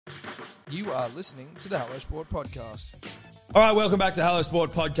You are listening to the Hello Sport Podcast. All right, welcome back to Hello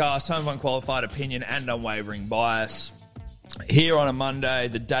Sport Podcast, home of unqualified opinion and unwavering bias. Here on a Monday,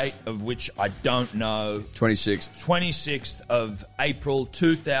 the date of which I don't know. 26th of April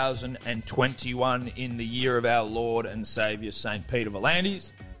 2021 in the year of our Lord and Saviour, St. Peter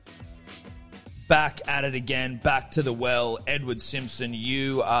Volandis. Back at it again, back to the well. Edward Simpson,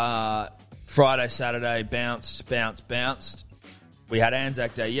 you are Friday, Saturday, bounced. We had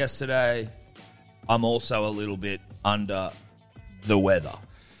Anzac Day yesterday. I'm also a little bit under the weather.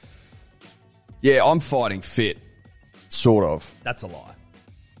 Yeah, I'm fighting fit, sort of. That's a lie.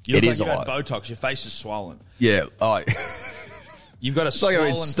 You look It like is a you've lie. had Botox. Your face is swollen. Yeah, You've got a it's like swollen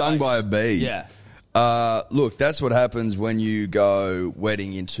I've been stung face. by a bee. Yeah. Look, that's what happens when you go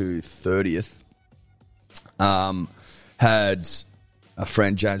wedding into 30th. Had a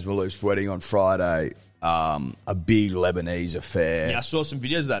friend, James Maloof's wedding on Friday. A big Lebanese affair. Yeah, I saw some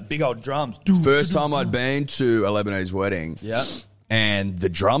videos of that. Big old drums. First time I'd been to a Lebanese wedding. Yeah. And the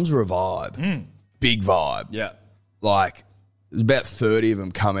drums were a vibe. Big vibe. Yeah. Like, there's about 30 of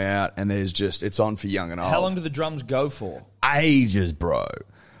them come out, and it's on for young and old. How long do the drums go for? Ages, bro.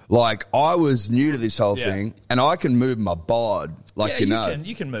 Like, I was new to this whole Yeah. thing, and I can move my bod, like, you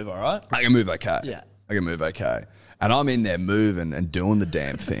can move all right. I can move okay. Yeah. I can move okay. And I'm in there moving and doing the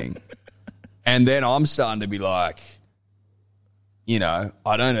damn thing. And then I'm starting to be like,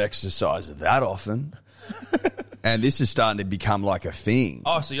 I don't exercise that often. And this is starting to become like a thing.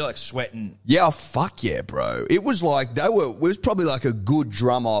 Oh, so you're like sweating. Yeah, fuck yeah, bro. It was like, it was probably like a good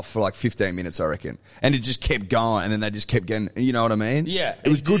drum off for like 15 minutes, I reckon. And it just kept going, and then they just kept getting, you know what I mean? Yeah. It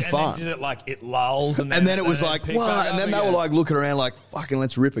was good and fun. Then did it like, it lulls and And then it was they like, pick what? back And up then they again. were like looking around like, fucking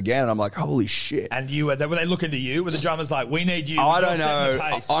let's rip again. And I'm like, holy shit. And were they looking to you? Were the drummers like, we need you? I You're don't setting the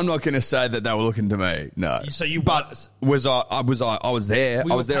know. pace. I'm not going to say that they were looking to me. No. So you but was I was there.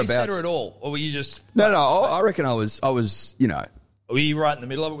 Were I was you a pace thereabouts. setter at all? Or were you just... No. I reckon I was, Were you right in the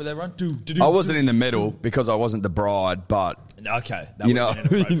middle of it with everyone? I wasn't in the middle because I wasn't the bride, but Okay. That you would know, have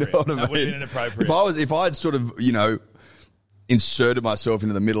been you know inappropriate. what I mean? That would have been inappropriate. If I had sort of, inserted myself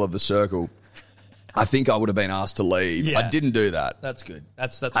into the middle of the circle, I think I would have been asked to leave. Yeah. I didn't do that. That's good.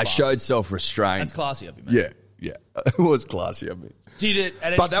 That's I classy. showed self-restraint. That's classy of you, man. Yeah. It was classy of me. Did it at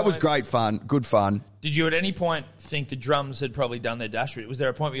any But that was point- great fun. Good fun. Did you at any point think the drums had probably done their dash route? Was there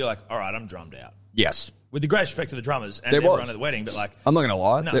a point where you're like, all right, I'm drummed out? Yes. With the greatest respect to the drummers and There everyone was. at the wedding, but like... I'm not going to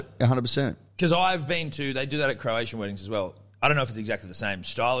lie. No. 100%. Because I've been to... They do that at Croatian weddings as well. I don't know if it's exactly the same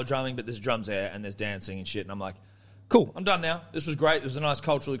style of drumming, but there's drums there and there's dancing and shit. And I'm like, cool, I'm done now. This was great. It was a nice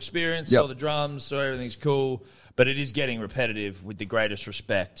cultural experience. Yep. Saw the drums, saw everything's cool. But it is getting repetitive with the greatest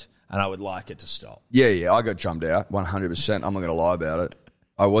respect, and I would like it to stop. Yeah, I got drummed out, 100%. I'm not going to lie about it.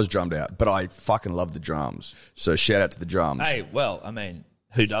 I was drummed out, but I fucking love the drums. So shout out to the drums. Hey, well, I mean,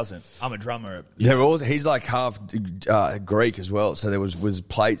 who doesn't? I'm a drummer. He's like half Greek as well, so there was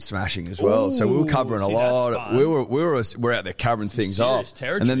plate smashing as well. So we were covering a see, lot. that's fun. We're out there covering things serious off,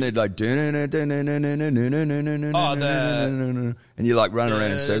 territory. and then they'd like, and you're like running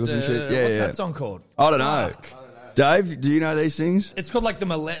around in circles and shit. What's Yeah. that song called? I don't know. Dave, do you know these things? It's called like the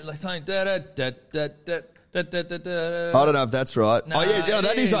like something. I I don't know if that's right. No, Oh yeah,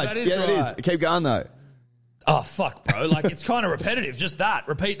 that is right. that is Yeah, that is. right. Keep going though. Oh fuck, bro! Like it's kind of repetitive. Just that.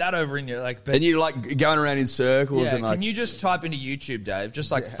 Repeat that over in your like. But And you like going around in circles yeah, and like can you just type into YouTube, Dave?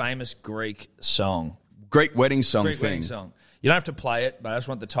 Just like famous Greek song, Greek wedding song Greek thing. wedding song. You don't have to play it, but I just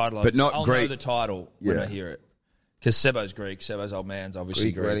want the title. But not I'll know Greek. the title when Yeah. I hear it. Because Sebo's Greek. Sebo's old man's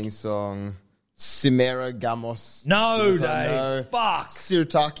obviously Greek wedding song. Simera Gamos. No, Yes, I Dave. know. Fuck.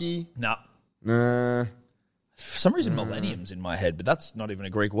 Sirtaki. No. Nah. For some reason, millennium's in my head, but that's not even a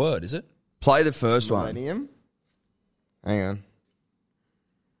Greek word, is it? Play the first one. Millennium. Hang on.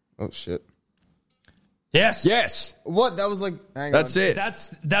 Oh shit. Yes. Yes, What? That was like. Hang that's on. it.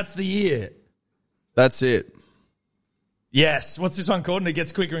 That's the year. That's it. Yes. What's this one called? And it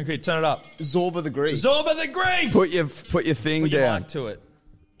gets quicker and quicker. Turn it up. Zorba the Greek. Zorba the Greek. Put your thing Put your down. mic to it.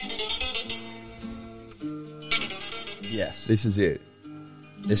 Yes. This is it.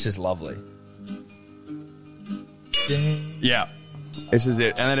 This is lovely. Yeah, this is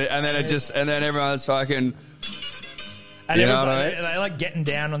it. And then everyone's fucking. And You know everyone's what I like, mean? they like getting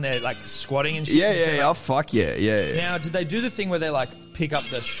down on their like squatting and shit. Yeah. Oh fuck yeah. Now, did they do the thing where they like pick up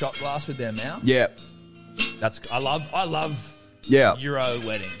the shot glass with their mouth? Yeah. I love Yeah. Euro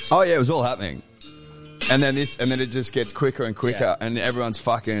weddings. Oh yeah, it was all happening. And then it just gets quicker and quicker, and everyone's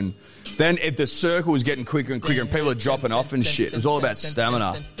fucking. Then if the circle was getting quicker and quicker, and people are dropping off and shit, it was all about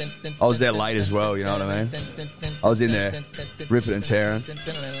stamina. I was there late as well, you know what I mean? I was in there ripping and tearing.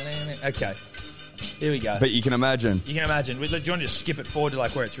 Okay. Here we go. But you can imagine. You can imagine. Do you want to just skip it forward to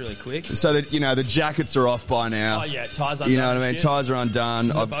like where it's really quick? So that, the jackets are off by now. Oh, yeah, ties undone. You know what I mean? Shit. Ties are undone.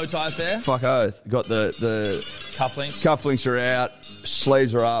 The bow ties there. Fuck oath. Got the Cufflinks. cufflinks are out.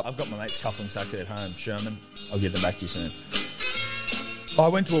 Sleeves are up. I've got my mate's cufflinks actually at home, Sherman. I'll give them back to you soon. I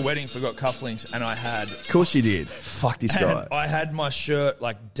went to a wedding, forgot cufflinks, and I had... Of course you did. Fuck this guy. I had my shirt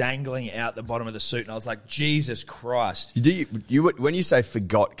like dangling out the bottom of the suit, and I was like, Jesus Christ. When you say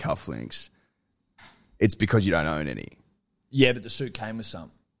forgot cufflinks, it's because you don't own any. Yeah, but the suit came with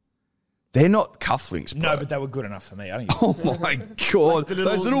some. They're not cufflinks, bro. No, but they were good enough for me. I don't give a Oh my God.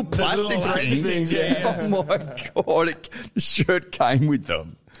 Those little plastic things. yeah. Oh my God. The shirt came with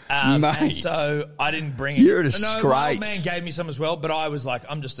them. Mate. And so I didn't bring it. You're a No, disgrace. my old man gave me some as well, but I was like,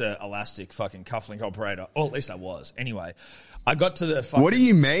 I'm just an elastic fucking cufflink operator. Or at least I was. Anyway, I got to the fucking... What do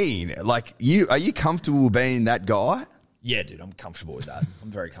you mean? Like, are you comfortable being that guy? Yeah, dude, I'm comfortable with that.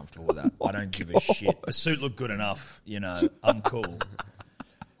 I'm very comfortable with that. I don't give a shit. The suit looked good enough, I'm cool.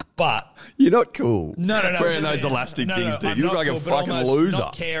 But... You're not cool. No. Wearing those elastic things, dude. I'm You look not like cool, a but fucking almost loser.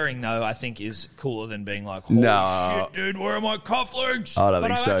 Not caring, though, I think is cooler than being like, holy shit, dude, where are my cufflinks? I don't But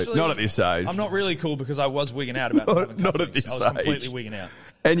think so. actually- Not at this age. I'm not really cool because I was wigging out about not having Not at cufflinks. this I was completely age. wigging out.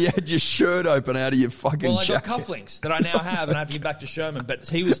 And you had your shirt open out of your fucking Well, I got jacket. cufflinks that I now have, and I have to get back to Sherman. But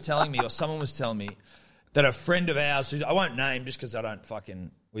he was telling me, or someone was telling me, that a friend of ours, who I won't name just because I don't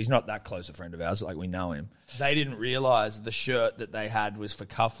fucking... Well, he's not that close a friend of ours, like we know him. They didn't realise the shirt that they had was for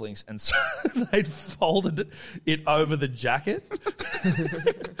cufflinks, and so they'd folded it over the jacket.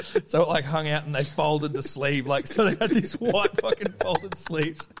 So it like hung out, and they folded the sleeve, like so they had these white fucking folded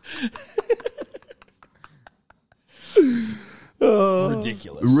sleeves.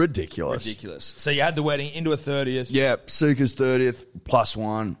 Ridiculous. So you had the wedding into a 30th. Yeah, Suka's 30th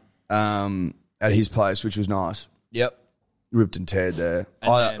 +1 at his place, which was nice. Yep. Ripped and teared there.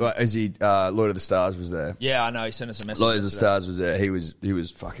 And then- As he, Lloyd of the Stars was there. Yeah, I know. He sent us a message. Lloyd of the yesterday. Stars was there. He was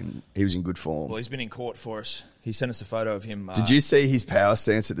in good form. Well, he's been in court for us. He sent us a photo of him. Did you see his power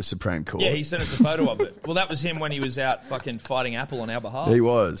stance at the Supreme Court? Yeah, he sent us a photo of it. Well, that was him when he was out fucking fighting Apple on our behalf. He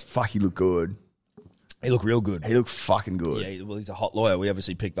was. Fuck, he looked good. He looked real good. He looked fucking good. Yeah, well, he's a hot lawyer. We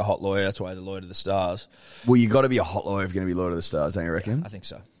obviously picked the hot lawyer. That's why the Lloyd of the Stars. Well, you got to be a hot lawyer if you're going to be Lloyd of the Stars, don't you reckon? I think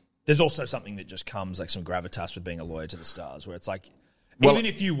so. There's also something that just comes, like some gravitas with being a lawyer to the Stars, where it's like, even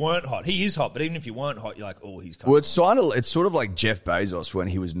if you weren't hot, he is hot, but even if you weren't hot, you're like, oh, he's kind Well, of it's sort of like Jeff Bezos when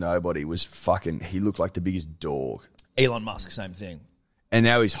he was nobody. Was fucking. He looked like the biggest dog, Elon Musk, same thing. and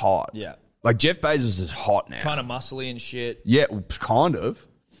now he's hot. Yeah. Like Jeff Bezos is hot now. Kind of muscly and shit. Yeah, well, kind of.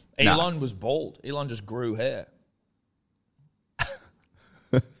 Elon was bald. Elon just grew hair.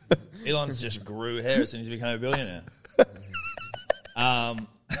 Elon's just grew hair as soon as he became a billionaire.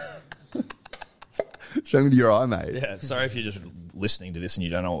 What's wrong with your eye, mate? Yeah, sorry if you're just listening to this and you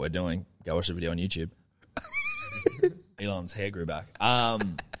don't know what we're doing. Go watch the video on YouTube. Elon's hair grew back.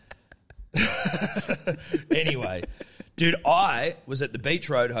 Anyway, dude, I was at the Beach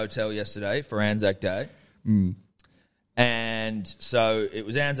Road Hotel yesterday for Anzac Day. And so it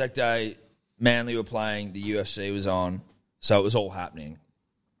was Anzac Day. Manly were playing. The UFC was on. So it was all happening.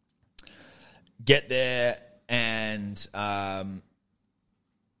 Get there and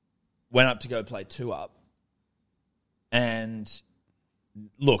went up to go play 2-up. And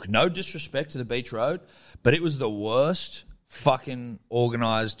look, no disrespect to the Beach Road, but it was the worst fucking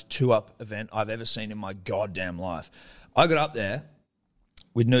organised 2-up event I've ever seen in my goddamn life. I got up there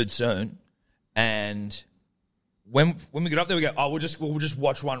with Nude Soon, and when we got up there, we go, we'll just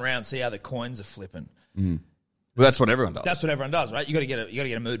watch one round, see how the coins are flipping. Well, that's what everyone does. That's what everyone does, right? You got to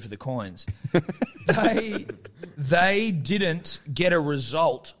get a mood for the coins. They didn't get a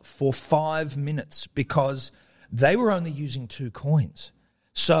result for 5 minutes because they were only using 2 coins.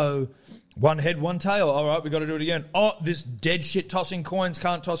 So one head, one tail. All right, we got to do it again. Oh, this dead shit tossing coins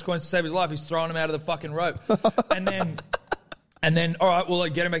can't toss coins to save his life. He's throwing them out of the fucking rope. And then, all right, well, I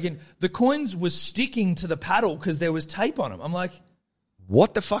get him back in. The coins were sticking to the paddle because there was tape on them. I'm like,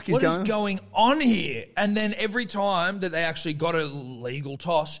 what the fuck is what going is going on here? And then every time that they actually got a legal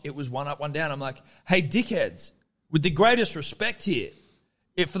toss, it was 1 up, 1 down. I'm like, hey, dickheads, with the greatest respect here,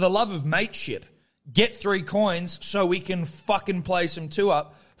 if for the love of mateship, get 3 coins so we can fucking play some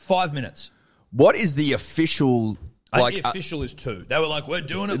 2-up. 5 minutes. What is the official... I think the official is 2. They were like, we're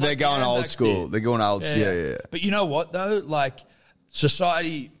doing it. They're like going the old Anzacs school. did. They're going old school. Yeah. But you know what, though? Like,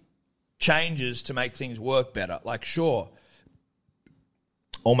 society changes to make things work better. Like, sure.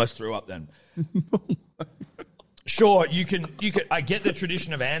 Almost threw up then. Sure, you can. I get the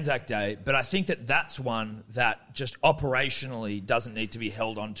tradition of Anzac Day, but I think that's one that just operationally doesn't need to be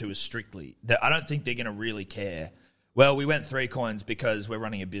held on to as strictly. I don't think they're going to really care well, we went 3 coins because we're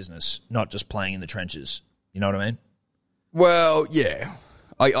running a business, not just playing in the trenches. You know what I mean? Well, yeah.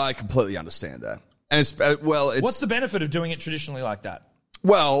 I completely understand that. And it's what's the benefit of doing it traditionally like that?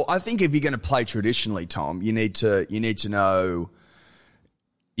 Well, I think if you're going to play traditionally, Tom, you need to know.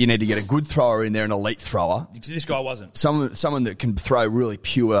 You need to get a good thrower in there, an elite thrower. This guy wasn't. Someone that can throw really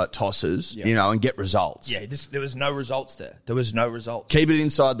pure tosses, and get results. Yeah, there was no results there. There was no results. Keep it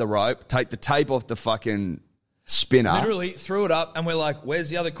inside the rope. Take the tape off the fucking spinner. Literally threw it up, and we're like, "Where's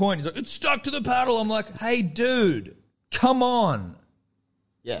the other coin?" He's like, "It's stuck to the paddle." I'm like, "Hey, dude, come on."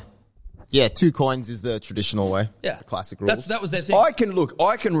 Yeah. Yeah, 2 coins is the traditional way. Yeah, the classic rules. That was their thing. I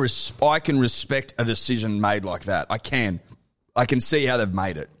can respect a decision made like that. I can see how they've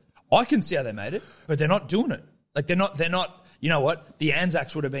made it. I can see how they made it, but they're not doing it. Like they're not. You know what? The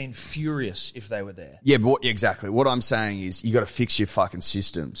Anzacs would have been furious if they were there. Yeah, but exactly. What I'm saying is you got to fix your fucking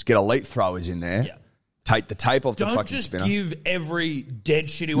systems. Get elite throwers in there. Yeah. Take the tape off the fucking spinner. Don't just give every dead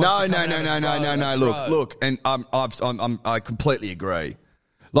shit he No. wants. Look, and I completely agree.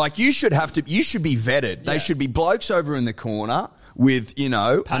 Like you should be vetted. Yeah. They should be blokes over in the corner with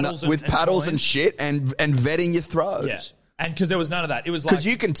paddles and shit and vetting your throws. Yeah. And because there was none of that. It was like... Because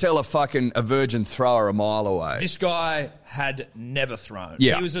you can tell a virgin thrower a mile away. This guy had never thrown.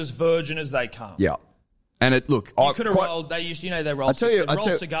 Yeah. He was as virgin as they come. Yeah. And He could have rolled... They used to, they roll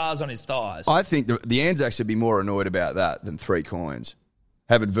cigars on his thighs. I think the Anzacs should be more annoyed about that than 3 coins.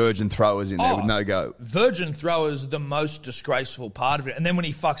 Having virgin throwers in there with no go. Virgin throwers are the most disgraceful part of it. And then when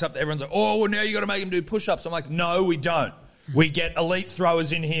he fucks up, everyone's like, oh, well, now you got to make him do push-ups. I'm like, no, we don't. We get elite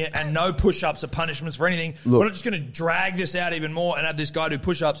throwers in here and no push-ups or punishments for anything. Look, we're not just going to drag this out even more and have this guy do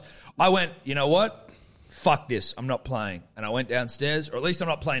push-ups. I went, you know what? Fuck this. I'm not playing. And I went downstairs, or at least I'm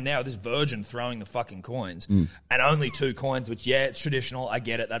not playing now with this virgin throwing the fucking coins. And only 2 coins, which, yeah, it's traditional. I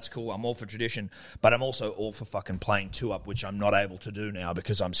get it. That's cool. I'm all for tradition. But I'm also all for fucking playing 2-up, which I'm not able to do now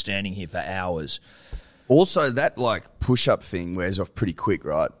because I'm standing here for hours. Also, that, push-up thing wears off pretty quick,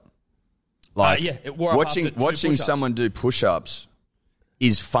 right? It wore off after 2 watching push-ups. someone do push-ups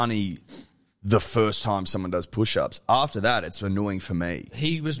is funny the first time someone does push-ups. After that, it's annoying for me.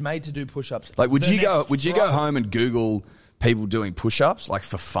 He was made to do push-ups. Would you go home and Google people doing push-ups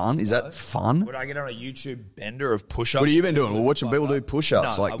for fun? Is that fun? Would I get on a YouTube bender of push-ups? What have you been doing? Well, watching people do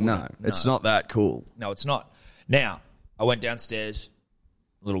push-ups. No, it's not that cool. No, it's not. Now, I went downstairs,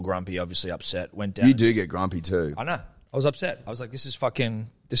 a little grumpy, obviously upset. Went down. You do get grumpy too. I know. I was upset. I was like, this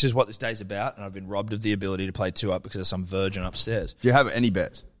is what this day's about, and I've been robbed of the ability to play 2-up because of some virgin upstairs. Do you have any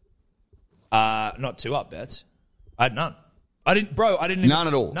bets? Not 2-up bets. I had none. I didn't None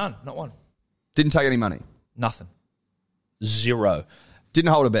at all? None, not one. Didn't take any money? Nothing. 0.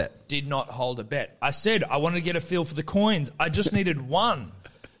 Didn't hold a bet? Did not hold a bet. I said I wanted to get a feel for the coins. I just needed one.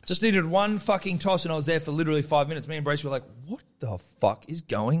 Just needed one fucking toss, and I was there for literally 5 minutes. Me and Brace were like, what the fuck is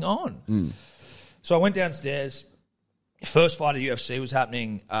going on? So I went downstairs. First fight of the UFC was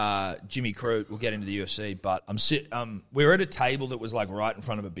happening. Jimmy Crute, we'll get into the UFC, but we were at a table that was right in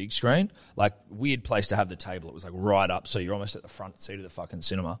front of a big screen, weird place to have the table. It was right up, so you're almost at the front seat of the fucking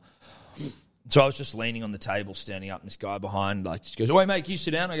cinema. So I was just leaning on the table, standing up, and this guy behind just goes, "Oh, mate, can you sit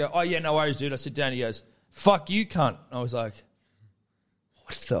down?" I go, "Oh yeah, no worries, dude." I sit down. He goes, "Fuck you, cunt." I was like,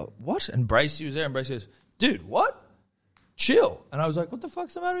 what? And Bracey was there, and Bracey goes, "Dude, what? Chill." And I was like, "What the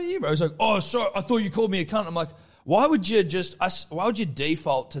fuck's the matter with you, bro?" I was like, "Oh, sorry, I thought you called me a cunt." I'm like, why would you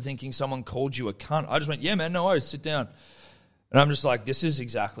default to thinking someone called you a cunt? I just went, yeah, man, no worries, sit down. And I'm just like, this is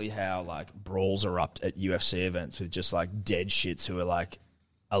exactly how brawls erupt at UFC events with just dead shits who are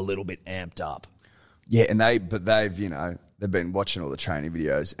a little bit amped up. Yeah, and they've been watching all the training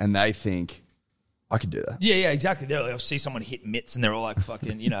videos and they think, I could do that. Yeah, exactly. They'll see someone hit mitts and they're all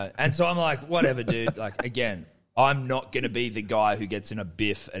fucking, And so I'm like, whatever, dude. Again, I'm not going to be the guy who gets in a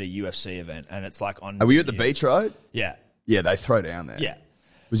biff at a UFC event, and it's on. Are we at the beach road? Yeah. Yeah, they throw down there. Yeah.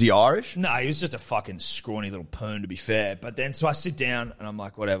 Was he Irish? No, he was just a fucking scrawny little poon, to be fair. But then, so I sit down, and I'm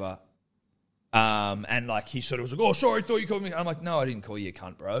like, whatever. And he sort of was like, "Oh, sorry, thought you called me." I'm like, "No, I didn't call you a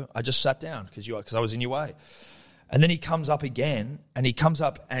cunt, bro. I just sat down because I was in your way." And then he comes up again, and he comes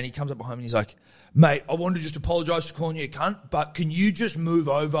up behind me, and he's like, "Mate, I wanted to just apologise for calling you a cunt, but can you just move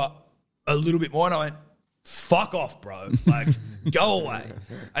over a little bit more?" And I went, "Fuck off, bro. Go away."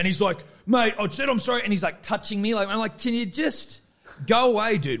 And he's like, "Mate, I said I'm sorry." And he's touching me. I'm like, "Can you just go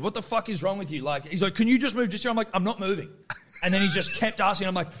away, dude? What the fuck is wrong with you?" He's like, "Can you just move just here?" I'm like, "I'm not moving." And then he just kept asking.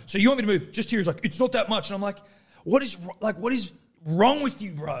 I'm like, "So you want me to move just here?" He's like, "It's not that much." And I'm like, what is wrong with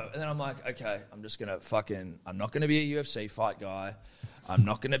you, bro?" And then I'm like, okay, I'm just going to I'm not going to be a UFC fight guy. I'm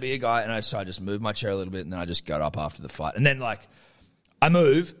not going to be a guy. And so I just moved my chair a little bit, and then I just got up after the fight. And then I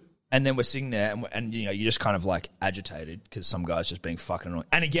move, And then we're sitting there, and you know, you're just kind of like agitated because some guy's just being fucking annoying.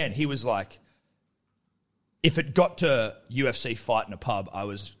 And again, he was like, if it got to UFC fight in a pub, I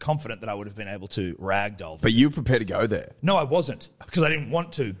was confident that I would have been able to ragdoll them. But you were prepared to go there. No, I wasn't, because I didn't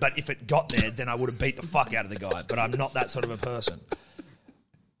want to. But if it got there, then I would have beat the fuck out of the guy. But I'm not that sort of a person.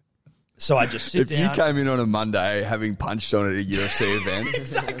 So I just sit down. If you came in on a Monday having punched on at a UFC event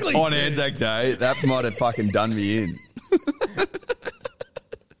exactly on Anzac Day, that might have fucking done me in.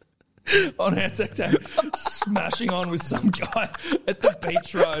 On Anzac Day, smashing on with some guy at the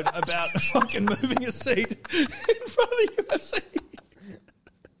beach road about fucking moving a seat in front of the UFC.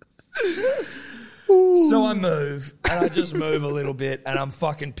 So I move, and I just move a little bit, and I'm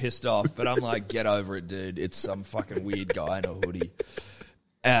fucking pissed off, but I'm like, get over it, dude. It's some fucking weird guy in a hoodie.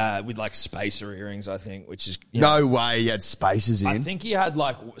 With like spacer earrings, I think, which is No way he had spacers in. I think he had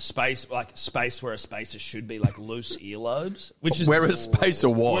like space where a spacer should be, like loose earlobes, which is where a spacer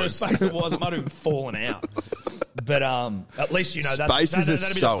was. Where a spacer was, it might have even fallen out. But at least you know that'd be Spacers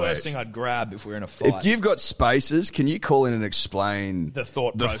are the so first edge. thing I'd grab if we were in a fight. If you've got spacers, can you call in and explain the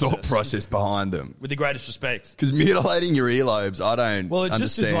thought process behind them? With the greatest respect. Because mutilating your earlobes, I don't Well, it understand.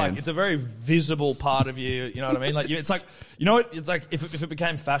 just is like, it's a very visible part of you, you know what I mean? Like, it's like, you know what, it's like if it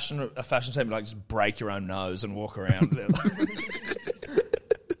became a fashion statement, like just break your own nose and walk around.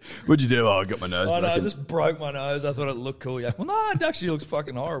 What'd you do? Oh, I got my nose I broken. just broke my nose. I thought it looked cool. Yeah. Well, no, it actually looks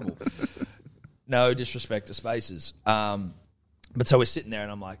fucking horrible. No disrespect to spacers. But so we're sitting there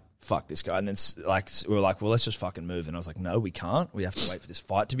and I'm like, fuck this guy. And then like we were like, well, let's just fucking move. And I was like, no, we can't. We have to wait for this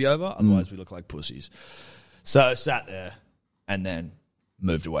fight to be over. Otherwise we look like pussies. So I sat there and then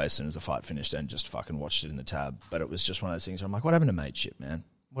moved away as soon as the fight finished and just fucking watched it in the tab. But it was just one of those things where I'm like, what happened to mateship, man?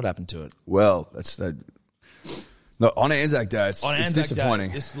 What happened to it? Well, that's the... No, on Anzac Day, it's disappointing.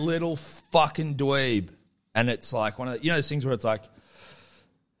 Day, this little fucking dweeb. And it's like one of the, you know, those things where it's like,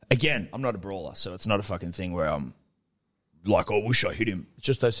 again, I'm not a brawler, so it's not a fucking thing where I'm like, oh, I wish I hit him. It's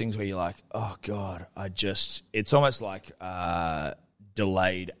just those things where you're like, oh, God, it's almost like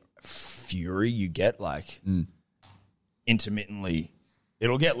delayed fury you get, like intermittently.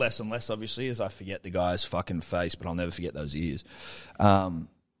 It'll get less and less, obviously, as I forget the guy's fucking face, but I'll never forget those ears.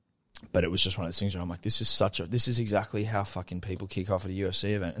 But it was just one of those things where I'm like, this is exactly how fucking people kick off at a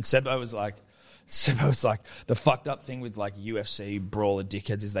UFC event. And Sebo was like, the fucked up thing with like UFC brawler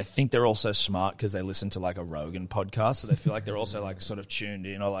dickheads is they think they're all so smart because they listen to like a Rogan podcast, so they feel like they're also like sort of tuned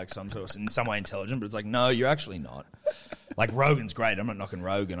in or like some sort of, in some way intelligent, but it's like, no, you're actually not. Like Rogan's great. I'm not knocking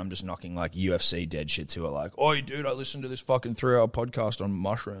Rogan. I'm just knocking like UFC dead shits who are like, oh, dude, I listened to this fucking 3-hour podcast on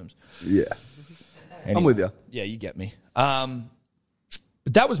mushrooms. Yeah. Anyway, I'm with you. Yeah, you get me.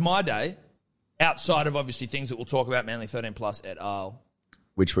 But that was my day, outside of obviously things that we'll talk about, Manly 13 Plus et al.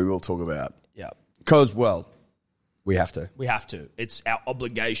 Which we will talk about. Yeah. Because, well, we have to. We have to. It's our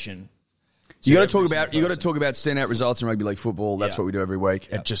obligation. You got to talk about standout results in rugby league football. That's Yeah. what we do every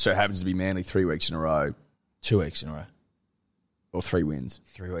week. Yep. It just so happens to be Manly 3 weeks in a row. 2 weeks in a row. Or 3 wins.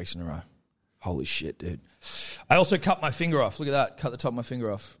 3 weeks in a row. Holy shit, dude. I also cut my finger off. Look at that. Cut the top of my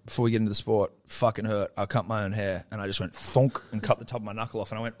finger off before we get into the sport. Fucking hurt. I cut my own hair and I just went thunk and cut the top of my knuckle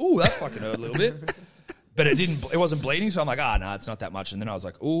off and I went, ooh, that fucking hurt a little bit. But it wasn't bleeding, so I'm like, no, it's not that much. And then I was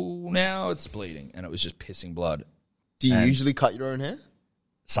like, ooh, now it's bleeding. And it was just pissing blood. Do you usually cut your own hair?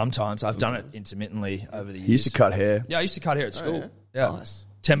 Sometimes. I've done it intermittently over the years. He used to cut hair. Yeah, I used to cut hair at school. Yeah. Nice.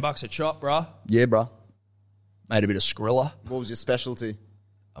 $10 a chop, bruh. Yeah, bruh. Made a bit of Skrilla. What was your specialty?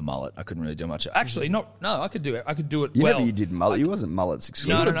 A mullet. I couldn't really do much. Actually, no, I could do it. I could do it You well. never you did mullet. You wasn't mullets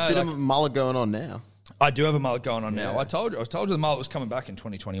exclusive. No. Bit of a mullet going on now. I do have a mullet going on now. I told you the mullet was coming back in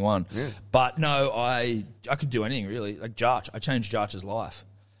 2021. Yeah. But no, I could do anything really. Like Jarch, I changed Jarch's life.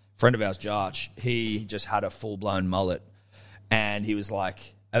 Friend of ours, Jarch, he just had a full-blown mullet. And he was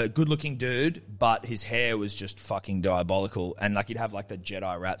like a good-looking dude, but his hair was just fucking diabolical. And like he'd have like the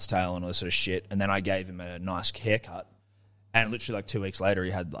Jedi rat's tail and all this sort of shit. And then I gave him a nice haircut. And literally like 2 weeks later,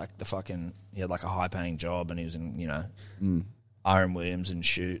 he had like he had like a high-paying job and he was in, Iron Williams and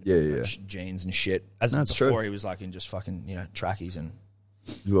jeans and shit. As before, true. He was like in just fucking, trackies and...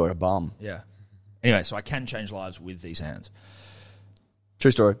 You look like a bum. Yeah. Anyway, so I can change lives with these hands. True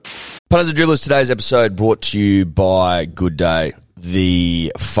story. Punters and Dribblers, today's episode brought to you by Good Day,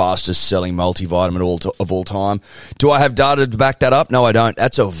 the fastest selling multivitamin of all time. Do I have data to back that up? No, I don't.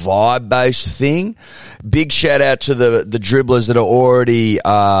 That's a vibe-based thing. Big shout out to the dribblers that are already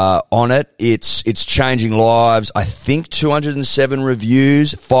on it. It's changing lives. I think 207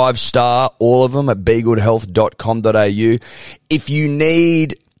 reviews, 5-star, all of them at begoodhealth.com.au. If you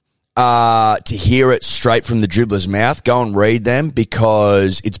need to hear it straight from the dribbler's mouth, go and read them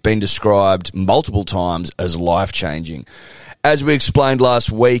because it's been described multiple times as life-changing. As we explained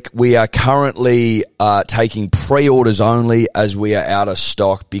last week, we are currently taking pre-orders only as we are out of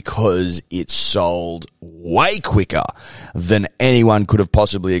stock because it's sold way quicker than anyone could have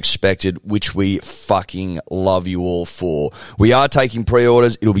possibly expected, which we fucking love you all for. We are taking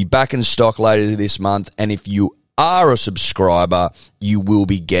pre-orders. It'll be back in stock later this month, and if you are a subscriber, you will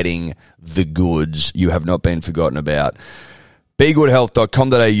be getting the goods. You have not been forgotten about.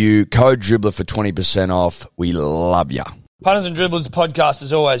 BeGoodHealth.com.au, code Dribbler for 20% off. We love ya. Punters and Dribblers, the podcast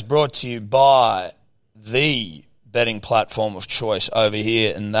is always brought to you by the betting platform of choice over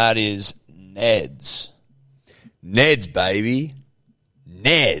here, and that is Neds. Neds, baby.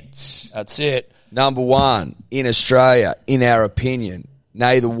 Neds. That's it. Number one in Australia, in our opinion.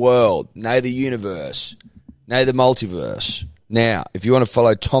 Nay the world, nay the universe, nay the multiverse. Now, if you want to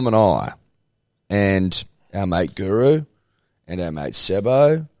follow Tom and I and our mate Guru and our mate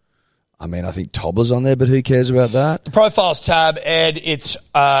Sebo, I mean, I think Toddler's on there, but who cares about that? The Profiles tab, Ed, it's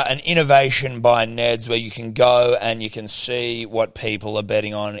an innovation by Neds where you can go and you can see what people are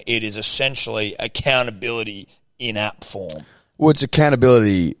betting on. It is essentially accountability in app form. Well, it's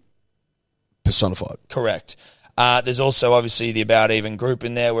accountability personified. Correct. There's also obviously the About Even group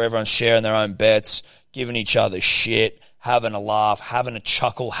in there where everyone's sharing their own bets, giving each other shit, having a laugh, having a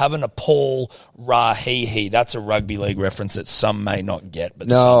chuckle, having a Paul Rahihi. That's a rugby league reference that some may not get. But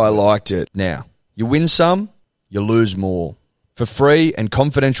no, I liked it. Now, you win some, you lose more. For free and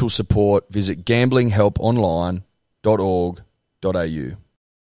confidential support, visit gamblinghelponline.org.au.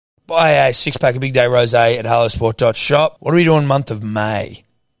 Buy a six-pack of Big Day Rosé at hellosport.shop. What are we doing month of May?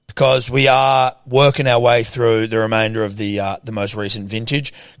 Because we are working our way through the remainder of the most recent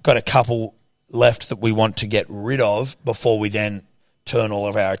vintage. Got a couple left that we want to get rid of before we then turn all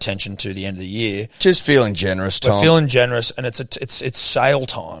of our attention to the end of the year. Just feeling generous, Tom. We're feeling generous, and it's sale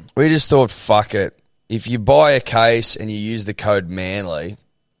time. We just thought, fuck it. If you buy a case and you use the code MANLY,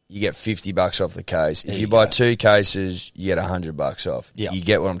 you get $50 off the case. If you buy 2 cases, you get $100 off. Yep. You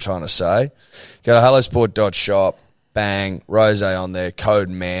get what I'm trying to say? Go to hellosport.shop. Bang, rosé on there, code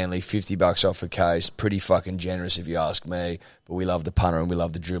MANLY, $50 off a case. Pretty fucking generous if you ask me. But we love the punter and we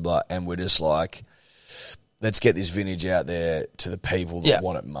love the dribbler, and we're just like, let's get this vintage out there to the people that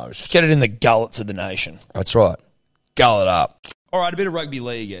want it most. Let's get it in the gullets of the nation. That's right. Gull it up. All right, a bit of rugby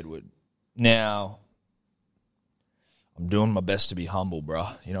league, Edward. Now, I'm doing my best to be humble, bro.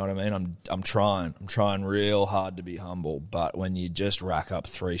 You know what I mean? I'm trying. I'm trying real hard to be humble. But when you just rack up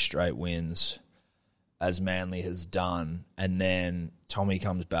 3 straight wins, as Manly has done, and then Tommy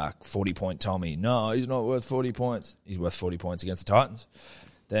comes back, 40-point Tommy. No, he's not worth 40 points. He's worth 40 points against the Titans.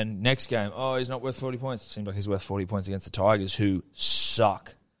 Then next game, he's not worth 40 points. It seems like he's worth 40 points against the Tigers, who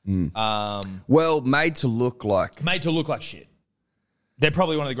suck. Well, made to look like shit. They're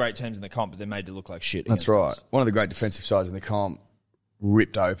probably one of the great teams in the comp, but they're made to look like shit. That's right. Us. One of the great defensive sides in the comp,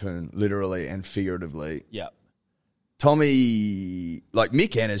 ripped open, literally and figuratively. Yeah. Tommy, like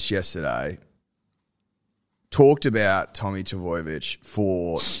Mick Ennis yesterday, talked about Tommy Tavojevic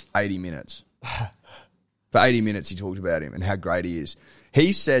for 80 minutes. For 80 minutes he talked about him and how great he is.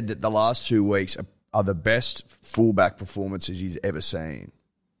 He said that the last 2 weeks are the best fullback performances he's ever seen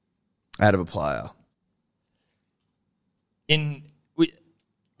out of a player.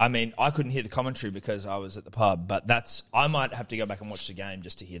 I couldn't hear the commentary because I was at the pub, but I might have to go back and watch the game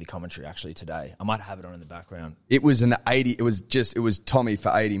just to hear the commentary actually today. I might have it on in the background. It was Tommy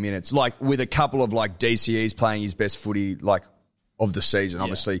for 80 minutes, like with a couple of like DCEs playing his best footy like of the season. Yeah.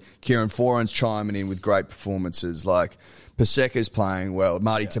 Obviously, Kieran Foran's chiming in with great performances. Like Paseka's playing well.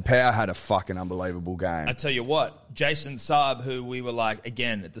 Marty Tapau had a fucking unbelievable game. I tell you what, Jason Saab, who we were like,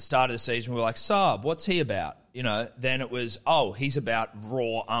 again, at the start of the season, we were like, Saab, what's he about? You know, then it was, he's about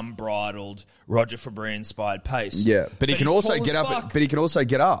raw, unbridled, Roger Fabry-inspired pace. Yeah, but he can also get up. But he can also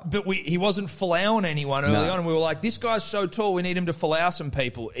get up. But he wasn't flowing anyone early on, and we were like, this guy's so tall, we need him to flow some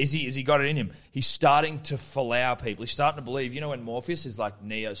people. Has he got it in him? He's starting to flow people. He's starting to believe. You know when Morpheus is like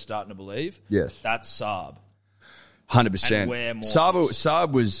Neo starting to believe? Yes. That's Saab. 100%.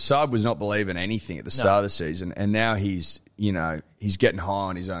 Saab was not believing anything at the start of the season, and now he's getting high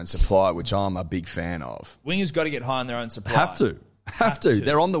on his own supply, which I'm a big fan of. Wingers got to get high on their own supply. Have to.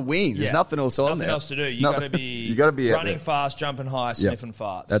 They're on the wing. There's nothing else on there. Nothing else to do. You got to be running fast, jumping high, sniffing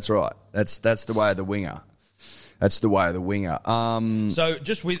farts. That's right. That's the way of the winger. That's the way of the winger. So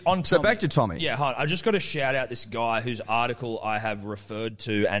just on Tommy. So back to Tommy. Yeah, hold on. I just got to shout out this guy whose article I have referred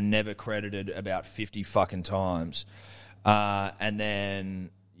to and never credited about 50 fucking times. And then,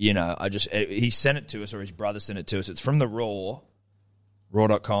 he sent it to us, or his brother sent it to us. It's from the Raw,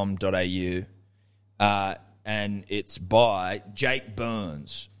 raw.com.au. And it's by Jake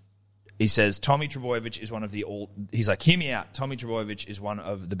Burns. He says, Tommy Trbojevic is one of the he's like, hear me out. Tommy Trbojevic is one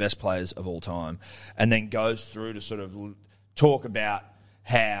of the best players of all time. And then goes through to sort of talk about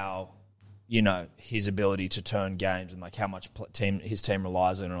how, his ability to turn games and like how much his team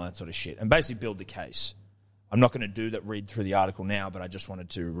relies on and all that sort of shit. And basically build the case. I'm not going to read through the article now, but I just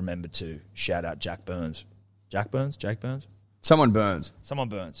wanted to remember to shout out Jack Burns. Jack Burns? Someone Burns.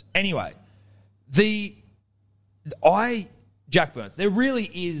 Anyway, Jack Burns, there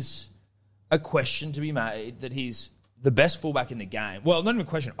really is a question to be made that he's the best fullback in the game. Well, not even a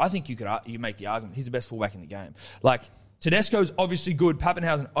question. I think you make the argument he's the best fullback in the game. Like, Tedesco's obviously good,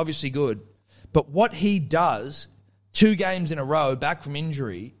 Pappenhausen obviously good, but what he does 2 games in a row back from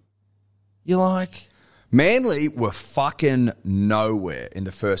injury, you're like... Manly were fucking nowhere in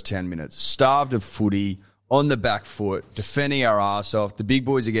the first 10 minutes. Starved of footy, on the back foot, defending our arse off. The big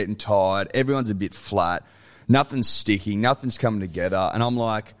boys are getting tired. Everyone's a bit flat. Nothing's sticking. Nothing's coming together. And I'm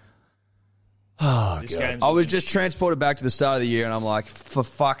like, oh, God. I was just transported back to the start of the year and I'm like, for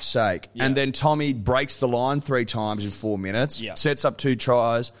fuck's sake. Yeah. And then Tommy breaks the line 3 times in 4 minutes, sets up 2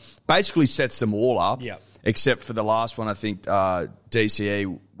 tries, basically sets them all up, except for the last one, I think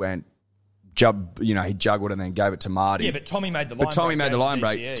DCE went... he juggled and then gave it to Marty. Yeah, but Tommy made the line break. But Tommy made the line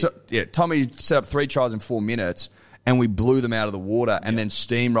break. So, Tommy set up 3 tries in 4 minutes and we blew them out of the water and then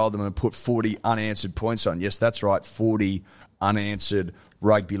steamrolled them and put 40 unanswered points on. Yes, that's right, 40 unanswered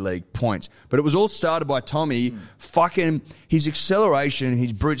rugby league points. But it was all started by Tommy fucking his acceleration,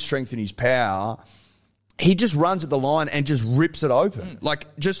 his brute strength and his power. He just runs at the line and just rips it open. Like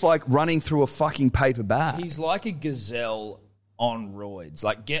running through a fucking paper bag. He's like a gazelle on roids.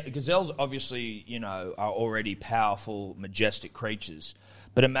 Like, gazelles obviously, are already powerful, majestic creatures.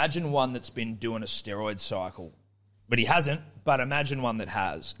 But imagine one that's been doing a steroid cycle. But he hasn't, but imagine one that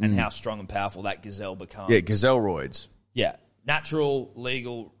has and how strong and powerful that gazelle becomes. Yeah, gazelle roids. Yeah, natural,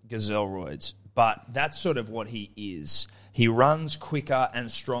 legal gazelle roids. But that's sort of what he is. He runs quicker and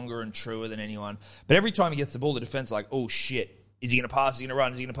stronger and truer than anyone. But every time he gets the ball, the defense is like, oh, shit. Is he going to pass? Is he going to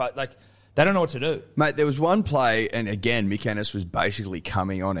run? Is he going to pass? Like... They don't know what to do. Mate, there was one play, and again, Mick Ennis was basically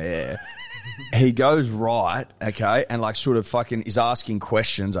coming on air. He goes right, okay, and like sort of fucking is asking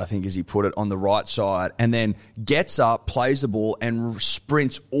questions, I think as he put it, on the right side, and then gets up, plays the ball, and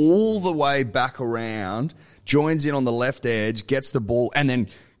sprints all the way back around, joins in on the left edge, gets the ball, and then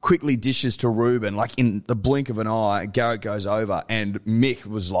quickly dishes to Ruben. Like in the blink of an eye, Garrett goes over, and Mick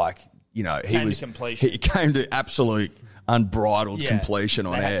was like, he came to absolute... unbridled completion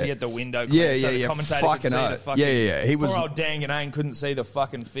on air. They had to get the window clear so the commentator could see the fucking... He was... Poor old Dan Ganane couldn't see the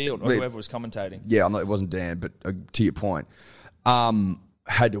fucking field, or whoever was commentating. Yeah, it wasn't Dan, but to your point,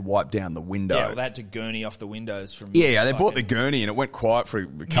 had to wipe down the window. Yeah, well, they had to gurney off the windows from... Yeah, they bought the gurney and it went quiet for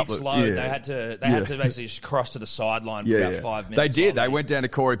a couple of... Load. Yeah. They had to basically just cross to the sideline for about 5 minutes. They did. They went down to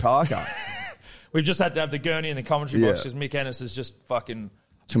Corey Parker. We've just had to have the gurney in the commentary box because Mick Ennis is just fucking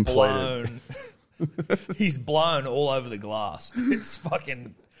blown... He's blown all over the glass. It's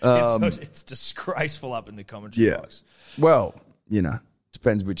fucking... It's disgraceful up in the commentary box. Well,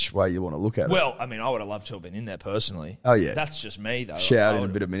 depends which way you want to look at it. Well, I mean, I would have loved to have been in there personally. Oh, yeah. That's just me, though. Shout in a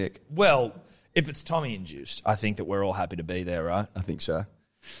bit of Mick. Well, if it's Tommy-induced, I think that we're all happy to be there, right? I think so.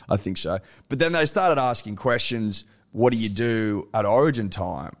 But then they started asking questions, what do you do at Origin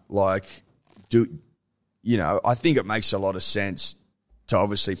time? Like, I think it makes a lot of sense to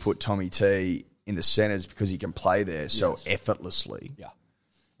obviously put Tommy T in the centres because he can play there so effortlessly. Yeah.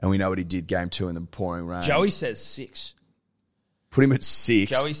 And we know what he did game 2 in the pouring rain. Joey says 6. Put him at 6.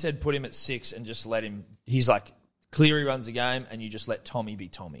 Joey said put him at 6 and just let him... He's like, Cleary runs the game and you just let Tommy be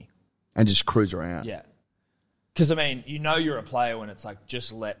Tommy. And just cruise around. Yeah. Because, I mean, you're a player when it's like,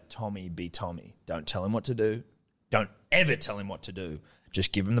 just let Tommy be Tommy. Don't tell him what to do. Don't ever tell him what to do.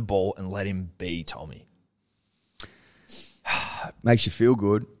 Just give him the ball and let him be Tommy. Makes you feel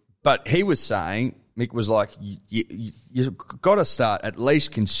good. But he was saying, Mick was like, you've got to start at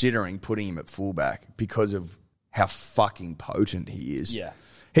least considering putting him at fullback because of how fucking potent he is. Yeah.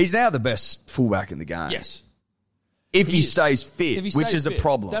 He's now the best fullback in the game. Yes. If he stays fit, which is a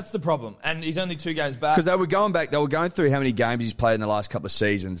problem. That's the problem. And he's only 2 games back. Because they were going through how many games he's played in the last couple of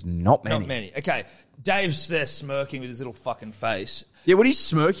seasons. Not many. Not many. Okay. Dave's there smirking with his little fucking face. Yeah, what are you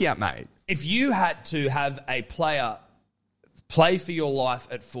smirking at, mate? If you had to have a player play for your life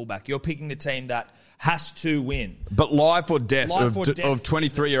at fullback, you're picking the team that has to win. But life or death of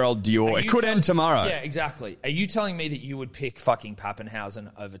 23-year-old Dior. It could end tomorrow. Yeah, exactly. Are you telling me that you would pick fucking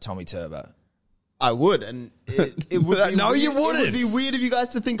Pappenhausen over Tommy Turbo? I would, and it would be no, weird. you wouldn't. It would be weird of you guys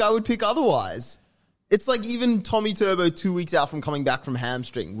to think I would pick otherwise. It's like even Tommy Turbo 2 weeks out from coming back from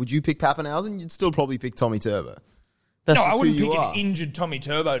hamstring. Would you pick Pappenhausen? You'd still probably pick Tommy Turbo. That's No, just I wouldn't who you pick are. an injured Tommy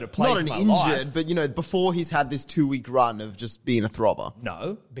Turbo to play Not for an my injured, life. but, you know, before he's had this 2-week run of just being a throbber.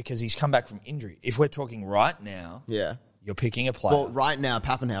 No, because he's come back from injury. If we're talking right now, Yeah. you're picking a player. Well, right now,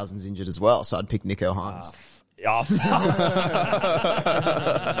 Pappenhausen's injured as well, so I'd pick Nico Hines. Oh,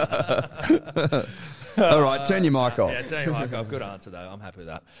 All right, turn your mic off. yeah, tell you, Michael, good answer, though. I'm happy with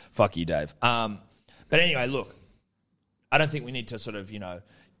that. Fuck you, Dave. But anyway, look, I don't think we need to sort of,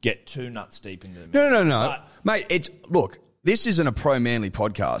 get too nuts deep into the No. But- Mate, look, this isn't a pro-Manly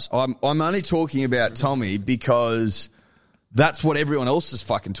podcast. I'm only talking about Tommy because that's what everyone else is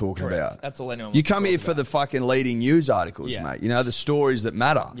fucking talking Correct. about. That's all anyone You wants to come talk here for about. the fucking leading news articles, Yeah. mate. You know, the stories that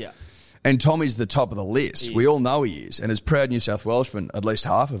matter. Yeah. And Tommy's the top of the list. He We is. all know he is. And as proud New South Welshmen, at least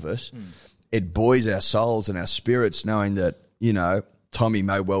half of us, it buoys our souls and our spirits knowing that, Tommy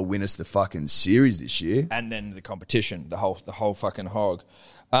may well win us the fucking series this year. And then the competition, the whole fucking hog.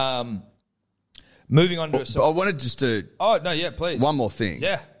 Moving on to But I wanted just to... Oh, no, yeah, please. One more thing.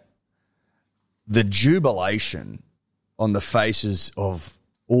 Yeah. The jubilation on the faces of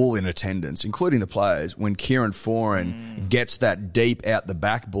all in attendance, including the players, when Kieran Foran gets that deep out the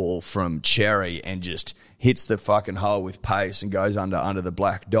back ball from Cherry and just hits the fucking hole with pace and goes under the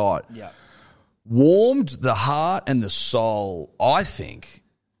black dot. Yeah. Warmed the heart and the soul, I think,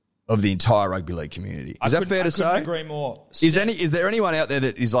 of the entire rugby league community. Is that fair to I couldn't say? agree more. Is there anyone out there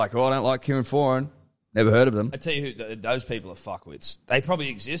that is like, oh, I don't like Kieran Foran? Never heard of them. I tell you who, those people are fuckwits. They probably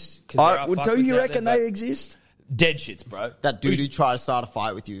exist. Do you reckon they exist? Dead shits, bro. That dude who tried to start a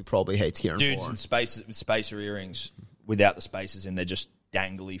fight with you probably hates Kieran Dudes Foran. with spacer earrings without the spaces in, they're just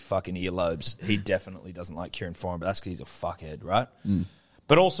dangly fucking earlobes. He definitely doesn't like Kieran Foran, but that's because he's a fuckhead, right?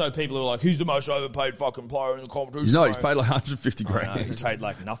 But also people who are like, who's the most overpaid fucking player in the competition? He's not. He's paid like 150 grand. No, he's paid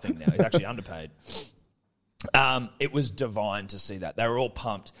like nothing now. He's actually underpaid. It was divine to see that. They were all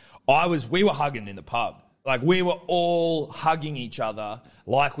pumped. We were hugging in the pub. Like, we were all hugging each other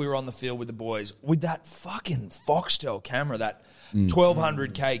like we were on the field with the boys with that fucking Foxtel camera, that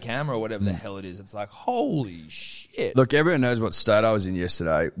 1200K camera or whatever the hell it is. It's like, holy shit. Look, everyone knows what state I was in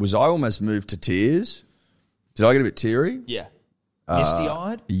yesterday. I almost moved to tears? Did I get a bit teary? Yeah.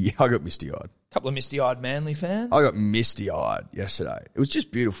 Misty-eyed? Yeah, I got misty-eyed. Couple of misty-eyed Manly fans? I got misty-eyed yesterday. It was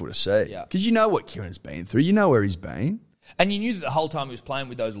just beautiful to see. Yeah. Because you know what Kieran's been through. You know where he's been. And you knew that the whole time he was playing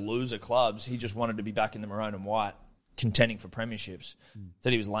with those loser clubs, he just wanted to be back in the maroon and white, contending for premierships.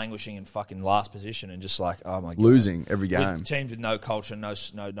 Said he was languishing in fucking last position and just like, oh my God. Losing every game. With teams with no culture, no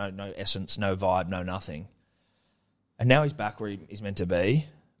essence, no vibe, no nothing. And now he's back where he's meant to be.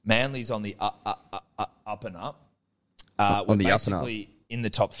 Manly's on the up and up. On the we're up and up. basically in the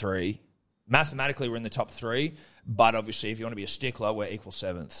top three. Mathematically, we're in the top three. But obviously, if you want to be a stickler, we're equal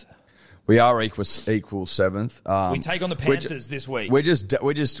seventh. We are equal seventh. We take on the Panthers this week. We're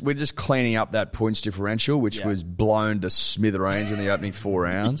just cleaning up that points differential, which was blown to smithereens in the opening 4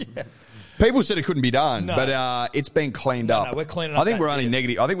 rounds. People said it couldn't be done, but it's been cleaned up. No, we're cleaning I up think that we're only diff.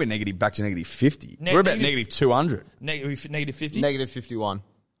 negative. I think we're negative back to negative 50. We're about negative 200. Negative 50? Negative 51.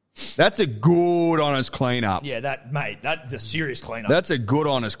 That's a good, honest cleanup. Yeah, that's a serious cleanup. That's a good,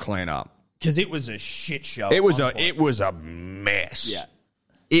 honest cleanup. Because it was a shit show. It was at one point. a mess. Yeah.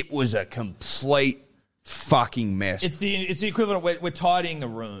 It was a complete fucking mess. It's the equivalent of we're tidying the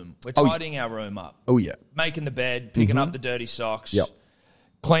room. We're Oh, tidying our room up. Oh yeah. Making the bed, picking up the dirty socks. Yep.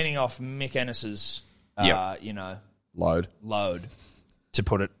 Cleaning off Mick Ennis's, Load load, to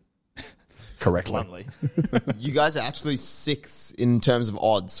put it correctly. bluntly. You guys are actually 6th in terms of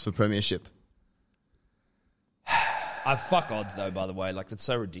odds for premiership. Fuck odds though, by the way. Like, that's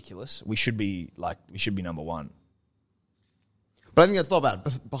so ridiculous. We should be number one. But I think that's not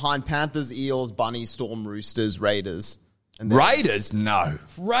bad. Behind Panthers, Eels, Bunnies, Storm, Roosters, Raiders. And then Raiders, no.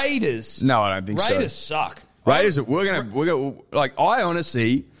 Raiders. No, I don't think so. Raiders suck. Raiders, we're gonna like. I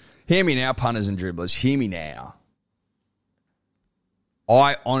honestly, hear me now, punters and dribblers. Hear me now.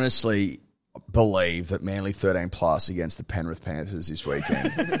 I honestly believe that Manly 13 plus against the Penrith Panthers this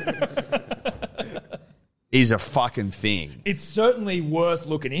weekend is a fucking thing. It's certainly worth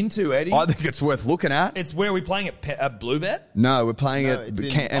looking into, Eddie. I think it's worth looking at. It's where we playing at Bluebet. No, we're playing No, it. it's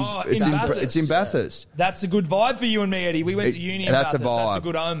in- Bathurst. It's in Bathurst. That's a good vibe for you and me, Eddie. We went to uni in That's a Bathurst. vibe. That's a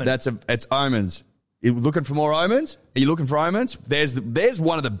good omen. It's omens. You looking for more omens? Are you looking for omens? There's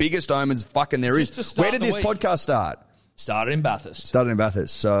one of the biggest omens fucking there is. Just to start Where did the this week. podcast start? Started in Bathurst. Started in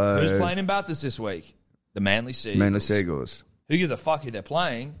Bathurst. So Who's playing in Bathurst this week? The Manly Seagulls. Manly Seagulls. Who gives a fuck who they're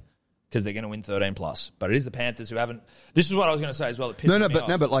playing? Because they're going to win 13 plus. But it is the Panthers who haven't. This is what I was going to say as well. It pisses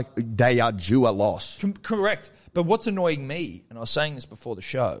me off. But like they are due a loss. Correct. But what's annoying me, and I was saying this before the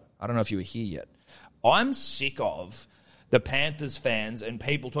show, I don't know if you were here yet, I'm sick of the Panthers fans and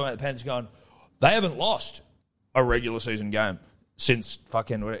people talking about the Panthers going, they haven't lost. a regular season game since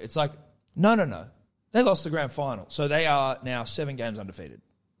fucking... It's like, no. They lost the grand final. So they are now 7 games undefeated.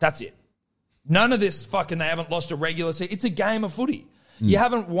 That's it. None of this fucking... They haven't lost a regular season. It's a game of footy. You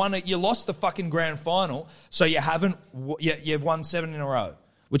haven't won it. You lost the fucking grand final, so you haven't... You've won 7 in a row,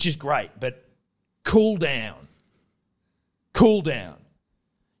 which is great, but cool down. Cool down.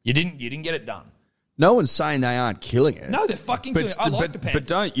 You didn't get it done. No one's saying they aren't killing it. No, they're fucking killing it. I like the Panthers. But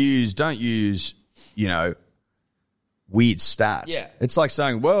don't use, weird stats. Yeah. It's like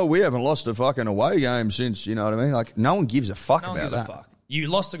saying, well, we haven't lost a fucking away game since, you know what I mean? Like, no one gives a fuck about that. Fuck. You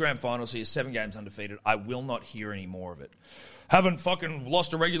lost the grand final, so you're 7 games undefeated. I will not hear any more of it. Haven't fucking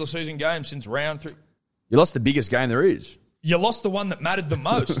lost a regular season game since round 3. You lost the biggest game there is. You lost the one that mattered the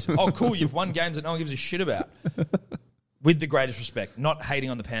most. Oh, cool, you've won games that no one gives a shit about. With the greatest respect, not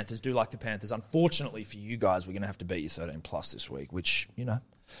hating on the Panthers, do like the Panthers. Unfortunately for you guys, we're going to have to beat you 13+ this week, which,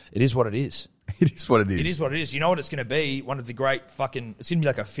 it is what it is. It is what it is. It is what it is. You know what it's going to be? One of the great fucking... It's going to be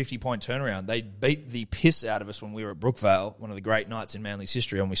like a 50-point turnaround. They beat the piss out of us when we were at Brookvale, one of the great nights in Manly's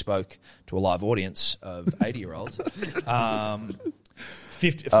history, and we spoke to a live audience of 80-year-olds.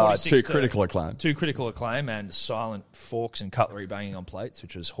 46 to critical acclaim. To critical acclaim and silent forks and cutlery banging on plates,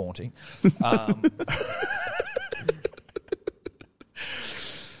 which was haunting.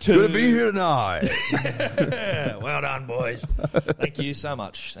 Good to be here tonight. Well done, boys. Thank you so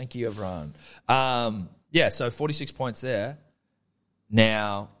much. Thank you, everyone. So 46 points there.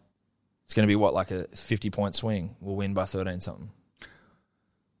 Now, it's going to be what, like a 50-point swing? We'll win by 13-something.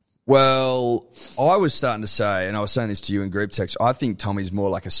 Well, I was starting to say, and I was saying this to you in group text, I think Tommy's more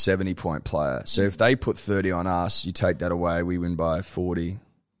like a 70-point player. So if they put 30 on us, you take that away, we win by 40.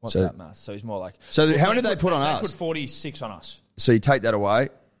 What's that, math? So he's more like... So how many did they put on us? They put 46 on us. So you take that away,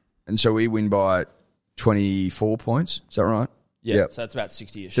 and so we win by 24 points. Is that right? Yeah. Yep. So that's about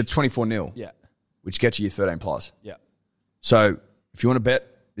 60-ish. So 24-0. Yeah. Which gets you 13+. Yeah. So if you want to bet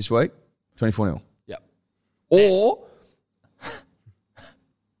this week, 24-0. Yeah. Or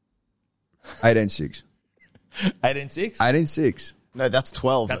 18-6. 18-6? 18-6. No, that's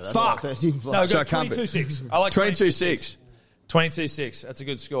 12. That's not fuck. 13+. No, So go it can't be. 22-6. I like 22-6. 22-6. That's a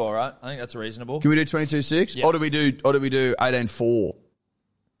good score, right? I think that's reasonable. Can we do 22-6? Yeah. Or do we do 18-4?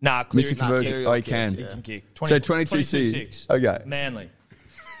 Nah, clear. Mr. Conversion. Clear, Oh, he can. He can kick. So 22-6. Okay. Manly.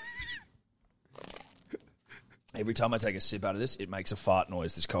 Every time I take a sip out of this, it makes a fart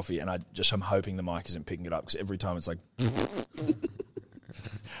noise, this coffee, and I'm hoping the mic isn't picking it up because every time it's like...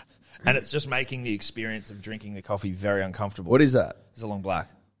 And it's just making the experience of drinking the coffee very uncomfortable. What is that? It's a long black.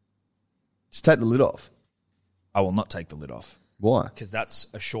 Just take the lid off. I will not take the lid off. Why? Because that's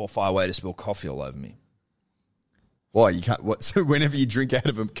a surefire way to spill coffee all over me. Why? You can't. What? So whenever you drink out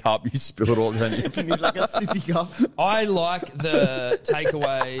of a cup, you spill it all down your... You need like a sippy cup. I like the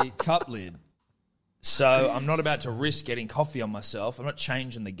takeaway cup lid. So I'm not about to risk getting coffee on myself. I'm not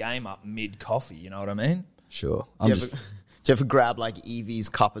changing the game up mid-coffee, you know what I mean? Sure. Do you ever grab like Evie's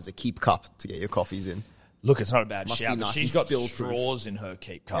cup as a keep cup to get your coffees in? Look, it's not a bad Must shout, be but nice she's and got spill-proof. straws in her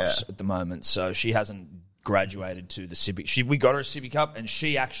keep cups Yeah. at the moment, so she hasn't graduated to the sippy. We got her a sippy cup, and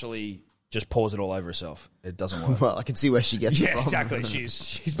she actually just pours it all over herself. It doesn't work. Well, I can see where she gets it Yeah, from. exactly.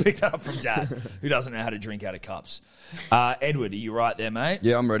 She's picked that up from Dad, who doesn't know how to drink out of cups. Edward, are you right there, mate?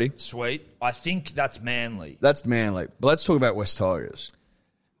 Yeah, I'm ready. Sweet. I think that's Manly. That's Manly. But let's talk about West Tigers.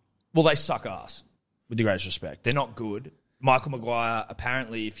 Well, they suck ass, with the greatest respect. They're not good. Michael Maguire,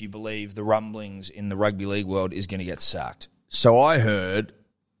 apparently, if you believe the rumblings in the rugby league world, is going to get sacked. So I heard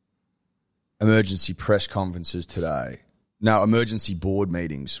emergency press conferences today. No, emergency board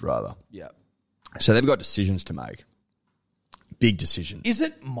meetings, rather. Yeah. So they've got decisions to make. Big decisions. Is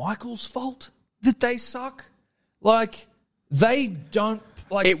it Michael's fault that they suck? Like, they don't...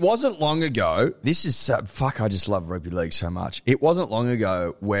 Like, It wasn't long ago. This is fuck. I just love rugby league so much. It wasn't long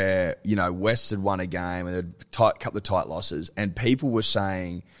ago where West had won a game and had a couple of tight losses, and people were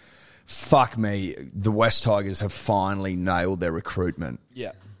saying, "Fuck me, the West Tigers have finally nailed their recruitment."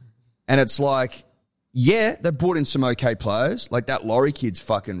 yeah. And it's like, yeah, they brought in some okay players. Like that Laurie kid's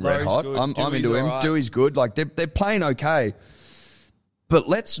fucking red Laurie's hot. good. I'm into Dewey's him. all right. Dewey's good. Like they're playing okay, but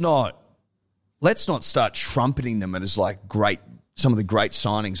let's not start trumpeting them as like great. Some of the great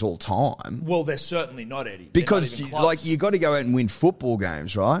signings all time. Well, they're certainly not, Eddie. Because, They're not even close. you got to go out and win football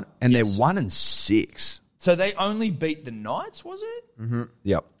games, right? And they're 1-6. So they only beat the Knights, was it? Mm-hmm.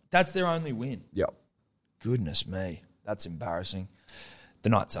 Yep. That's their only win. Yep. Goodness me. That's embarrassing. The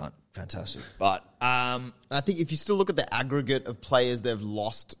Knights aren't fantastic. But I think if you still look at the aggregate of players they've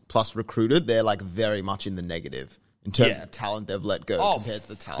lost plus recruited, they're like very much in the negative in terms of the talent they've let go compared to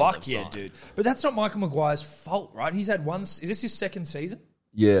the talent fuck they've yeah, signed. dude. But that's not Michael Maguire's fault, right? He's had is this his second season?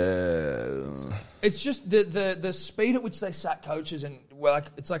 Yeah. It's just the speed at which they sack coaches, and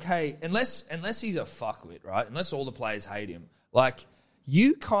it's like, hey, unless he's a fuckwit, right? Unless all the players hate him, like,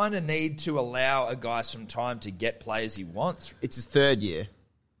 you kind of need to allow a guy some time to get players he wants. It's his third year.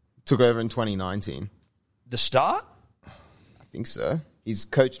 Took over in 2019. The start? I think so. He's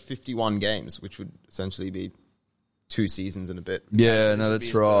coached 51 games, which would essentially be 2 seasons and a bit. Yeah, no,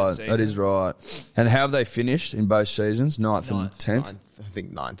 that's right. That is right. And how have they finished in both seasons? 9th and 10th? I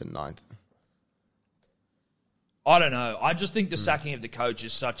think 9th and 9th. I don't know. I just think the sacking of the coach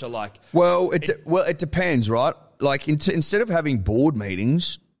is such a like... Well, it depends, right? Like, instead of having board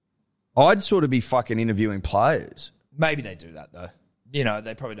meetings, I'd sort of be fucking interviewing players. Maybe they do that, though. You know,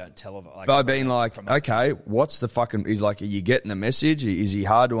 they probably don't tell of it. Like, I've been like, okay, what's the fucking... He's like, are you getting the message? Is he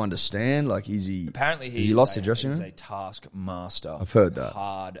hard to understand? Like, apparently has he lost adjustment? He's a taskmaster. I've heard that.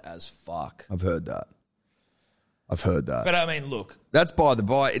 Hard as fuck. I've heard that. But, I mean, look. That's by the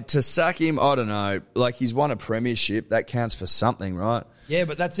by. To sack him, I don't know. Like, he's won a premiership. That counts for something, right? Yeah,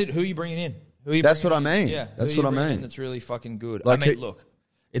 but that's it. Who are you bringing in? That's what I mean. Yeah, that's what I mean. That's really fucking good. Like, I mean, look,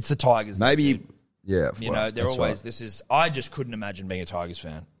 it's the Tigers. Maybe, yeah. You know, they're always, right. This is, I just couldn't imagine being a Tigers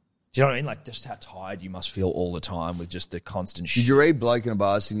fan. Do you know what I mean? Like, just how tired you must feel all the time with just the constant shit. Did you read Blake and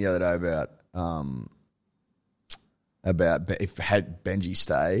Abbasi the other day about if had Benji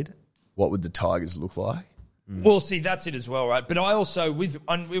stayed, what would the Tigers look like? Well, see, that's it as well, right? But I also, we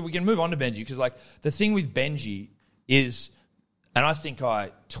can move on to Benji, because, like, the thing with Benji is, and I think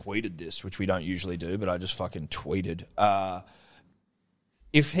I tweeted this, which we don't usually do, but I just fucking tweeted.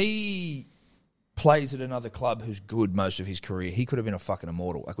 If he plays at another club who's good most of his career, he could have been a fucking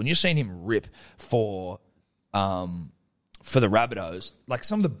immortal. Like, when you've seen him rip for the Rabbitohs, like,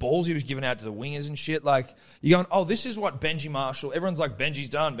 some of the balls he was giving out to the wingers and shit, like, you're going, oh, this is what Benji Marshall, everyone's like, Benji's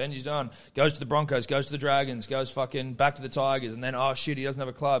done, goes to the Broncos, goes to the Dragons, goes fucking back to the Tigers, and then, oh shit, he doesn't have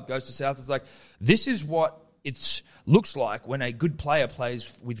a club, goes to South. It's like, this is what it looks like when a good player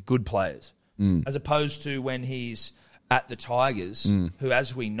plays with good players, as opposed to when he's at the Tigers, who,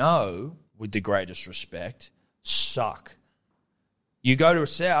 as we know, with the greatest respect, suck. You go to a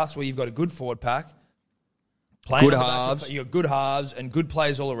South where you've got a good forward pack, good halves. You got good halves and good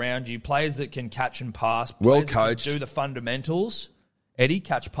players all around you, players that can catch and pass, well coached, do the fundamentals. Eddie,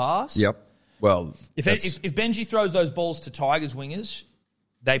 catch, pass. Yep. Well, if Benji throws those balls to Tigers wingers,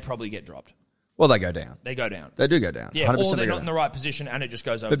 they probably get dropped. Well, they go down. They go down. They do go down. Yeah, or they're not in the right position and it just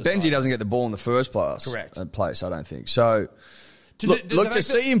goes over. But Benji doesn't get the ball in the first place. Correct. Place, I don't think. So, to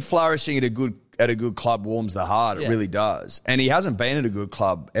see him flourishing at a good club warms the heart. It really does. And he hasn't been at a good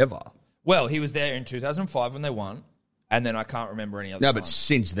club ever. Well, he was there in 2005 when they won, and then I can't remember any other time. But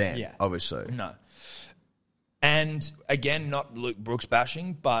since then, obviously. No. And, again, not Luke Brooks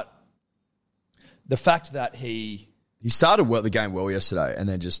bashing, but the fact that he started the game well yesterday, and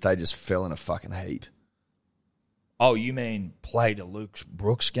then they just fell in a fucking heap. Oh, you mean played a Luke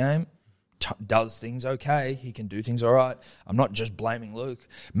Brooks game? Does things okay. He can do things all right. I'm not just blaming Luke.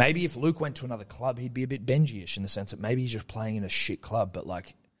 Maybe if Luke went to another club, he'd be a bit Benji-ish in the sense that maybe he's just playing in a shit club, but,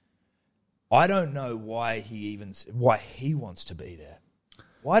 like, I don't know why he wants to be there.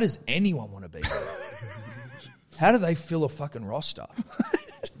 Why does anyone want to be there? How do they fill a fucking roster?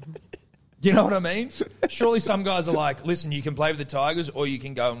 You know what I mean? Surely some guys are like, listen, you can play with the Tigers or you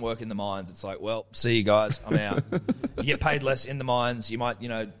can go and work in the mines. It's like, well, see you guys, I'm out. You get paid less in the mines. You might,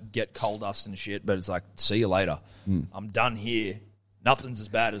 get coal dust and shit, but it's like, see you later. I'm done here. Nothing's as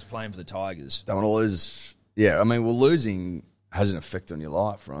bad as playing for the Tigers. Don't want to lose. Yeah, I mean, losing has an effect on your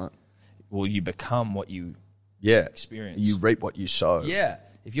life, right? Well, you become what you experience. You reap what you sow. Yeah.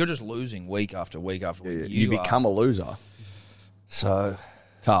 If you're just losing week after week after week, you become a loser. So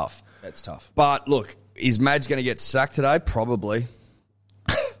tough. That's tough. But look, is Madge going to get sacked today? Probably.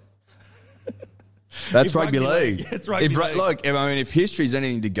 That's rugby league. It's rugby league. Look, I mean, if history's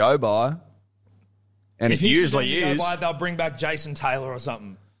anything to go by, and it usually is, they'll bring back Jason Taylor or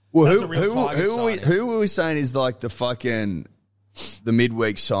something. Well, who were we saying is like the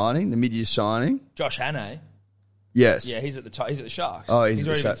midweek signing, the mid-year signing? Josh Hannay. Yes. Yeah, he's at the Sharks. Oh, he's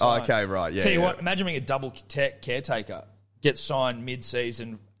at the Sharks. Oh, okay, right. Yeah. Tell you what, imagine being a double caretaker, get signed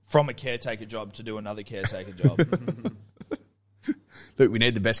mid-season from a caretaker job to do another caretaker job. Look, we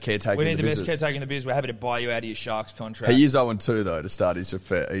need the best caretaker. We need the best caretaker in the biz. We're happy to buy you out of your Sharks contract. He is 0-2 though to start.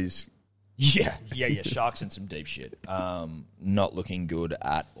 He's Sharks in some deep shit. Not looking good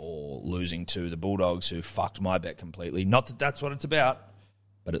at all. Losing to the Bulldogs, who fucked my bet completely. Not that that's what it's about,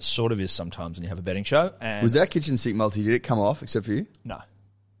 but it sort of is sometimes when you have a betting show. And was that kitchen sink multi? Did it come off except for you? No,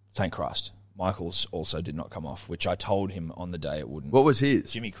 thank Christ. Michael's also did not come off, which I told him on the day it wouldn't. What was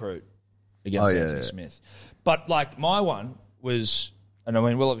his? Jimmy Crute against Anthony Smith. But, like, my one was And I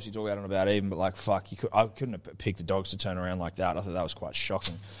mean, we'll obviously talk about it even, but like, fuck, I couldn't have picked the Dogs to turn around like that. I thought that was quite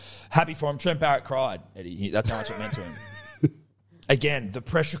shocking. Happy for him. Trent Barrett cried, Eddie. That's how much it meant to him. Again, the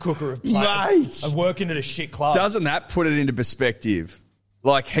pressure cooker of working at a shit club. Doesn't that put it into perspective?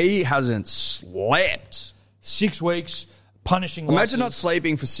 Like, he hasn't slept. 6 weeks, punishing Imagine losses. not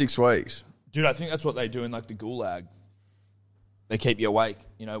sleeping for 6 weeks. Dude, I think that's what they do in like the gulag. They keep you awake,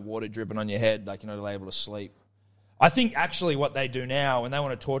 water dripping on your head, like you're not able to sleep. I think actually what they do now, when they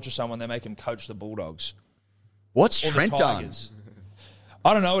want to torture someone, they make him coach the Bulldogs. What's Trent done?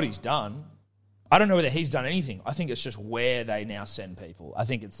 I don't know what he's done. I don't know whether he's done anything. I think it's just where they now send people. I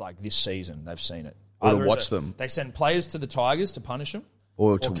think it's like this season they've seen it. Or to watch them. They send players to the Tigers to punish them,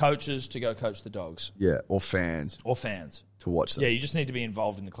 or coaches to go coach the Dogs. Yeah, or fans. To watch them. Yeah, you just need to be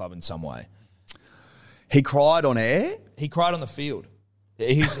involved in the club in some way. He cried on air? He cried on the field.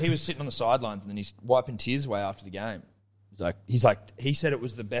 He was sitting on the sidelines and then he's wiping tears away after the game. He said it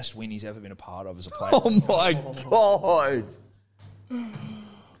was the best win he's ever been a part of as a player. Oh my God.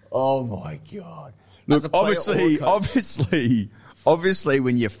 Oh my God. Look, obviously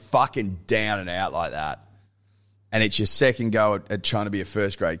when you're fucking down and out like that, and it's your second go at trying to be a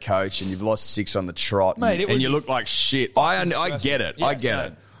first grade coach and you've lost 6 on the trot, mate, and you look like shit. I get it. Yeah, I get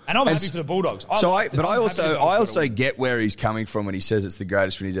it. And I'm happy for the Bulldogs. I also get where he's coming from when he says it's the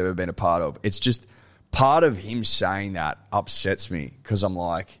greatest win he's ever been a part of. It's just part of him saying that upsets me because I'm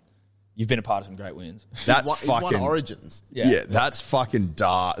like, you've been a part of some great wins. He's won Origins. Yeah, that's fucking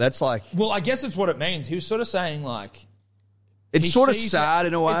dark. That's like, well, I guess it's what it means. He was sort of saying like, it's sort of sad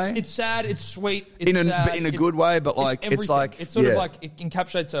in a way. It's sad. It's sweet. In a good way, but like it's like it's sort of like it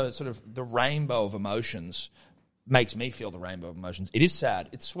encapsulates a sort of the rainbow of emotions. Makes me feel the rainbow of emotions. It is sad.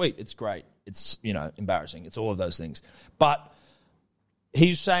 It's sweet. It's great. It's, embarrassing. It's all of those things. But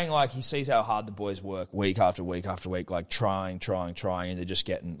he's saying, like, he sees how hard the boys work week after week after week, like, trying, and they're just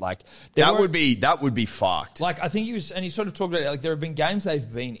getting, like... That would be fucked. Like, I think he sort of talked about it, like, there have been games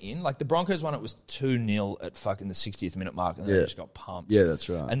they've been in. Like, the Broncos one, it was 2-0 at fucking the 60th minute mark, and then they just got pumped. Yeah, that's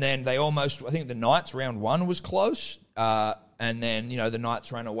right. And then they almost... I think the Knights round 1 was close, and then, the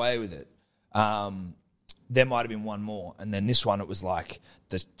Knights ran away with it. There might have been one more. And then this one, it was like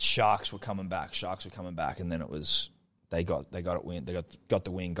the Sharks were coming back, and then it was they got it win. They got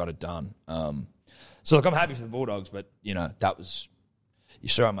the win, got it done. So look, I'm happy for the Bulldogs, but that was, you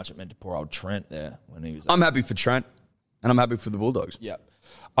saw how much it meant to poor old Trent there when he was. I'm happy for Trent, and I'm happy for the Bulldogs. Yeah,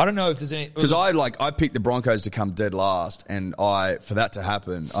 I don't know if there's any because I picked the Broncos to come dead last, and for that to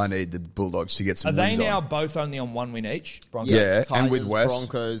happen, I need the Bulldogs to get some. Are they wins now on. both only on 1 win each? Broncos? Yeah, Tigers, and with West,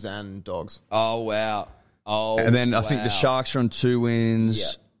 Broncos and Dogs. Oh wow. Oh, and then I think the Sharks are on 2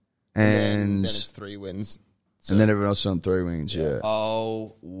 wins, and then it's 3 wins. So. And then everyone else is on 3 wins, yeah.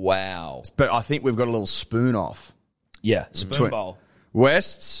 Oh, wow. But I think we've got a little spoon off. Yeah, spoon bowl.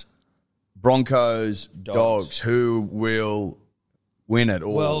 Wests, Broncos, Dogs. Who will win it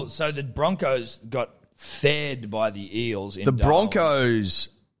all? Well, so the Broncos got fed by the Eels in the Darwin. Broncos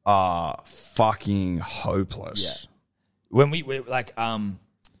are fucking hopeless. Yeah. When we're like...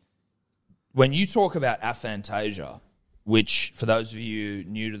 When you talk about aphantasia, which for those of you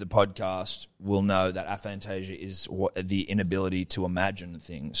new to the podcast will know that aphantasia is the inability to imagine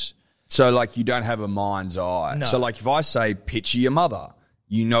things. So like you don't have a mind's eye. No. So like if I say picture your mother,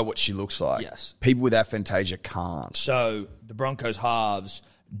 you know what she looks like. Yes. People with aphantasia can't. So the Broncos halves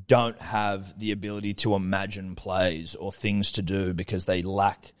don't have the ability to imagine plays or things to do because they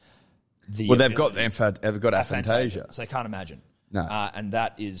lack the they've got aphantasia. So they can't imagine. No. And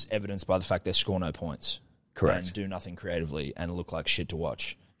that is evidenced by the fact they score no points. Correct. And do nothing creatively and look like shit to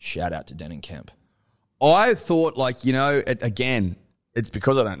watch. Shout out to Denning Kemp. I thought, again, it's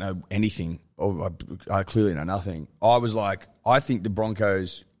because I don't know anything. Or I clearly know nothing. I was like, I think the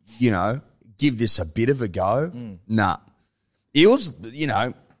Broncos, give this a bit of a go. Nah. Eels,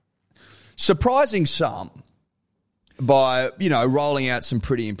 surprising some by, rolling out some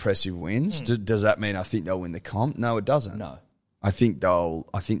pretty impressive wins. Does that mean I think they'll win the comp? No, it doesn't. No. I think they'll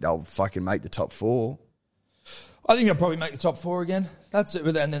fucking make the top 4. I think they'll probably make the top 4 again. That's it.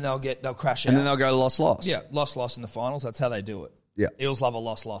 And then they'll crash out. And then they'll go loss. Yeah, loss in the finals. That's how they do it. Yeah. Eels love a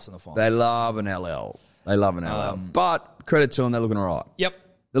loss in the finals. They love an LL. But credit to them, they're looking all right. Yep.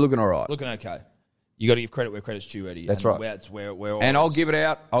 They're looking all right. Looking okay. You got to give credit where credit's due, Eddie. That's and right. And I'll give it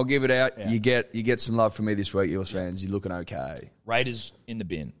out. Yeah. You get some love from me this week, Eels fans. You're looking okay. Raiders in the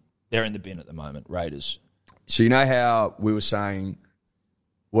bin. They're in the bin at the moment, Raiders. So you know how we were saying,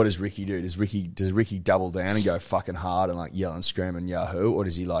 what does Ricky do? Does Ricky double down and go fucking hard and like yell and scream and Yahoo? Or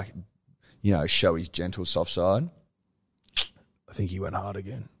does he show his gentle soft side? I think he went hard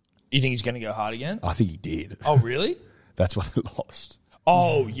again. You think he's going to go hard again? I think he did. Oh, really? That's why they lost.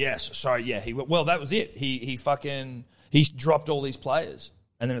 Oh, yes. Sorry, yeah. Well, that was it. He dropped all these players.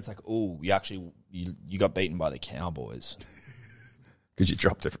 And then it's like, oh, you got beaten by the Cowboys. Because you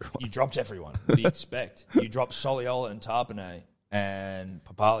dropped everyone. You dropped everyone. What do you expect? You dropped Soliola and Tarpanay and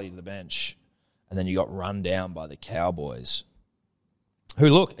Papali to the bench. And then you got run down by the Cowboys. Who,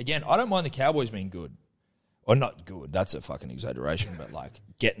 look, again, I don't mind the Cowboys being good. Or not good. That's a fucking exaggeration. But, like,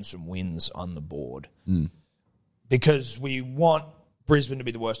 getting some wins on the board. Because we want Brisbane to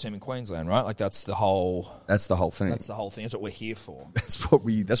be the worst team in Queensland, right? Like, that's the whole thing. That's the whole thing. That's what we're here for. That's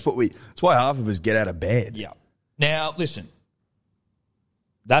why half of us get out of bed. Yeah. Now, listen.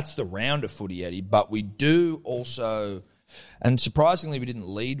 That's the round of footy, Eddie, but we do also, and surprisingly we didn't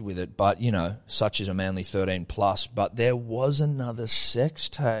lead with it, but, you know, such is a Manly 13+, but there was another sex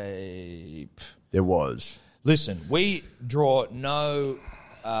tape. There was. Listen, we draw no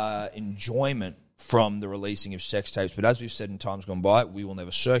enjoyment from the releasing of sex tapes, but as we've said in times gone by, we will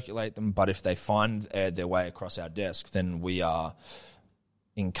never circulate them, but if they find their way across our desk, then we are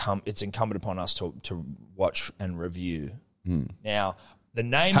it's incumbent upon us to watch and review. Now, the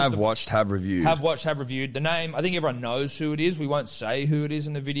name have reviewed. The name, I think everyone knows who it is. We won't say who it is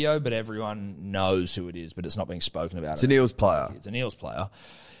in the video, but everyone knows who it is, but it's not being spoken about. It's an Eels player. It's an Eels player.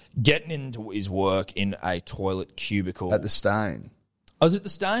 Getting into his work in a toilet cubicle. At the Stain. Oh, is it the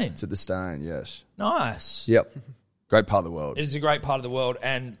Stain? It's at the Stain, yes. Nice. Yep. Great part of the world. It is a great part of the world.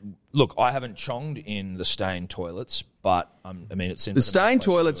 And look, I haven't chonged in the Stain toilets, but it seems... The Stain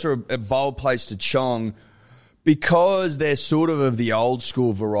toilets are a bold place to chong because they're sort of the old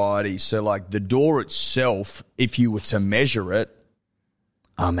school variety. So, like, the door itself, if you were to measure it,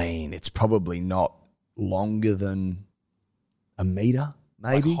 it's probably not longer than a metre,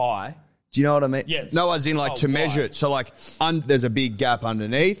 maybe. Like high. Do you know what I mean? Yeah. No, as in, like, to measure it. So, like, there's a big gap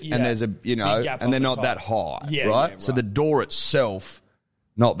underneath and there's and they're not that high, right? So the door itself,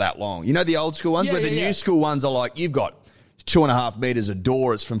 not that long. You know the old school ones? Where the new school ones are like, you've got 2.5 metres of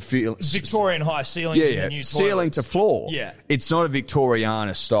door. It's from Victorian high ceilings in the new ceiling toilets. to floor. Yeah. It's not a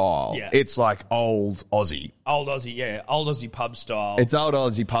Victoriana style. Yeah. It's like old Aussie. Old Aussie pub style. It's old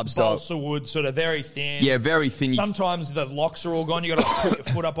Aussie pub style. Balsa wood, sort of very thin. Yeah, very thin. Sometimes the locks are all gone. You got to put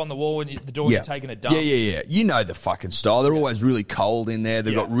your foot up on the wall when the door you're taking a dump. Yeah. You know the fucking style. They're always really cold in there.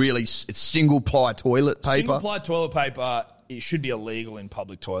 They've got it's single ply toilet paper. Single ply toilet paper. It should be illegal in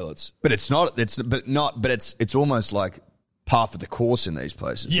public toilets. But it's not. It's almost like half of the course in these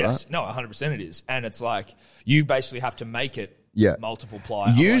places, yes. right? No, 100% it is. And it's like you basically have to make it multiple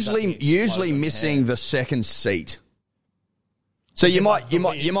ply. Usually missing the second seat. So you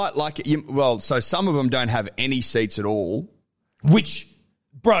might like it. So some of them don't have any seats at all. Which,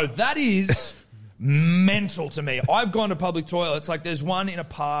 bro, that is mental to me. I've gone to public toilets. Like there's one in a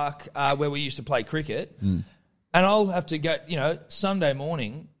park where we used to play cricket. And I'll have to go, Sunday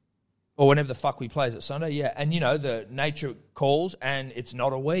morning or whenever the fuck we play. Is it Sunday? Yeah. And, the nature calls and it's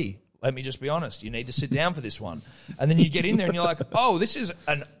not a wee. Let me just be honest. You need to sit down for this one. And then you get in there and you're like, oh, this is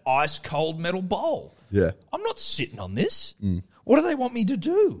an ice-cold metal bowl. Yeah. I'm not sitting on this. What do they want me to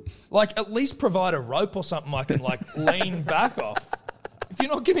do? Like, at least provide a rope or something I can, lean back off. If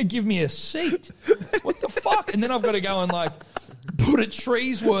you're not going to give me a seat, what the fuck? And then I've got to go and, put a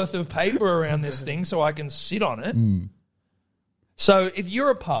tree's worth of paper around this thing so I can sit on it. So if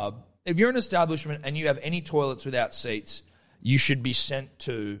you're a pub, if you're an establishment and you have any toilets without seats, you should be sent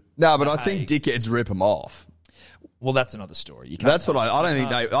to... No, but I think dickheads rip them off. Well, that's another story. That's what I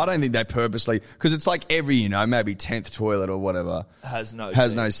don't think they purposely, because it's like every maybe 10th toilet or whatever has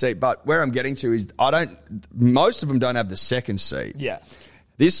no seat. But where I'm getting to is most of them don't have the second seat. Yeah.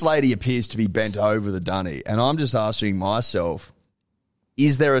 This lady appears to be bent over the dunny, and I'm just asking myself,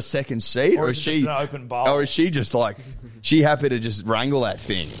 is there a second seat, or is she just an open bowl? Or is she just she happy to just wrangle that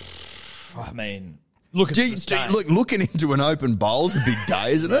thing? I mean, look at looking into an open bowl's a big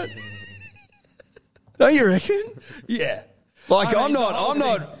day, isn't it? Don't you reckon? Yeah. I'm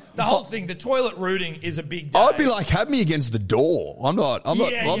not. The whole thing, the toilet rooting is a big day. I'd be like, have me against the door. I'm not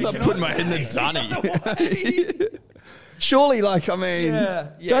putting my head in the dunny. Surely, don't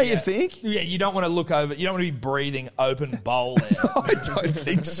you think? Yeah, you don't want to look over. You don't want to be breathing open bowl there. I don't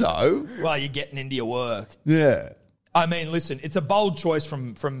think so. While you're getting into your work. Yeah. I mean, listen, it's a bold choice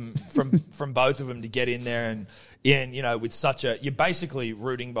from both of them to get in there and with such a... You're basically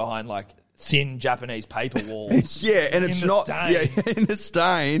rooting behind, thin Japanese paper walls. And it's not... Stain. Yeah, in the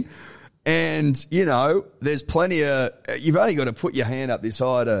stain. And, there's plenty of... You've only got to put your hand up this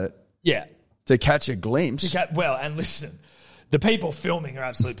high to catch a glimpse. And listen, the people filming are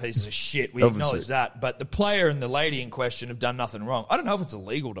absolute pieces of shit. We acknowledge that. But the player and the lady in question have done nothing wrong. I don't know if it's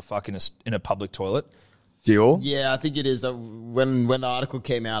illegal to fuck in a public toilet. Dior? Yeah, I think it is. When the article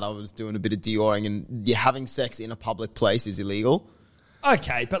came out, I was doing a bit of Dioring, and having sex in a public place is illegal.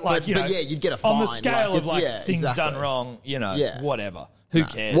 Okay, but you'd get a fine. On the scale of things exactly. done wrong, whatever. Who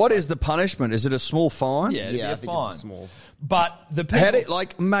cares? What is the punishment? Is it a small fine? Yeah, it'd be I a think fine. it's a small. But the people,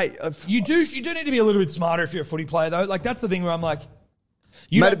 mate, you do need to be a little bit smarter if you're a footy player, though. Like, that's the thing where I'm like,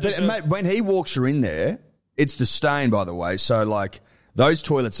 mate, when he walks her in there, it's the stain, by the way. So, like, those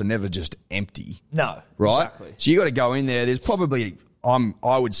toilets are never just empty. No, right? Exactly. So you got to go in there. There's probably,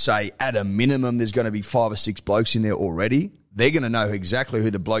 I would say, at a minimum, there's going to be 5 or 6 blokes in there already. They're going to know exactly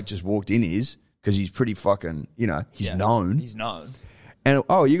who the bloke just walked in is because he's pretty fucking, he's known. He's known. And,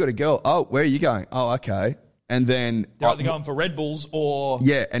 you got a girl. Oh, where are you going? Oh, okay. And then they're either going for Red Bulls or...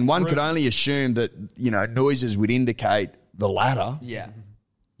 Yeah, and one could only assume that, noises would indicate the latter. Yeah.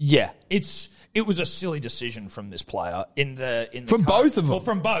 Yeah. It was a silly decision from this player in the From both of them. Well,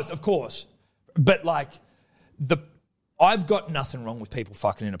 from both, of course. But, like, I've got nothing wrong with people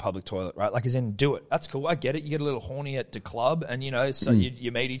fucking in a public toilet, right? Like, as in, do it. That's cool. I get it. You get a little horny at the club and, so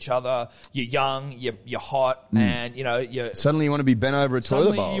you meet each other. You're young. You're hot. And, you're... Suddenly you want to be bent over a toilet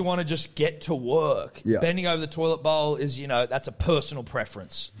bowl. Suddenly you want to just get to work. Yeah. Bending over the toilet bowl is, that's a personal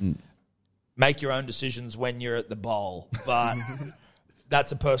preference. Make your own decisions when you're at the bowl. But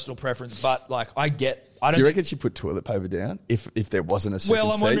that's a personal preference. But, like, Do you reckon she put toilet paper down if there wasn't a second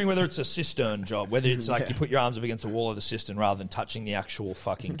Well, I'm seat? wondering whether it's a cistern job, whether it's like you put your arms up against the wall of the cistern rather than touching the actual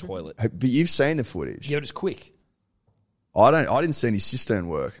fucking toilet. But you've seen the footage. Yeah, but it's quick. I didn't see any cistern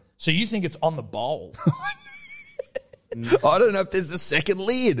work. So you think it's on the bowl? I don't know if there's a second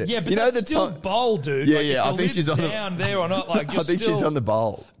lid. Yeah, but that's still bowl, dude. Yeah, like, yeah. if I the think she's lid's on down there or not. Like, I think she's on the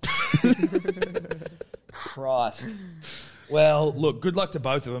bowl. Christ. Well, look, good luck to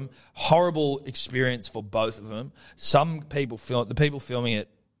both of them. Horrible experience for both of them. Some people the people filming it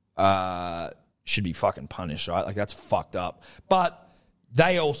should be fucking punished, right? Like, that's fucked up. But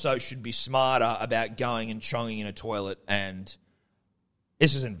they also should be smarter about going and chonging in a toilet. And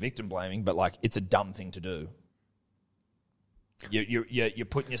this isn't victim blaming, but, like, it's a dumb thing to do. You're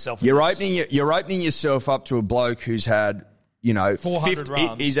putting yourself. You're opening yourself up to a bloke who's had 400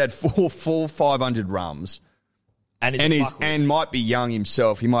 rums. He's had 500 rums. And might be young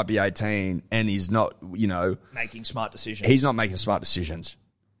himself. He might be 18, and he's not, making smart decisions. He's not making smart decisions.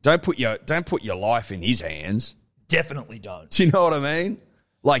 Don't put your life in his hands. Definitely don't. Do you know what I mean?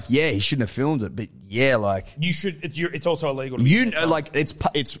 Like, yeah, he shouldn't have filmed it, but yeah, like you should. It's also illegal.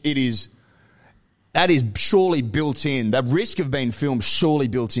 That is surely built in. The risk of being filmed surely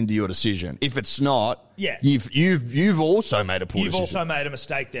built into your decision. If it's not, yeah, you've also made a poor decision. You've also made a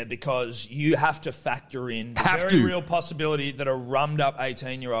mistake there because you have to factor in the real possibility that a rummed up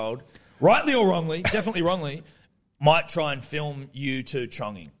 18-year-old, rightly or wrongly, definitely wrongly, might try and film you to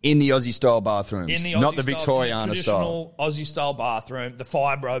chonging. In the Aussie-style bathrooms. Not the Victoriana traditional style. Aussie-style bathroom, the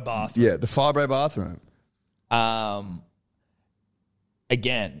fibro bathroom. Yeah, the fibro bathroom.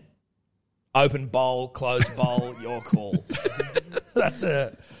 Again, open bowl, closed bowl, your call. That's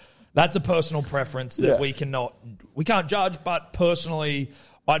a personal preference that we can't judge, but personally,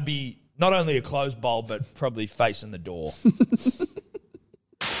 I'd be not only a closed bowl, but probably facing the door.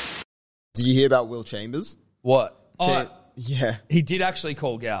 Did you hear about Will Chambers? What? Yeah. He did actually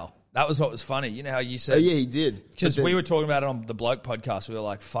call Gal. That was what was funny. You know how you said... Oh, yeah, he did. Because we were talking about it on the Bloke podcast. We were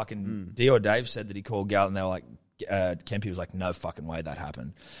like, fucking... D or Dave said that he called Gal, and they were like... Kempy was like, no fucking way that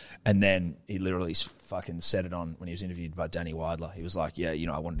happened. And then he literally fucking said it on when he was interviewed by Danny Weidler. He was like, yeah,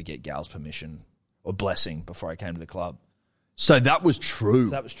 I wanted to get Gal's permission or blessing before I came to the club. So that was true.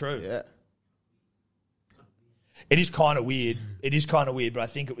 So that was true. Yeah. It is kind of weird. But I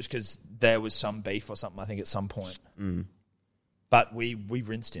think it was because there was some beef or something, I think, at some point. But we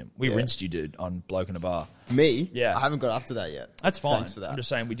rinsed him. We rinsed you, dude, on Bloke in a Bar. Me? Yeah. I haven't got up to that yet. That's fine. Thanks for that. I'm just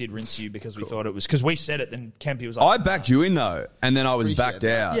saying we did rinse you because we thought it was... Because we said it, then Kempy was like... I backed you in, though, and then I was backed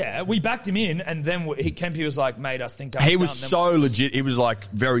out. Yeah, we backed him in, and then Kempy was like, made us think... He was so legit. He was, like,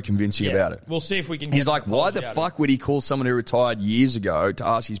 very convincing about it. We'll see if we can... He's like, why the fuck would he call someone who retired years ago to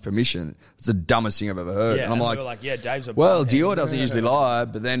ask his permission? It's the dumbest thing I've ever heard. Yeah, and I'm we like, were like, yeah, Dave's a... Well, Dior doesn't usually lie,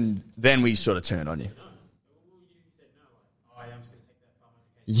 but then we sort of turned on you.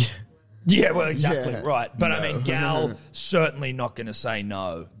 Yeah, well, exactly, right. But, no. I mean, Gal certainly not going to say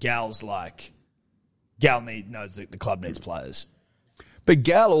no. Gal's like... Gal knows that the club needs players. But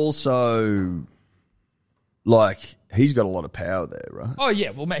Gal also, like, he's got a lot of power there, right? Oh, yeah.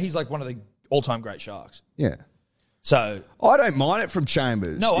 Well, mate, he's like one of the all-time great Sharks. Yeah. So I don't mind it from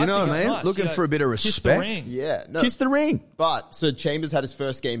Chambers. No, you I know think what I it's mean? nice. Looking You know, for a bit of kiss respect. the ring. Yeah, no. Kiss the ring. But so Chambers had his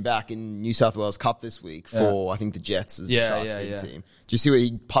first game back in New South Wales Cup this week for I think the Jets as the Sharks team. Did you see where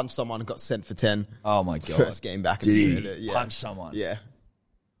he punched someone and got sent for 10? Oh my god! First game back. Did he? Yeah. Punch someone. Yeah.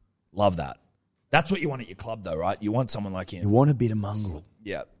 Love that. That's what you want at your club, though, right? You want someone like him. You want a bit of mongrel.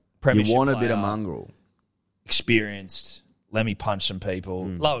 Yeah, You premiership want a bit player, of mongrel. experienced. Let me punch some people.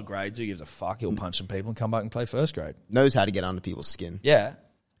 Lower grades, who gives a fuck? He'll punch some people and come back and play first grade. Knows how to get under people's skin. Yeah.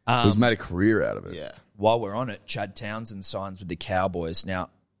 He's made a career out of it. Yeah. While we're on it, Chad Townsend signs with the Cowboys. Now,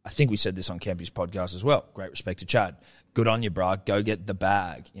 I think we said this on Campy's podcast as well. Great respect to Chad. Good on you, bruh. Go get the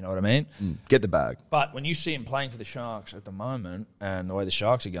bag. You know what I mean? Get the bag. But when you see him playing for the Sharks at the moment and the way the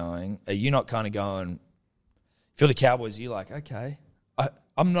Sharks are going, are you not kind of going, if you're the Cowboys, you're like, okay,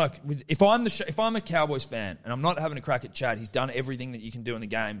 I'm not. If I'm a Cowboys fan and I'm not having a crack at Chad, he's done everything that you can do in the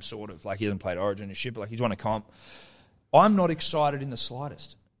game, sort of. Like he hasn't played Origin and shit, but like he's won a comp. I'm not excited in the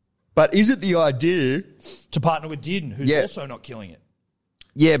slightest But is it the idea? to partner with Dearden, who's also not killing it.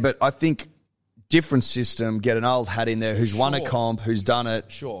 Yeah, but I think different system, get an old hat in there who's won a comp, who's done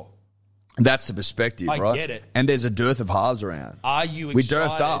it. Sure. That's the perspective, I right? get it. And there's a dearth of halves around. Are you excited? We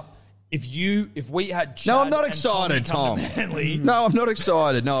dearthed up. If we had Chad No, I'm not and excited, Tommy Tom. come to Manly, No, I'm not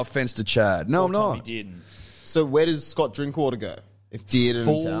excited. No offense to Chad. No, I'm Tommy not. Dearden. So where does Scott Drinkwater go? If Dearden and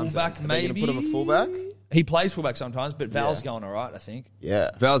Townsend, Fullback, are they going maybe. to put him a fullback? He plays fullback sometimes, but Val's going all right, I think.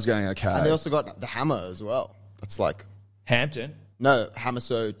 Yeah. Val's going okay. And they also got the Hammer as well. That's like Hampton. no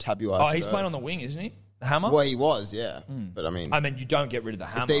Hamaso Tabuai. Oh, he's playing on the wing, isn't he? The Hammer? Well, he was, yeah. But I mean, you don't get rid of the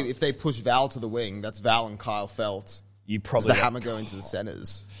Hammer. if they push Val to the wing, that's Val and Kyle Felt. you Does probably the got- Hammer go into the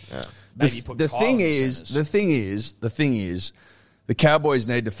centers? Yeah. maybe you put the Kyle thing in the is, centres. the thing is, the Cowboys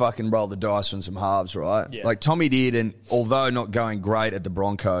need to fucking roll the dice on some halves, right? Yeah. Like Tommy Dearden, although not going great at the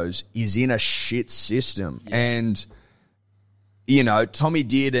Broncos, is in a shit system. Yeah. And, you know, Tommy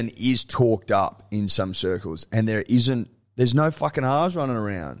Dearden is talked up in some circles and there's no fucking halves running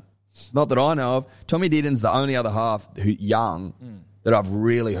around. Not that I know of. Tommy Dearden's the only other half young that I've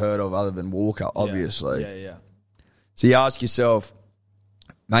really heard of other than Walker, obviously. Yeah. So you ask yourself,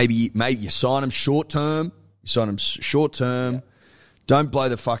 maybe you sign him short term. Don't blow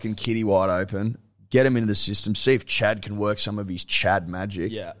the fucking kitty wide open. Get him into the system. See if Chad can work some of his Chad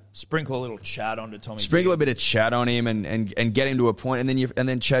magic. Yeah. Sprinkle a little Chad onto Tommy Sprinkle Dearden. a bit of Chad on him and get him to a point, and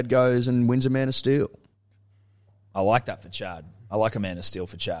then Chad goes and wins a Man of Steel. I like that for Chad. I like a Man of Steel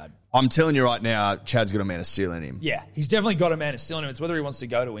for Chad. I'm telling you right now, Chad's got a Man of Steel in him. Yeah, he's definitely got a Man of Steel in him. It's whether he wants to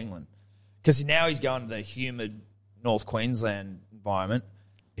go to England. Because now he's going to the humid North Queensland environment.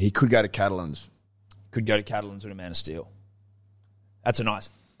 He could go to Catalans. Could go to Catalans with a Man of Steel. That's a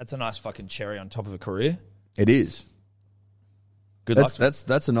nice fucking cherry on top of a career. It is. Good luck.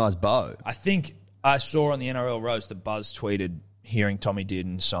 That's a nice bow. I think I saw on the NRL roast that Buzz tweeted hearing Tommy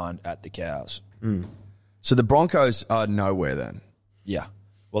Dearden signed at the Cows. So the Broncos are nowhere then. Yeah.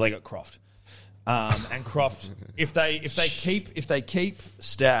 Well, they got Croft. And Croft, if they keep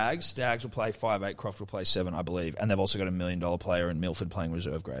Stags will play 5'8", Croft will play 7, I believe. And they've also got $1 million player in Milford playing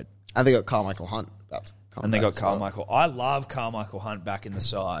reserve grade. And they got Carmichael Hunt. That's And they got Carmichael. I love Carmichael Hunt back in the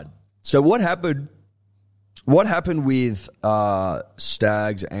side. So what happened? What happened with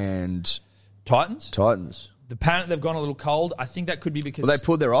Stags and Titans. The Apparently they've gone a little cold. I think that could be because they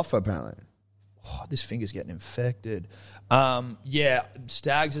pulled their offer apparently. Oh, this finger's getting infected. Yeah,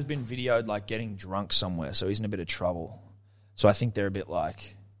 Stags has been videoed like getting drunk somewhere, so he's in a bit of trouble. So I think they're a bit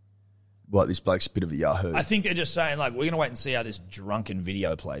like... What, this bloke's a bit of a yahoo? I think they're just saying, like, we're going to wait and see how this drunken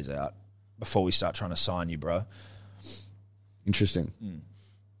video plays out before we start trying to sign you, bro. Interesting.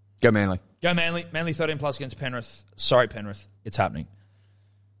 Go Manly. Go Manly. Manly 13 plus against Penrith. Sorry, Penrith. It's happening.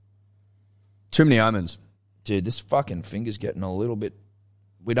 Too many omens. Dude, this fucking finger's getting a little bit...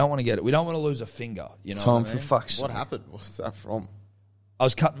 We don't want to get it. We don't want to lose a finger. You know Tom, what I mean? for fuck's sake. What happened? What's that from? I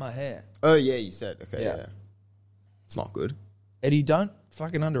was cutting my hair. Oh, yeah, you said. Okay, Yeah. yeah. It's not good. Eddie, don't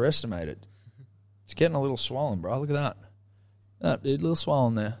fucking underestimate it. It's getting a little swollen, bro. Look at that. That dude, a little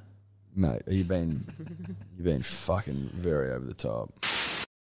swollen there. Mate, you've been fucking very over the top.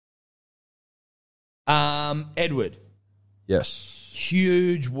 Edward. Yes.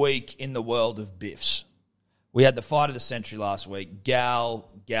 Huge week in the world of biffs. We had the fight of the century last week.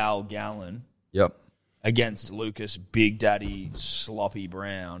 Gallon Yep. against Lucas Big Daddy Sloppy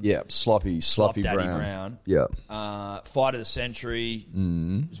Brown. Yep. Sloppy Daddy Brown. Yep. Fight of the century.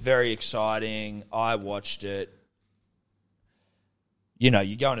 It was very exciting. I watched it. You know,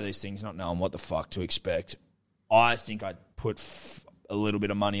 you go into these things not knowing what the fuck to expect. I think I'd put a little bit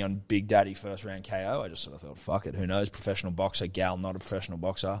of money on Big Daddy first round KO. I just sort of thought, fuck it, who knows? Professional boxer. Gal, not a professional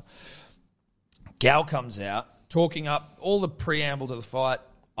boxer. Gal comes out, talking up all the preamble to the fight.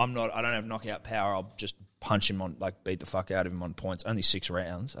 I don't have knockout power. I'll just punch him on, like, beat the fuck out of him on points. Only 6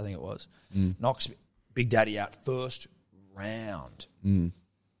 rounds, I think it was. Knocks Big Daddy out first round.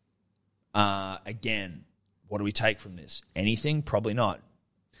 Again, what do we take from this? Anything? Probably not.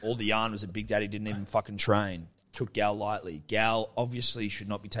 All the yarn was that Big Daddy didn't even fucking train. Took Gal lightly. Gal obviously should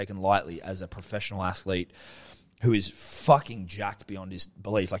not be taken lightly as a professional athlete who is fucking jacked beyond his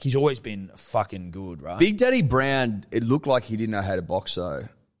belief. Like, he's always been fucking good, right? Big Daddy Brown, it looked like he didn't know how to box, though.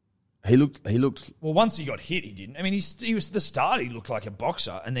 He looked. Well, once he got hit, he didn't. I mean, he was at the start. He looked like a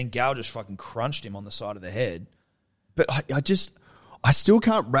boxer, and then Gal just fucking crunched him on the side of the head. But I still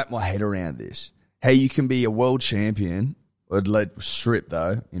can't wrap my head around this. How you can be a world champion, or let strip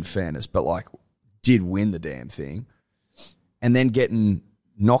though, in fairness, but like did win the damn thing, and then getting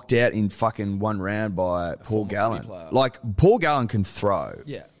knocked out in fucking 1 round by Paul Gallen. Like, Paul Gallen can throw.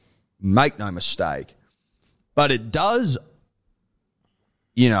 Yeah. Make no mistake. But it does,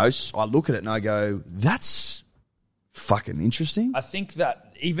 I look at it and I go, that's fucking interesting. I think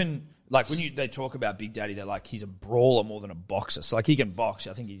that even, like, when they talk about Big Daddy, they're like, he's a brawler more than a boxer. So, like, he can box.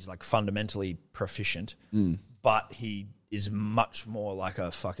 I think he's, like, fundamentally proficient. But he is much more like a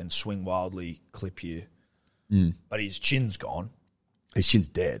fucking swing wildly, clip you. But his chin's gone. His chin's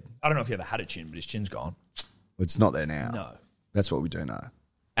dead. I don't know if he ever had a chin, but his chin's gone. It's not there now. No. That's what we do know.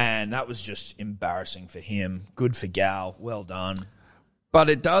 And that was just embarrassing for him. Good for Gal. Well done. But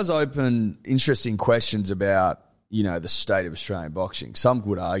it does open interesting questions about, the state of Australian boxing. Some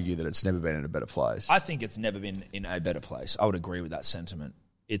would argue that it's never been in a better place. I think it's never been in a better place. I would agree with that sentiment.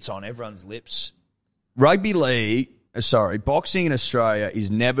 It's on everyone's lips. Boxing in Australia is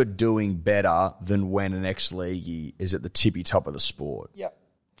never doing better than when an ex-leaguey is at the tippy top of the sport. Yep.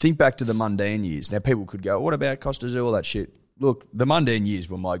 Think back to the mundane years. Now, people could go, what about Costa Zoo, all that shit? Look, the mundane years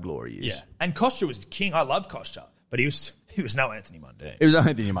were my glory years. Yeah. And Costa was the king. I love Costa, but he was no Anthony Mundine. It was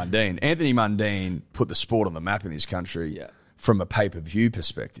Anthony Mundine. Anthony Mundine put the sport on the map in this country from a pay-per-view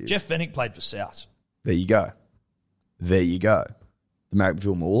perspective. Jeff Fennick played for South. There you go. The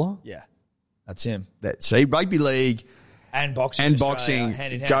Marrickville Mauler? Yeah. That's him. Rugby league and boxing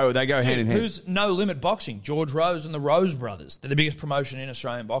hand in hand. They go hand in hand. Who's No Limit Boxing? George Rose and the Rose Brothers. They're the biggest promotion in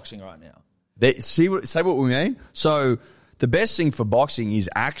Australian boxing right now. Say what we mean? So the best thing for boxing is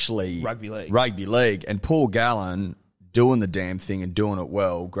actually rugby league, and Paul Gallen doing the damn thing and doing it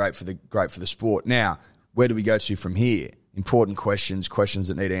well. Great for the sport. Now, where do we go to from here? Important questions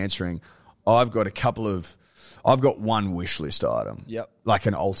that need answering. I've got one wish list item. Yep. Like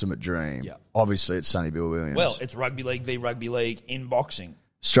an ultimate dream. Yep. Obviously, it's Sonny Bill Williams. Well, it's rugby league v rugby league in boxing.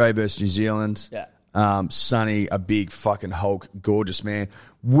 Australia versus New Zealand. Yeah. Sonny, a big fucking Hulk, gorgeous man,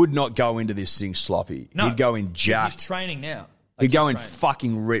 would not go into this thing sloppy. No. He'd go in jacked. He's training now. He'd go in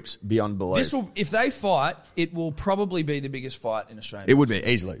fucking rips beyond belief. If they fight, it will probably be the biggest fight in Australia. It would be,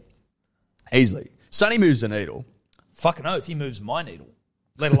 easily. Sonny moves the needle. Fucking oath, he moves my needle.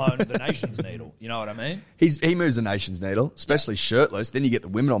 Let alone the nation's needle. You know what I mean? He moves the nation's needle, especially shirtless. Then you get the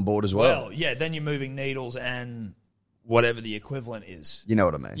women on board as well. Well, yeah, then you're moving needles and whatever the equivalent is. You know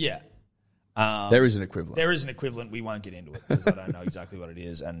what I mean? Yeah. There is an equivalent. There is an equivalent. We won't get into it because I don't know exactly what it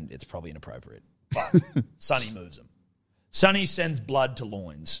is and it's probably inappropriate. But Sonny moves them. Sonny sends blood to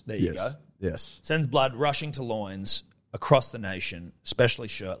loins. There you go. Yes. Sends blood rushing to loins across the nation, especially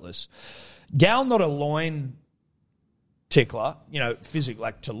shirtless. Gal, not a loin tickler, physically,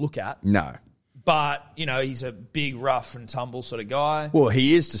 like to look at. No. But, he's a big, rough and tumble sort of guy. Well,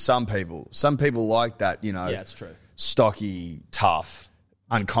 he is to some people. Some people like that, Yeah, it's true. stocky, tough,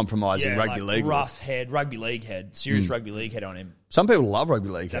 uncompromising rugby league. Rough head, rugby league head, serious rugby league head on him. Some people love rugby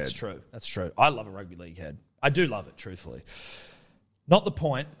league head. That's true. I love a rugby league head. I do love it, truthfully. Not the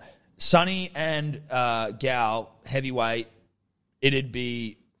point. Sonny and Gal, heavyweight, it'd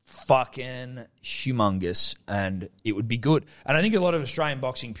be fucking humongous and it would be good. And I think a lot of Australian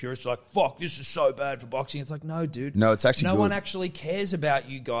boxing purists are like, fuck, this is so bad for boxing. It's like, no, dude. No, it's actually no good. one actually cares about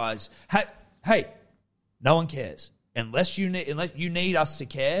you guys. Hey, no one cares. Unless you need us to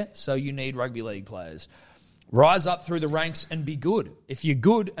care, so you need rugby league players. Rise up through the ranks and be good. If you're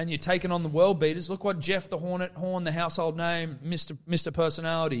good and you're taking on the world beaters, look what Jeff the Horn, the household name, Mr.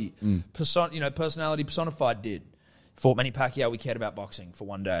 Personality, personality personified did. Fought Manny Pacquiao, we cared about boxing for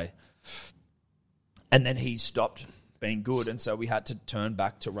one day. And then he stopped being good, and so we had to turn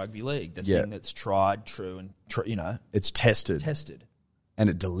back to rugby league, the thing that's tried, true, and, It's tested. And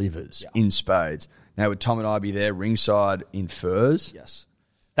it delivers in spades. Now, would Tom and I be there ringside in furs? Yes.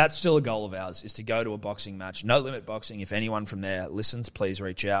 That's still a goal of ours, is to go to a boxing match. No Limit Boxing. If anyone from there listens, please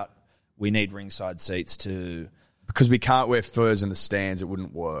reach out. We need ringside seats to Because we can't wear furs in the stands, it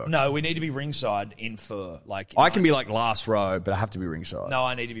wouldn't work. No, we need to be ringside in fur. Like I can be like last row, but I have to be ringside. No,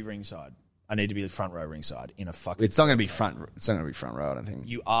 I need to be ringside. I need to be the front row ringside in a fucking. It's not going to be front. It's not going to be front row. I don't think.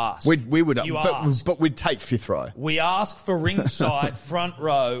 You ask. We would. Ask. But we'd take fifth row. We ask for ringside, front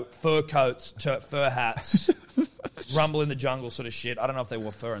row, fur coats, fur hats, Rumble in the Jungle sort of shit. I don't know if they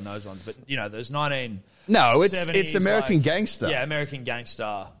wore fur in those ones, but you know, there's 19. No, it's American Gangster. Yeah, American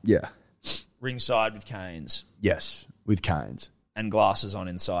Gangster. Yeah. Ringside with canes. Yes, with canes and glasses on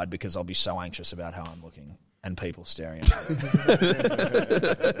inside because I'll be so anxious about how I'm looking and people staring at me.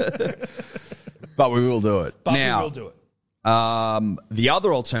 But we will do it. We now, will do it. The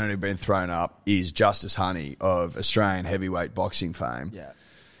other alternative being thrown up is Justice Honey of Australian heavyweight boxing fame. Yeah.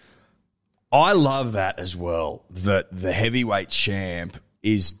 I love that as well, that the heavyweight champ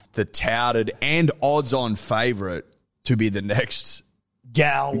is the touted and odds-on favourite to be the next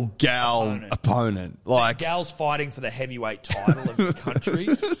Gal opponent. Like Gal's fighting for the heavyweight title of the country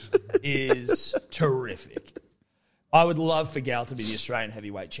is terrific. I would love for Gal to be the Australian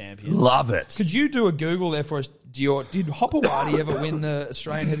heavyweight champion. Love it. Could you do a Google there for us? Did Hopper Wadi ever win the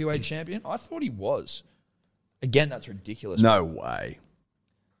Australian heavyweight champion? I thought he was. Again, that's ridiculous. No way.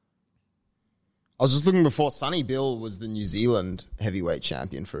 I was just looking before. Sonny Bill was the New Zealand heavyweight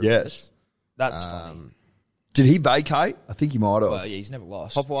champion for a Yes. That's funny. Did he vacate? I think he might have. Well, yeah, he's never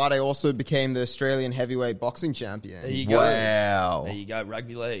lost. Hopewade also became the Australian heavyweight boxing champion. There you go. Wow. There you go.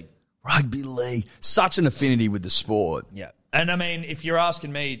 Rugby league. Rugby league. Such an affinity with the sport. Yeah. And I mean, if you're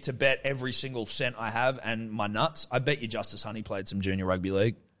asking me to bet every single cent I have and my nuts, I bet you Justice Honey played some junior rugby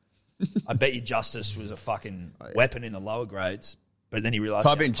league. I bet you Justice was a fucking weapon in the lower grades. But then he realised...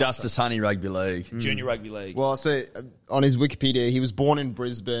 Type in Justice Honey Rugby League. Junior rugby league. Well, so on his Wikipedia, he was born in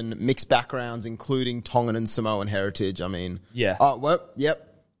Brisbane, mixed backgrounds, including Tongan and Samoan heritage. I mean... Yeah. Yep.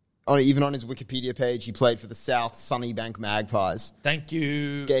 Even on his Wikipedia page, he played for the South Sunnybank Magpies. Thank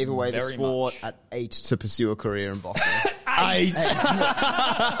you. Gave away the very sport much. at 8 to pursue a career in boxing. 8? They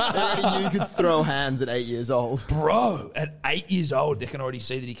already knew he could throw hands at 8 years old. Bro, at 8 years old, they can already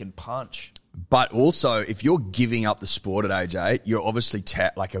see that he can punch. But also, if you're giving up the sport at age 8, you're obviously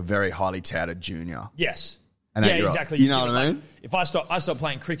like a very highly touted junior. Yes. And yeah, exactly. You know what I mean? If I stopped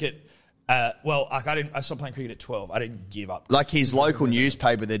playing cricket, I stopped playing cricket at 12. I didn't give up. Like his local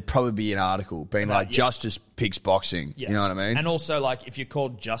newspaper, there'd probably be an article being like, Justice picks boxing. Yes. You know what I mean? And also, like, if you're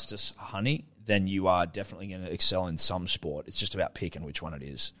called Justice Honey, then you are definitely going to excel in some sport. It's just about picking which one it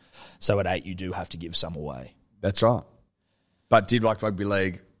is. So at 8, you do have to give some away. That's right. But did like rugby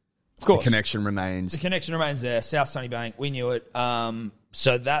league. Of course. The connection remains. The connection remains there. South Sunnybank, we knew it.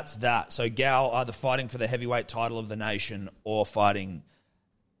 So that's that. So Gal either fighting for the heavyweight title of the nation or fighting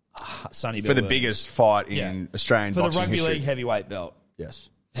Sonny Bill For the Williams. biggest fight in Australian for boxing the rugby history. league heavyweight belt.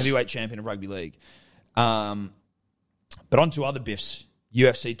 Yes. Heavyweight champion of rugby league. But on to other biffs.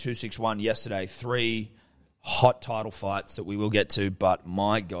 UFC 261 yesterday. 3 hot title fights that we will get to. But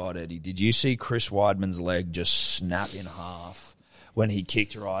my God, Eddie, did you see Chris Weidman's leg just snap in half when he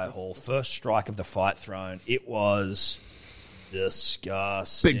kicked Uriah Hall? First strike of the fight thrown. It was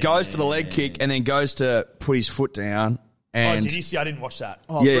disgusting. But goes for the leg kick and then goes to put his foot down. And did you see? I didn't watch that.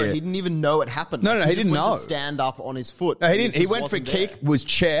 Oh, Yeah, bro, yeah. he didn't even know it happened. No, he just didn't went know. to stand up on his foot. No, he didn't. He just went for a wasn't kick, there. was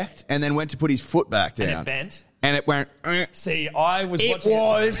checked, and then went to put his foot back down. And it bent. And it went... See, I was It watching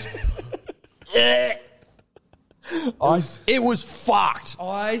was... It was fucked.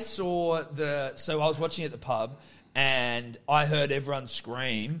 I saw so I was watching at the pub and I heard everyone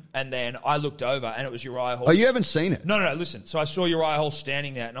scream and then I looked over and it was Uriah Hall. Oh, you haven't seen it? No, listen. So I saw Uriah Hall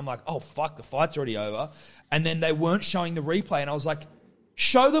standing there and I'm like, oh, fuck, the fight's already over. And then they weren't showing the replay and I was like,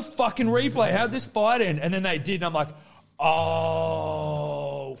 show the fucking replay. How'd this fight end? And then they did and I'm like,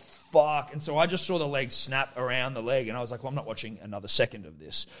 oh, fuck. And so I just saw the leg snap around the leg and I was like, well, I'm not watching another second of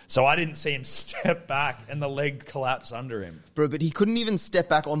this. So I didn't see him step back and the leg collapse under him. Bro, but he couldn't even step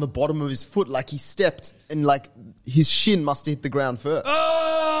back on the bottom of his foot. Like, he stepped and, like, his shin must have hit the ground first.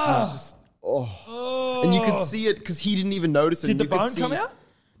 And you could see it because he didn't even notice it. Did and the you could bone see, come out?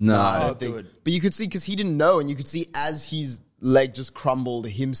 No. I don't Oh, think. good. But you could see because he didn't know, and you could see as his leg just crumbled,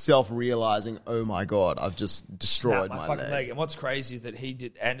 himself realizing, oh my God, I've just destroyed Snap my fucking leg. And what's crazy is that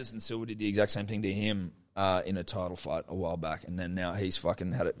Anderson Silva did the exact same thing to him in a title fight a while back, and then now he's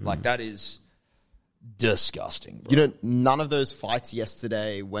fucking had it. Like, that is disgusting, bro. You know, none of those fights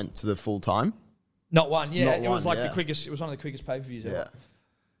yesterday went to the full time. Not one, yeah. Not It was one, like yeah. the quickest. It was one of the quickest pay-per-views ever. Yeah.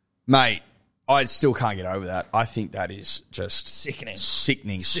 Mate, I still can't get over that. I think that is just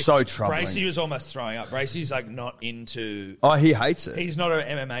Sickening. So troubling. Bracey was almost throwing up. Bracey's like not into. Oh, he hates it. He's not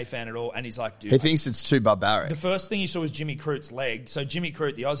an MMA fan at all, and he's like, dude. He thinks it's too barbaric. The first thing he saw was Jimmy Crute's leg. So Jimmy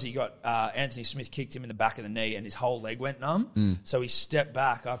Crute, the Aussie, got Anthony Smith kicked him in the back of the knee, and his whole leg went numb. So he stepped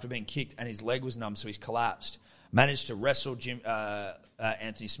back after being kicked, and his leg was numb, so he's collapsed. Managed to wrestle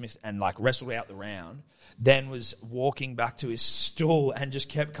Anthony Smith and like wrestled out the round. Then was walking back to his stool and just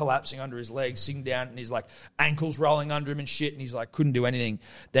kept collapsing under his legs, sitting down, and his like ankles rolling under him and shit. And he's like couldn't do anything.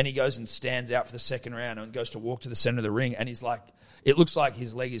 Then he goes and stands out for the second round and goes to walk to the center of the ring, and he's like, it looks like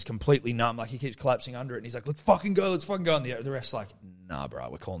his leg is completely numb, like he keeps collapsing under it. And he's like, let's fucking go. And the rest's like, nah, bro,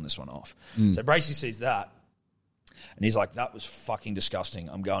 we're calling this one off. So Bracey sees that. And he's like, that was fucking disgusting.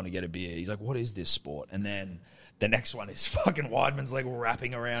 I'm going to get a beer. He's like, what is this sport? And then the next one is fucking Weidman's leg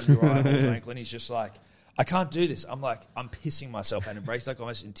wrapping around Uriah's ankle. And he's just like, I can't do this. I'm like, I'm pissing myself. And Bracey's like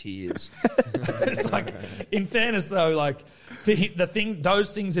almost in tears. It's like, in fairness though, like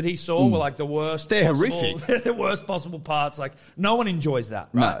those things that he saw were like the worst. They're horrific. They're the worst possible parts. Like no one enjoys that,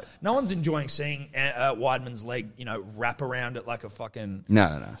 right? No one's enjoying seeing Weidman's leg, wrap around it like a fucking...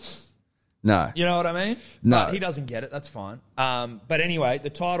 No. You know what I mean? No. But he doesn't get it. That's fine. But anyway,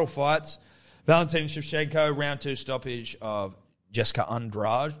 the title fights, Valentina Shevchenko, round 2 stoppage of Jessica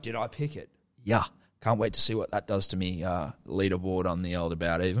Andrade. Did I pick it? Yeah. Can't wait to see what that does to me. Leaderboard on the old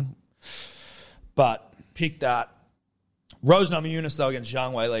About Even. But pick that. Rose Namajunas, though, against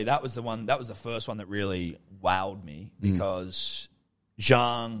Zhang Weili. That was the first one that really wowed me because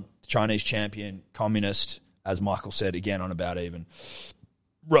Zhang, the Chinese champion, communist, as Michael said again on About Even.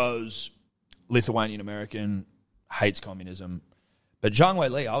 Rose, Lithuanian American, hates communism. But Zhang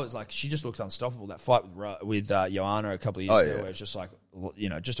Weili, I was like, she just looks unstoppable. That fight with Joanna a couple of years ago, where it's just like,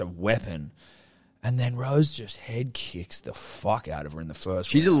 just a weapon. And then Rose just head kicks the fuck out of her in the first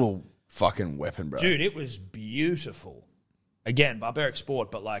She's round. a little fucking weapon, bro. Dude, it was beautiful. Again, barbaric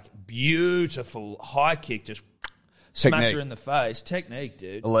sport, but like beautiful. High kick, just smacked her in the face. Technique,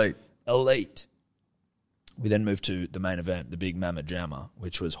 dude. Elite. We then moved to the main event, the big Mama Jamma,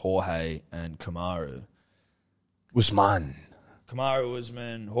 which was Jorge and Kamaru. Usman,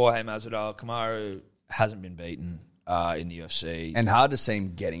 Jorge Masvidal. Kamaru hasn't been beaten in the UFC. And hard to see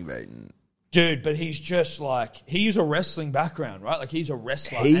him getting beaten. Dude, but he's just like, he's a wrestling background, right? Like he's a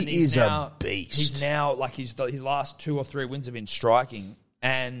wrestler. He is a beast. He's now, like his last 2 or 3 wins have been striking.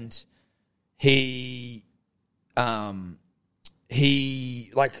 And he like,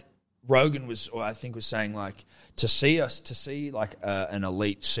 Rogan was saying like to see like an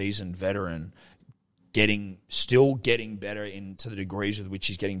elite seasoned veteran still getting better into the degrees with which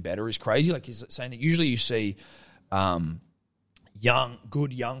he's getting better is crazy. Like he's saying that usually you see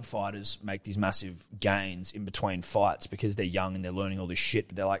good young fighters make these massive gains in between fights because they're young and they're learning all this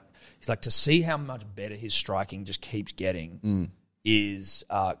shit. But he's like to see how much better his striking just keeps getting is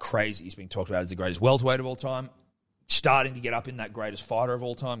crazy. He's being talked about as the greatest welterweight of all time. Starting to get up in that greatest fighter of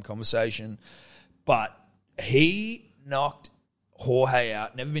all time conversation. But he knocked Jorge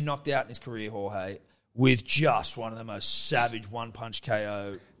out, never been knocked out in his career, Jorge, with just one of the most savage one-punch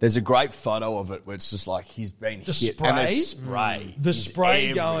KO. There's a great photo of it where it's just like he's been hit. And a spray. The spray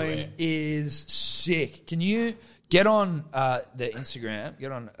everywhere. going is sick. Can you get on the Instagram,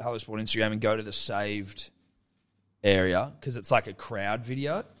 get on Hello Sport Instagram and go to the saved area because it's like a crowd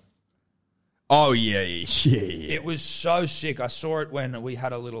video. Oh, yeah. It was so sick. I saw it when we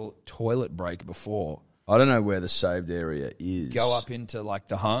had a little toilet break before. I don't know where the saved area is. Go up into like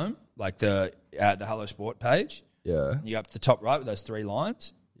the home, like the Hello Sport page. Yeah. You go up to the top right with those 3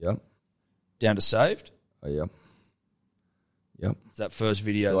 lines. Yep. Down to saved. Oh, yep. Yep. It's that first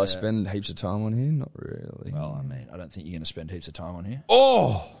video. Do I spend heaps of time on here? Not really. Well, I mean, I don't think you're going to spend heaps of time on here.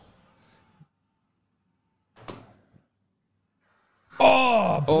 Oh,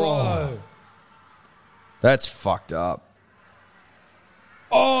 bro. Oh. That's fucked up.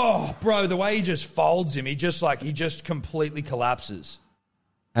 Oh, bro, the way he just folds him, he just completely collapses.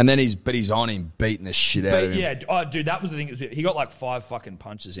 And then he's on him, beating the shit out of him. Yeah, oh, dude, that was the thing. He got like 5 fucking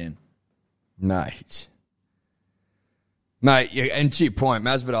punches in. Mate, yeah, and to your point,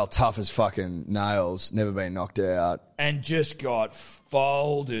 Masvidal tough as fucking nails, never been knocked out. And just got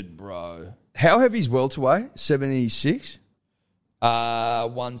folded, bro. How heavy's welterweight? 76?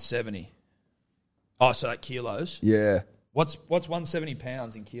 170. Oh, so like kilos? Yeah. What's 170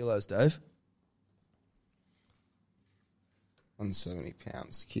 pounds in kilos, Dave? 170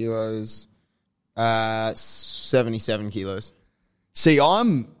 pounds. Kilos. 77 kilos. See,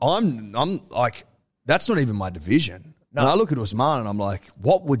 I'm like, that's not even my division. No. And I look at Usman and I'm like,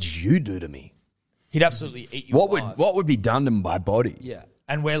 what would you do to me? He'd absolutely eat you alive. What would be done to my body? Yeah.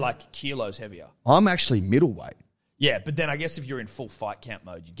 And we're like kilos heavier. I'm actually middleweight. Yeah, but then I guess if you're in full fight camp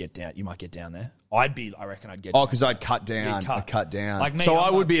mode, you might get down there. I reckon I'd get Oh, down. because I'd cut down. I'd cut down. Like me, so I'm I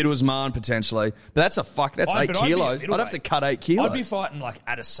would like- be at Usman potentially. But that's 8 kilos. I'd have to cut 8 kilos. I'd be fighting like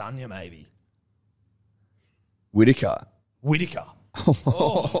Adesanya maybe. Whitaker.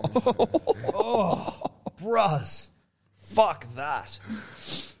 Oh, bruz. Fuck that.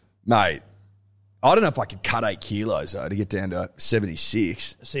 Mate, I don't know if I could cut 8 kilos, though, to get down to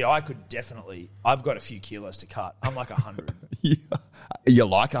 76. See, I could definitely. I've got a few kilos to cut. I'm like 100. You're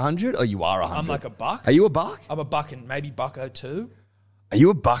like 100 or you are 100? I'm like a buck. Are you a buck? I'm a buck and maybe buck-02. Are you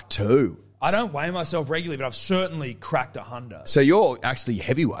a buck too? I don't weigh myself regularly, but I've certainly cracked 100. So you're actually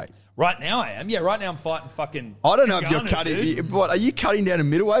heavyweight. Right now I am. Yeah, right now I'm fighting fucking... I don't know if you're Ngannou, cutting... dude. What, are you cutting down to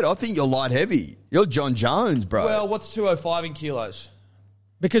middleweight? I think you're light heavy. You're John Jones, bro. Well, what's 205 in kilos?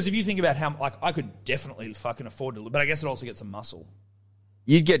 Because if you think about how... Like, I could definitely fucking afford to... But I guess it also gets some muscle.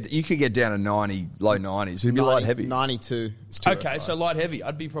 You could get down to 90, low 90s. You'd be light heavy. 92. Okay, so light heavy.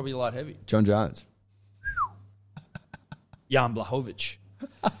 I'd be probably light heavy. John Jones. Jan Blachowicz.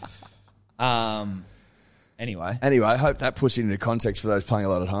 Anyway, I hope that puts it into context for those playing a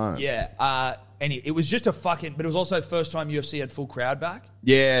lot at home. yeah. It was just a fucking... But it was also the first time UFC had full crowd back.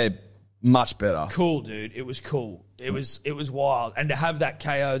 Yeah, much better. Cool, dude. It was cool. It was wild. And to have that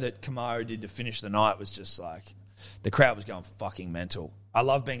KO that Kamaru did to finish the night was just like... The crowd was going fucking mental. I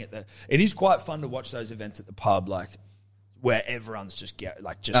love being at the... It is quite fun to watch those events at the pub, like, where everyone's just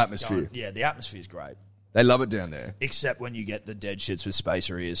Atmosphere. Yeah, the atmosphere's great. They love it down there. Except when you get the dead shits with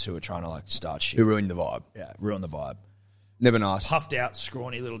spacer ears who are trying to, like, start shit. Who ruined the vibe. Yeah, ruin the vibe. Never nice. Puffed out,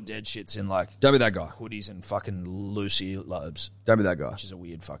 scrawny little dead shits in, like... Don't be that guy. Hoodies and fucking loose earlobes. Don't be that guy. Which is a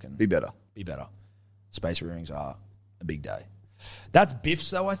weird fucking... Be better. Be better. Spacer earrings are a big day. That's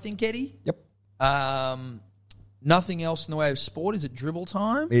Biff's, though, I think, Eddie. Yep. Nothing else in the way of sport. Is it dribble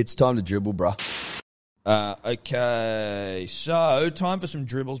time? It's time to dribble, bruh. Okay, so time for some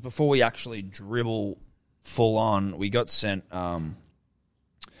dribbles. Before we actually dribble full on, we got sent one,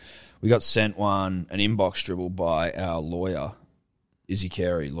 an inbox dribble by our lawyer, Izzy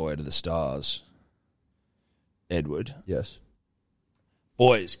Carey, lawyer to the stars, Edward. Yes.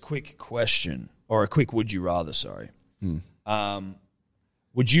 Boys, quick question, or a quick would you rather, sorry.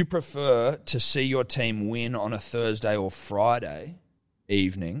 Would you prefer to see your team win on a Thursday or Friday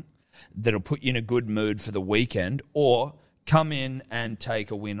evening that'll put you in a good mood for the weekend, or come in and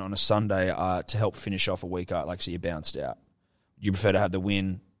take a win on a Sunday to help finish off a week out, like so you bounced out? Would you prefer to have the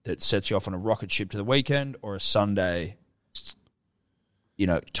win that sets you off on a rocket ship to the weekend, or a Sunday,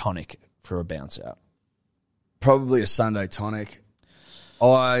 tonic for a bounce out? Probably a Sunday tonic.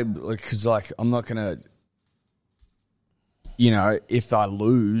 Because I'm not going to... if I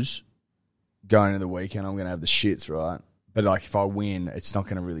lose going into the weekend, I'm going to have the shits, right? But, if I win, it's not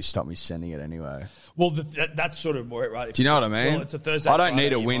going to really stop me sending it anyway. Well, that's sort of more, right? Do you know what I mean? Well, it's a Thursday, I don't Friday,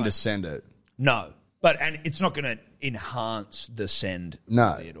 need a win to send it. No. And it's not going to enhance the send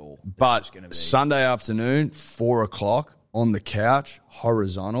No. really at all. It's But just gonna be, Sunday afternoon, 4 o'clock, on the couch,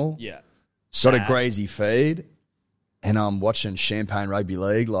 horizontal. yeah. Got a Sad. crazy feed. And I'm watching Champagne Rugby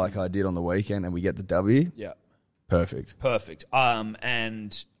League like I did on the weekend, and we get the W. Yeah. Perfect.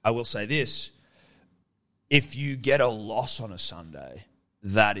 And I will say this. If you get a loss on a Sunday,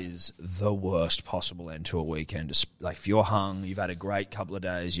 that is the worst possible end to a weekend. Like, if you're hung, you've had a great couple of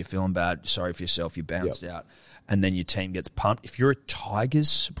days, you're feeling bad, sorry for yourself, you bounced out, and then your team gets pumped. If you're a Tigers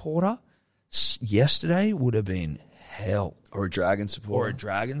supporter, yesterday would have been hell. Or a Dragon supporter. Or a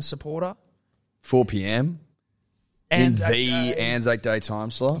Dragons supporter. 4 p.m. Anzac in the Day. Anzac Day time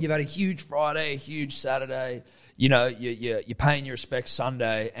slot. You've had a huge Friday, a huge Saturday. You're paying your respects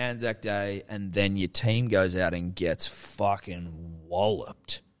Sunday, Anzac Day, and then your team goes out and gets fucking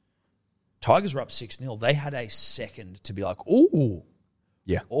walloped. Tigers were up 6-0. They had a second to be like, ooh.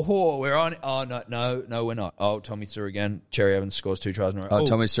 Yeah. Oh, we're on. Oh, no, we're not. Oh, Tommy through again. Cherry Evans scores 2 tries in a row. Oh,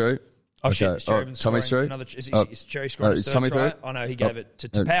 Tommy's through. Oh, Okay. shit. Is Cherry Evans Tommy's scoring through. another? Is Cherry Oh, scoring his is third Tommy try? through? Oh, no, he gave it to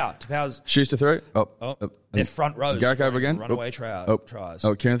Tapau. Tapau's... Schuster through. Their front rows. Garrick over again. Runaway tries.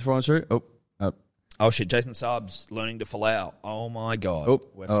 Oh, Kieran Thorne through. Oh, shit. Jason Saab's learning to Falau. Oh, my God.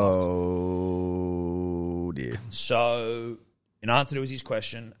 We're fucked. Oh, dear. So, in answer to his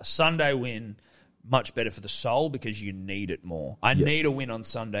question, a Sunday win, much better for the soul because you need it more. I need a win on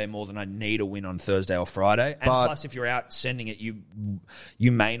Sunday more than I need a win on Thursday or Friday. And plus, if you're out sending it,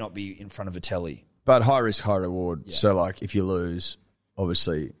 you may not be in front of a telly. But high risk, high reward. Yeah. So, if you lose,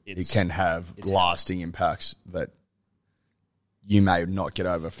 obviously, it can have lasting impacts that you may not get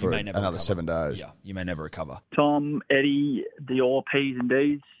over for another 7 days. Yeah, you may never recover. Tom, Eddie, Dior, P's and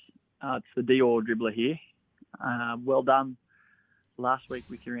D's. It's the Dior dribbler here. Well done last week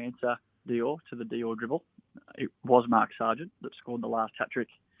with your answer, Dior, to the Dior dribble, it was Mark Sargent that scored the last hat-trick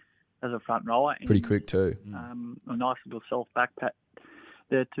as a front rower. And, Pretty quick too. A nice little self-back pat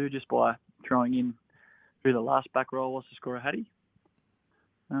there too, just by throwing in who the last back rower was to score a hattie.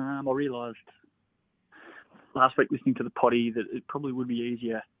 I realised last week listening to the potty that it probably would be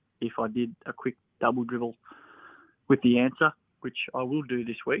easier if I did a quick double dribble with the answer, which I will do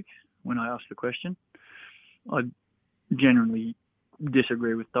this week when I ask the question. I generally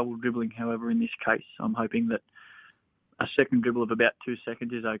disagree with double dribbling. However, in this case, I'm hoping that a second dribble of about 2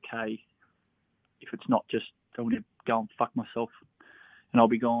 seconds is okay. If it's not, just I want to go and fuck myself and I'll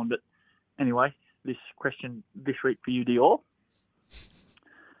be gone. But anyway, this question this week for you, Dior.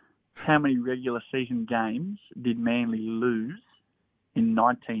 How many regular season games did Manly lose in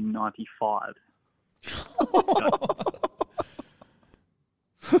 1995?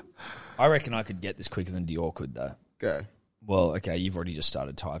 I reckon I could get this quicker than Dior could, though. Go. Well, okay, you've already just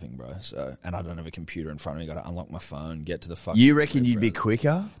started typing, bro. So, and I don't have a computer in front of me. Got to unlock my phone, get to the fucking. You reckon you'd be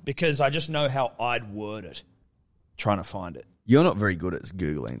quicker? Because I just know how I'd word it, trying to find it. You're not very good at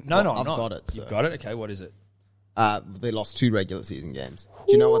Googling. No, I've not. got it, so. You've got it? Okay, what is it? They lost 2 regular season games.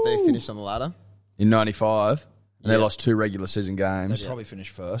 Do you know what they finished on the ladder? In 95, and they Yeah. lost 2 regular season games. They probably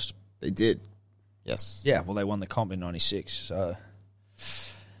finished first. They did. Yes. Yeah, well, they won the comp in 96, so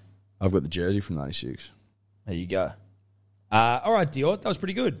I've got the jersey from 96. there you go. All right, Dior, that was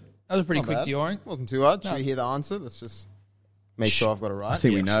pretty good. That was a pretty Not quick bad. Dioring. Wasn't too hard. Should we hear the answer? Let's just make sure I've got it right. I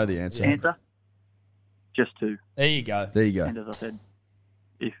think we know the answer. Answer? Just 2. There you go. There you go. And as I said,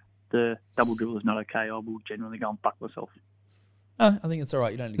 if the double dribble is not okay, I will generally go and fuck myself. No, I think it's all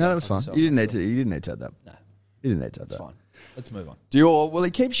right. You don't need to No, go that was fuck fine. yourself. You didn't That's need to. You didn't need to add that. No. You didn't need to add That's that. fine. Let's move on. Dior, well,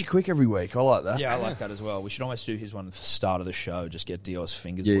 he keeps you quick every week. I like that. Yeah, I like that as well. We should almost do his one at the start of the show. Just get Dior's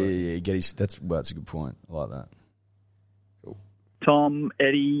fingers Yeah, working. yeah. Get his. That's a good point. I like that. Tom,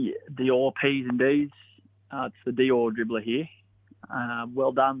 Eddie, Dior, P's and D's. It's the Dior dribbler here.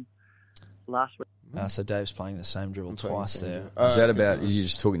 Well done last week. So Dave's playing the same dribble twice there. Is that about? Is you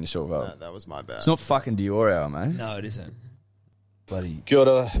just talking yourself up? No, that was my bad. It's not fucking Dior hour, mate. No, it isn't. Bloody. Kia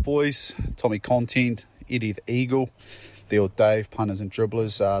ora, boys. Tommy Content, Eddie the Eagle, the old Dave, punters and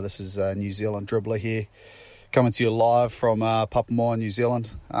dribblers. This is a New Zealand dribbler here, coming to you live from Papamoa, New Zealand.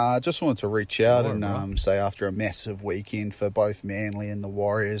 Just wanted to reach out and say after a massive weekend for both Manly and the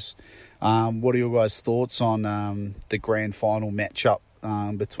Warriors, what are your guys' thoughts on the grand final matchup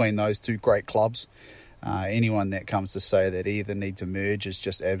between those two great clubs? Anyone that comes to say that either need to merge is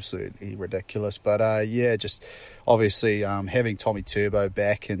just absolutely ridiculous. But yeah, just obviously having Tommy Turbo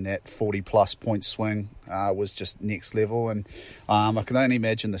back in that 40-plus point swing was just next level. And I can only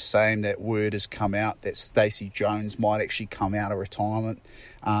imagine the same, that word has come out that Stacey Jones might actually come out of retirement.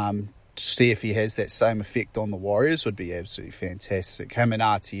 See if he has that same effect on the Warriors would be absolutely fantastic. Him and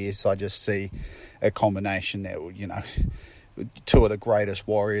RTS, I just see a combination that would, two of the greatest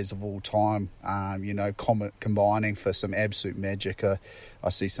Warriors of all time, combining for some absolute magic. I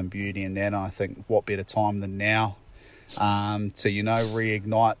see some beauty in that, and I think what better time than now to,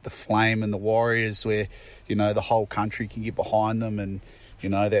 reignite the flame in the Warriors where, the whole country can get behind them and,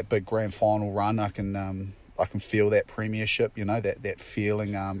 that big grand final run. I can feel that premiership, that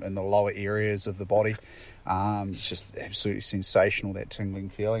feeling in the lower areas of the body. It's just absolutely sensational, that tingling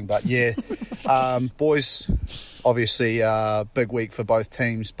feeling. But yeah, boys, obviously big week for both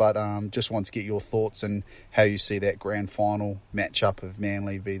teams, but just want to get your thoughts and how you see that grand final matchup of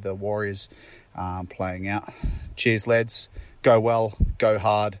Manly v the Warriors playing out. Cheers, lads. Go well, go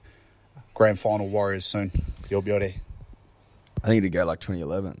hard. Grand final Warriors soon. Your beauty. I think it'd go like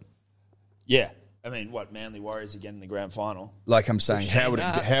 2011. Yeah. I mean, what, Manly Warriors again in the grand final? Like I'm saying, how would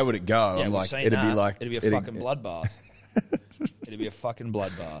it go? Yeah, I'm we've like, seen it'd be that. like It'd be a fucking bloodbath. It'd be a fucking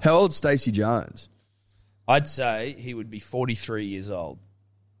bloodbath. How old's Stacey Jones? I'd say he would be 43 years old.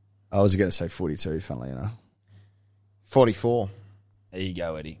 I was going to say 42. Funnily enough, 44. There you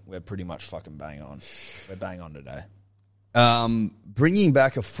go, Eddie. We're pretty much fucking bang on. We're bang on today. Bringing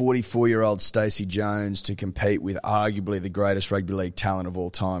back a 44-year-old Stacey Jones to compete with arguably the greatest rugby league talent of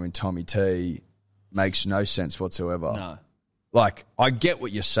all time in Tommy T makes no sense whatsoever. No. Like, I get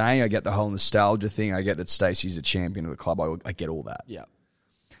what you're saying. I get the whole nostalgia thing. I get that Stacey's a champion of the club. I get all that. Yeah.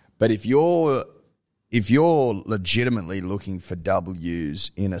 But if you're legitimately looking for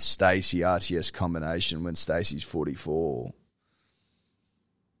W's in a Stacey RTS combination when Stacey's 44,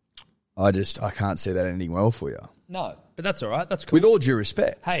 I can't see that ending well for you. No, but that's all right. That's cool. With all due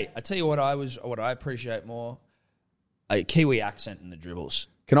respect. Hey, I tell you what I appreciate more, a Kiwi accent in the dribbles.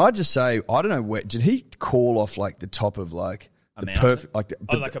 Can I just say, I don't know where, did he call off like the top of like perfect, like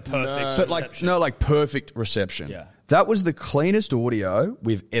a perfect so reception. like perfect reception. Yeah. That was the cleanest audio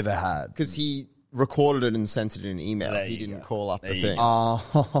we've ever had. Because he recorded it and sent it in an email. There He you didn't go. call up There the you thing.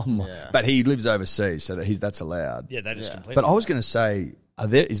 Oh, Yeah. but he lives overseas, so that's allowed. Yeah, that is completely. But I was going to say,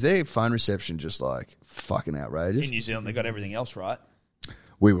 is their phone reception just like fucking outrageous? in New Zealand, they got everything else right.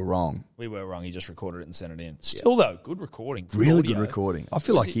 We were wrong. We were wrong. He just recorded it and sent it in. Still, though, good recording. Really audio. good recording. I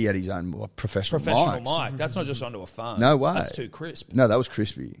feel like he had his own professional mics. mic. That's not just onto a phone. No way. That's too crisp. No, that was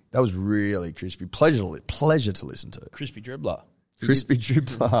crispy. That was really crispy. Pleasure to listen to. Crispy dribbler. Crispy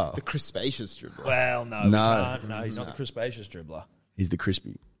dribbler. The crispacious dribbler. Well, no, we can't. No, he's not the crispacious dribbler. He's the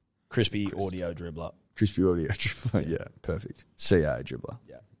crispy Audio dribbler. crispy audio dribbler. Yeah, perfect. CA dribbler.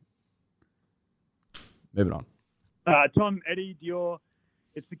 Yeah. Moving on. Tom, Eddie, Dior,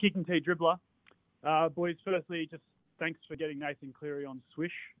 it's the Kicking Tea dribbler. Boys, firstly, just thanks for getting Nathan Cleary on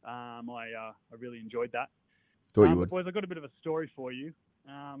Swish. I really enjoyed that. Thought you would. Boys, I've got a bit of a story for you.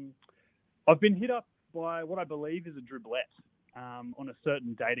 I've been hit up by what I believe is a dribblette on a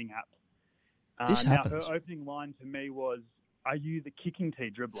certain dating app. This now, happens. her opening line to me was, "Are you the Kicking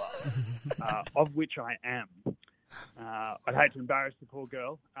Tea dribbler?" Of which I am. I'd hate to embarrass the poor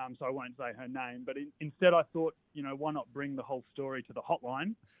girl, so I won't say her name. But instead, I thought, why not bring the whole story to the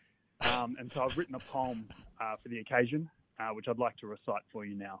hotline? And so I've written a poem for the occasion, which I'd like to recite for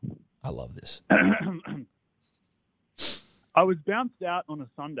you now. I love this. I was bounced out on a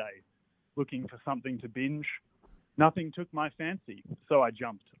Sunday, looking for something to binge. Nothing took my fancy, so I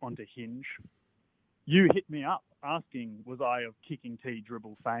jumped onto Hinge. You hit me up, asking was I of Kicking Tea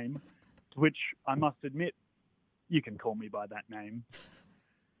dribble fame, to which I must admit, you can call me by that name.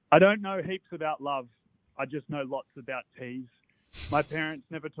 I don't know heaps about love. I just know lots about teas. My parents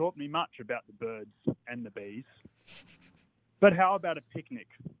never taught me much about the birds and the bees. But how about a picnic?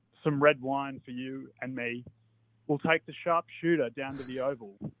 Some red wine for you and me. We'll take the sharpshooter down to the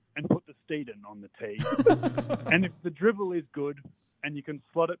oval and put the Steeden on the tee. And if the dribble is good and you can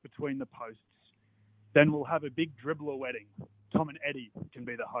slot it between the posts, then we'll have a big dribbler wedding. Tom and Eddie can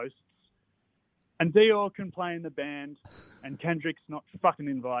be the hosts. And Dior can play in the band, and Kendrick's not fucking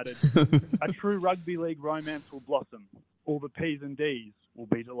invited. A true rugby league romance will blossom. All the P's and D's will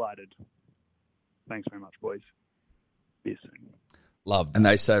be delighted. Thanks very much, boys. See you soon. Loved. And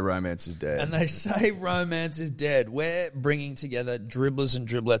they say romance is dead. And they say romance is dead. We're bringing together dribblers and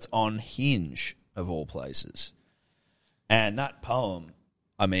driblets on Hinge, of all places. And that poem,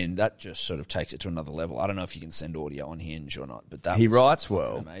 I mean, that just sort of takes it to another level. I don't know if you can send audio on Hinge or not, but He writes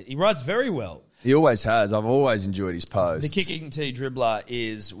well. amazing. He writes very well. He always has. I've always enjoyed his posts. The Kicking Tea dribbler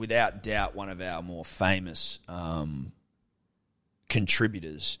is, without doubt, one of our more famous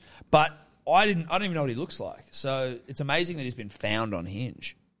contributors. But I don't even know what he looks like. So it's amazing that he's been found on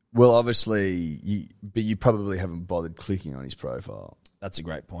Hinge. Well, obviously, but you probably haven't bothered clicking on his profile. That's a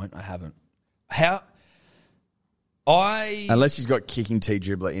great point. I haven't. Unless he's got Kicking Tea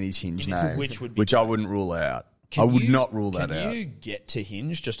dribbler in his Hinge name, which I wouldn't rule out. I would not rule that out. Can you get to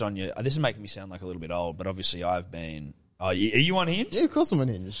Hinge just on your... This is making me sound like a little bit old, but obviously I've been... Oh, are you on Hinge? Yeah, of course I'm on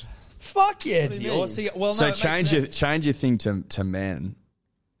Hinge. Fuck yeah, What do you Dior. mean? See, well, So no, it makes sense. change your thing to men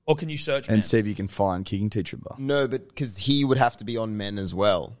Or can you search and men? see if you can find Kicking Tea dribbler. No, but because he would have to be on men as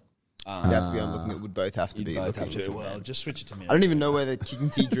well. You'd have to be on looking. It would both have to be. Both have looking to. for Well, men. just switch it to men. I don't even know where the Kicking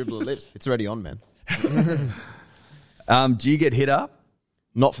Tea dribbler lives. It's already on men. Do you get hit up?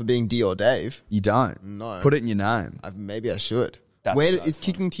 Not for being D or Dave. You don't. No. Put it in your name. Maybe I should. That's Where so is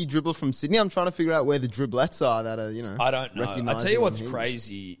Kicking Tea dribbler from Sydney? I'm trying to figure out where the dribblettes are that are, I don't know. I tell you recognisable what's on Hinge.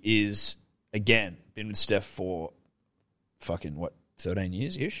 crazy is, again, been with Steph for fucking, 13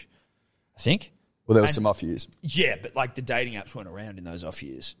 years-ish, I think. Well, there were And- some off years. Yeah, but like the dating apps weren't around in those off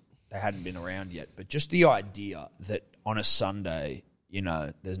years. They hadn't been around yet. But just the idea that on a Sunday,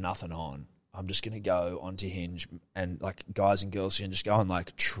 there's nothing on. I'm just going to go onto Hinge and like guys and girls can just go and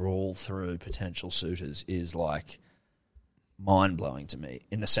like trawl through potential suitors is like mind-blowing to me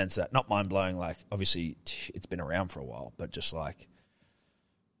in the sense that, not mind-blowing, like obviously it's been around for a while, but just like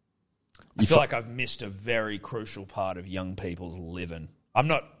I feel like I've missed a very crucial part of young people's living. I'm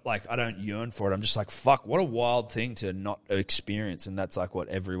not like, I don't yearn for it. I'm just like, fuck, what a wild thing to not experience. And that's like what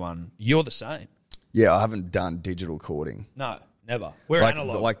you're the same. Yeah, I haven't done digital courting. No, never. We're like,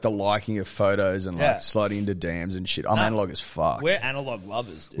 analog. like the liking of photos and Yeah. like sliding into DMs and shit. I'm analog as fuck. We're analog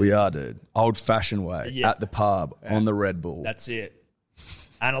lovers, dude. We are, dude. Old-fashioned way. Yeah. At the pub, on the Red Bull. That's it.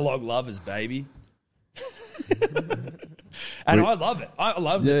 Analog lovers, baby. And I love it. I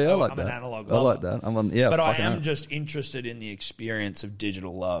love it. I like I'm that. an analog I lover. like that. But I fucking am hell. just interested in the experience of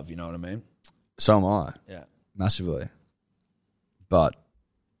digital love, you know what I mean? So am I. Yeah. Massively. But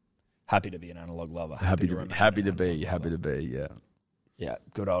Happy to be an analog lover. Happy to be. Yeah. Yeah,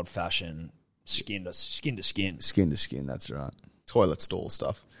 good old fashioned skin to skin. Skin to skin. That's right. Toilet stall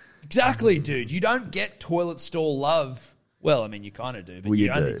stuff. Exactly, dude. You don't get toilet stall love. Well, I mean, you kind of do. But Well, you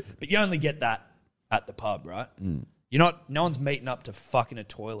only, do. But you only get that at the pub, right? You're not. No one's meeting up to fuck in a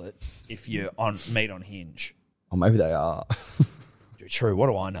toilet if you meet on Hinge. Or maybe they are. True. What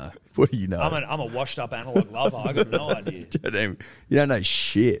do I know? What do you know? I'm a washed up analog lover. I got no idea. You don't know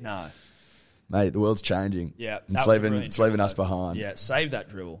shit. No. Mate, the world's changing. Yeah. It's leaving us behind. Yeah. Save that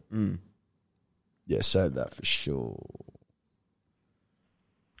dribble. Yeah, save that for sure.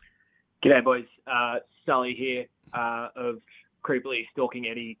 G'day, boys. Sully here of creepily stalking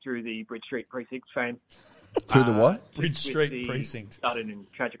Eddie through the Bridge Street Precinct fame. Through the what? Bridge With Street the Precinct. Sudden and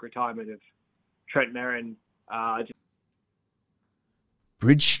tragic retirement of Trent Merrin.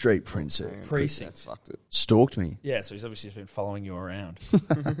 Bridge Street Precinct. That's fucked it. Stalked me. Yeah, so he's obviously been following you around.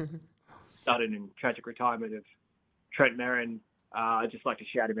 Sudden and tragic retirement of Trent Merrin. I'd just like to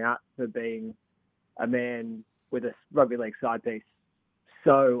shout him out for being a man with a rugby league side piece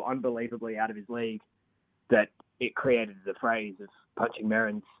so unbelievably out of his league that it created the phrase of punching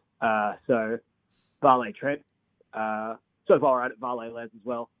Merrins. So, Varley Trent. So far out at Varley Les as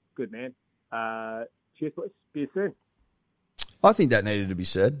well. Good man. Cheers, boys. See you soon. I think that needed to be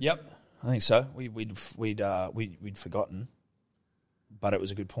said. Yep, I think so. We'd forgotten, but it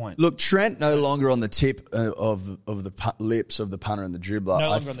was a good point. Look, Trent no longer on the tip of the lips of the punter and the dribbler. No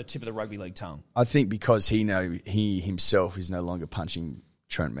longer on the tip of the rugby league tongue. I think because he himself is no longer punching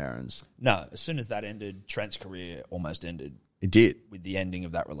Trent Merrins. No, as soon as that ended, Trent's career almost ended. It did. With the ending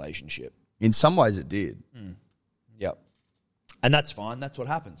of that relationship. In some ways, it did. Yep. And that's fine. That's what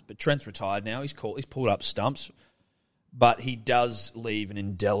happens. But Trent's retired now. He's pulled up stumps. But he does leave an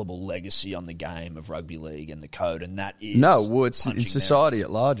indelible legacy on the game of rugby league and the code, and that is it's society Merrins. at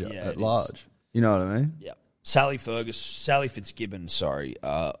large. Yeah, large. You know what I mean? Yeah. Sally Fitzgibbon,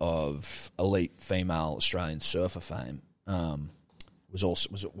 of elite female Australian surfer fame,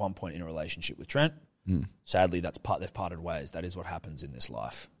 was at one point in a relationship with Trent. Sadly, they've parted ways. That is what happens in this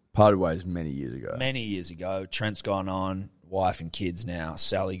life. Parted ways many years ago. Many years ago. Trent's gone on, wife and kids now.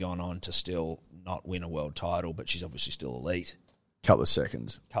 Sally gone on to still not win a world title, but she's obviously still elite. Couple of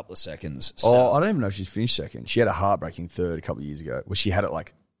seconds. So, I don't even know if she's finished second. She had a heartbreaking third a couple of years ago where she had it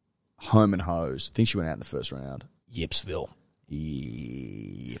like home and hose. I think she went out in the first round. Yipsville.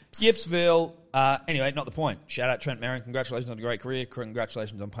 Yips. Yipsville. Anyway, not the point. Shout out Trent Merrin. Congratulations on a great career.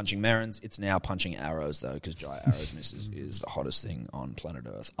 Congratulations on punching Merrins. It's now punching arrows, though, because Jai Arrows misses is the hottest thing on planet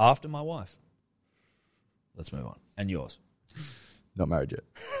Earth. After my wife. Let's move on. And yours. Not married yet,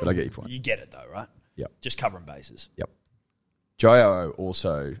 but I get your point. You get it, though, right? Yep. Just covering bases. Yep. Jai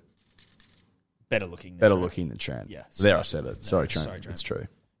also better looking than Trent. Yeah. There, I said it. Sorry, Trent. Sorry, Trent. It's true.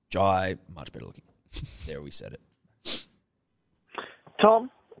 Jai, much better looking. There, we said it.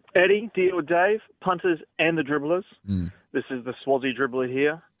 Tom, Eddie, Dio, Dave, punters and the dribblers. This is the Swazi dribbler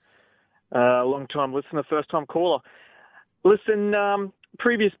here. Long-time listener, first-time caller. Listen,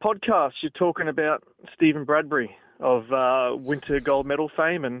 previous podcasts, you're talking about Stephen Bradbury of winter gold medal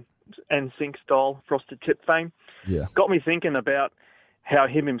fame and sink-style frosted tip fame. Yeah. Got me thinking about how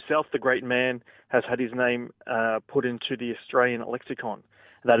him himself, the great man, has had his name put into the Australian lexicon.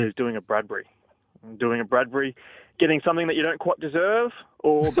 That is doing a Bradbury. Doing a Bradbury, getting something that you don't quite deserve,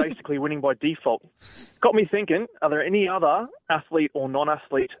 or basically winning by default. Got me thinking, are there any other athlete or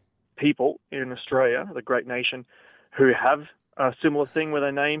non-athlete people in Australia, the great nation, who have a similar thing where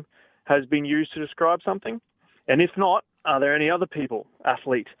their name has been used to describe something? And if not, are there any other people,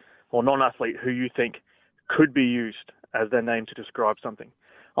 athlete or non-athlete, who you think could be used as their name to describe something?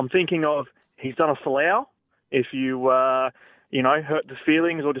 I'm thinking of, he's done a Falau. If you, hurt the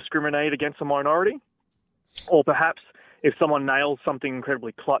feelings or discriminate against a minority. Or perhaps if someone nails something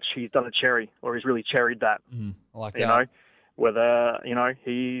incredibly clutch, he's done a cherry, or he's really cherried that. I like that. You know, whether,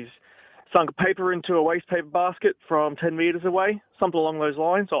 he's sunk paper into a waste paper basket from 10 metres away, something along those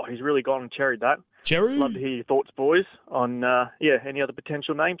lines. Oh, he's really gone and cherried that. Cherry. Love to hear your thoughts, boys, on, any other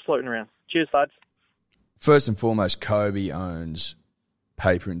potential names floating around. Cheers, lads. First and foremost, Kobe owns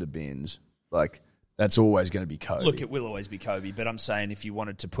paper into bins. Like, that's always going to be Kobe. Look, it will always be Kobe, but I'm saying if you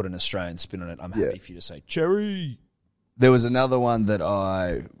wanted to put an Australian spin on it, I'm happy for you to say Cherry. There was another one that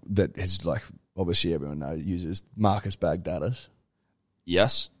is like, obviously everyone knows, uses Marcus Baghdadis.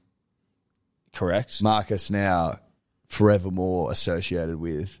 Yes. Correct. Marcus now forevermore associated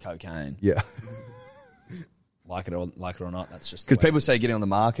with cocaine. Yeah. like it or not, that's just because people say getting on the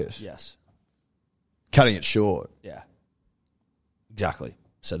Marcus. Yes. Cutting it short. Yeah. Exactly.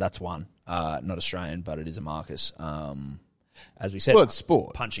 So that's one. Not Australian, but it is a Marcus. As we said, Well, it's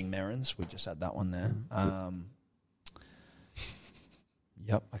sport. Punching Merrins. We just had that one there.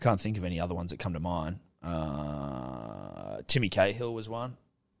 Yep, I can't think of any other ones that come to mind. Timmy Cahill was one,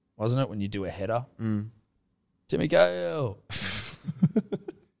 wasn't it? When you do a header. Timmy Cahill.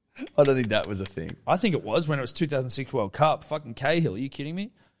 I don't think that was a thing. I think it was when it was 2006 World Cup. Fucking Cahill. Are you kidding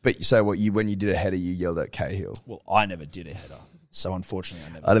me? But so when you did a header, you yelled at Cahill. Well, I never did a header. So unfortunately,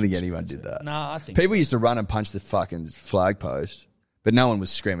 I never. I don't think anyone did that. Nah, I think people used to run and punch the fucking flag post, but no one was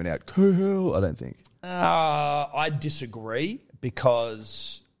screaming out Cahill. I don't think. I disagree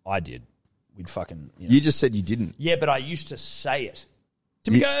because I did. We'd fucking. You just said you didn't. Yeah, but I used to say it.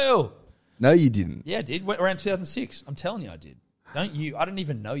 Timmy Cahill. No, you didn't. Yeah, I did. Around 2006. I'm telling you, I did. Don't you? I didn't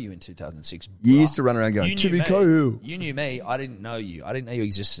even know you in 2006. You used to run around going, Timmy Cahill. You knew me. I didn't know you. I didn't know you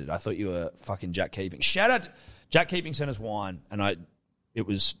existed. I thought you were fucking Jack Keeping. Shout out, Jack Keeping sent us wine, and it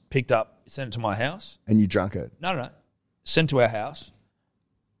was picked up, sent it to my house. And you drunk it? No. Sent to our house.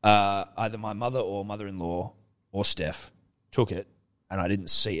 Either my mother or mother-in-law or Steph took it, and I didn't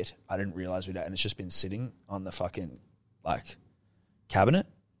see it. I didn't realise we'd, and it's just been sitting on the fucking, cabinet.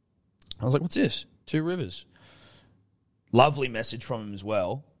 I was like, what's this? 2 Rivers. Lovely message from him as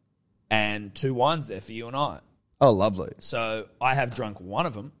well. And 2 wines there for you and I. Oh, lovely. So I have drunk one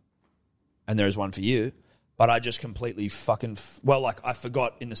of them, and there is one for you, but I just completely fucking... I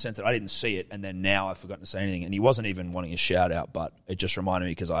forgot in the sense that I didn't see it, and then now I've forgotten to say anything. And he wasn't even wanting a shout-out, but it just reminded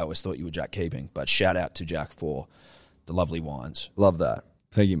me because I always thought you were Jack Keeping. But shout-out to Jack for the lovely wines. Love that.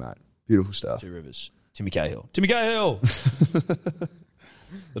 Thank you, mate. Beautiful stuff. 2 Rivers. Timmy Cahill. Timmy Cahill!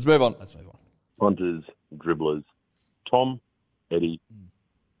 Let's move on. Punters, dribblers, Tom, Eddie,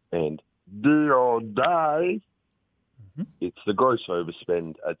 and D.O.D. It's the gross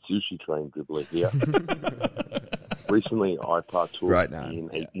overspend at Sushi Train dribbler here. Recently, I partook in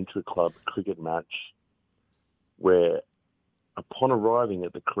an intra-club cricket match where, upon arriving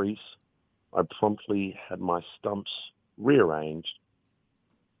at the crease, I promptly had my stumps rearranged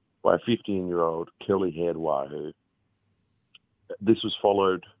by a 15-year-old curly-haired wahoo. This was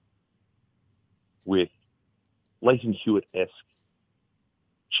followed with Leighton Hewitt-esque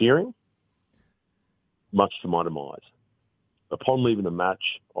cheering, much to my demise. Upon leaving the match,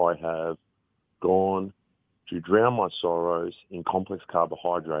 I have gone to drown my sorrows in complex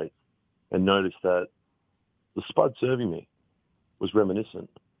carbohydrates and noticed that the spud serving me was reminiscent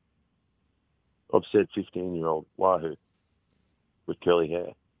of said 15-year-old wahoo with curly hair.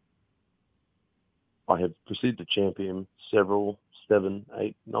 I have proceeded to champion several 7,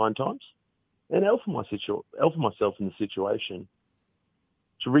 8, 9 times and alpha myself in the situation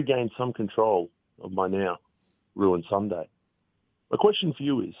to regain some control of my now ruined Sunday. My question for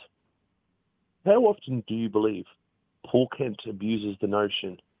you is, how often do you believe Paul Kent abuses the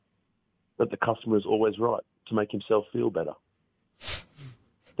notion that the customer is always right to make himself feel better?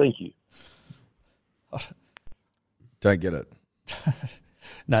 Thank you. Don't get it.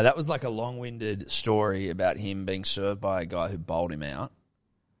 No, that was like a long-winded story about him being served by a guy who bowled him out,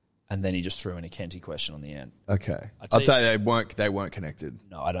 and then he just threw in a Kenty question on the end. Okay. I thought they weren't connected.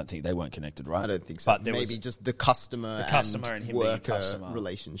 No, I don't think they weren't connected, right? I don't think so. But maybe just the customer and him being a worker customer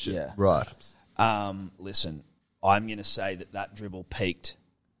relationship. Yeah. Right. Listen, I'm going to say that dribble peaked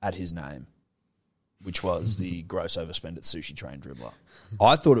at his name, which was the gross overspend at Sushi Train dribbler.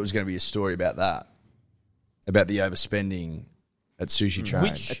 I thought it was going to be a story about that, about the overspending at Sushi Train.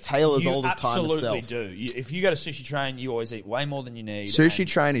 Which a tale as old as time itself. You absolutely do. If you go to Sushi Train, you always eat way more than you need. Sushi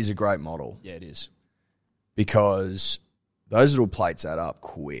Train is a great model. Yeah, it is. Because those little plates add up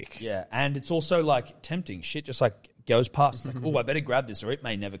quick. Yeah, and it's also tempting. Shit just goes past. It's I better grab this or it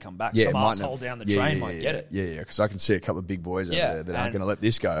may never come back. Some asshole down the train might get it. Yeah, because I can see a couple of big boys over there that aren't going to let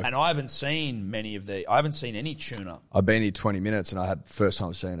this go. And I haven't seen any tuna. I've been here 20 minutes and I had first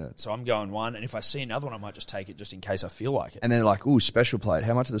time seeing it. So I'm going one, and if I see another one, I might just take it just in case I feel like it. And then special plate.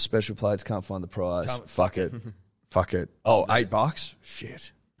 How much are the special plates? Can't find the price. Fuck it. Fuck it. Oh, $8?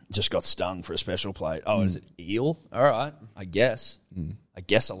 Shit. Just got stung for a special plate. Oh, is it eel? All right, I guess. I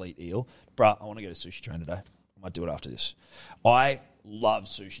guess I'll eat eel. Bruh, I want to go to Sushi Train today. I might do it after this. I love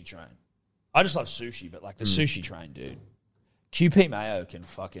Sushi Train. I just love sushi, but the Sushi Train, dude. QP Mayo can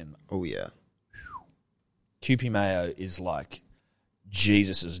fucking... Oh, yeah. QP Mayo is like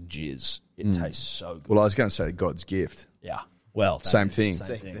Jesus' jizz. It tastes so good. Well, I was going to say God's gift. Yeah. Well, same thing.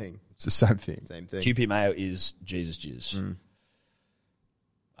 Same thing. It's the same thing. Same thing. QP Mayo is Jesus' jizz.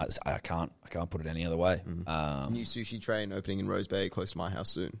 I can't put it any other way. New Sushi Train opening in Rose Bay, close to my house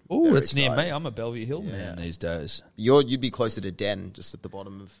soon. Oh, it's near me. I'm a Bellevue Hill man these days. You'd be closer to Den, just at the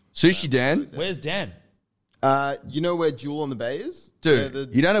bottom of Sushi Dan. Where's Dan? You know where Jewel on the Bay is? Dude, Where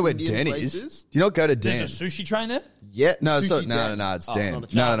the you don't know where Indian Den place is? Do you not go to Den? There's a sushi train there? Yeah. No, it's Sushi not, Den. no, it's Oh, Den.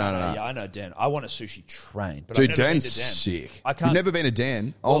 not a No. Yeah, I know Den. I want a sushi train, but Dude, I've never been Den's to Den. sick. I can't. You've never been to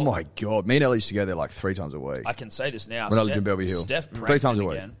Den? Oh my God. Me and Ellie used to go there like 3 times a week. I can say this now. When I lived in Bellevue Hill. Steph 3 times a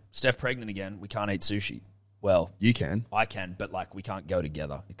week. again. Steph pregnant again. We can't eat sushi. Well, You can. I can, but like we can't go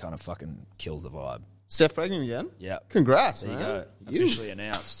together. It kind of fucking kills the vibe. Steph pregnant again? Yeah. Congrats, There you man. go. Officially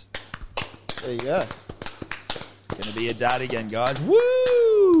announced. There you go. Gonna be a dad again, guys.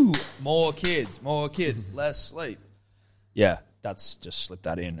 Woo! More kids, less sleep. Yeah, that's just slipped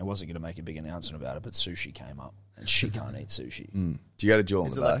that in. I wasn't gonna make a big announcement about it, but sushi came up, and she can't eat sushi. Do you go to Jewel on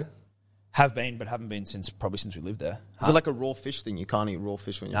Is the it Bay? like Have been, but haven't been since we lived there. Is it like a raw fish thing? You can't eat raw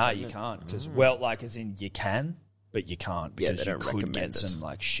fish when you're Nah, pregnant? you can't. Because, well, like, as in, you can, but you can't. Yeah, Because they you don't could recommend get it. some,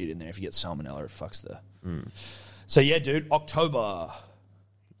 like, shit in there. If you get salmonella, it fucks the... So, yeah, dude, October.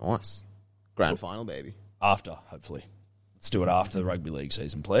 Nice. Grand final, baby. After, hopefully. Let's do it after the rugby league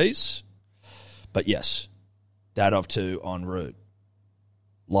season, please. But, yes, dad of 2 en route.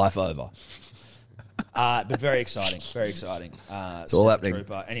 Life over. But very exciting. Very exciting. It's all happening.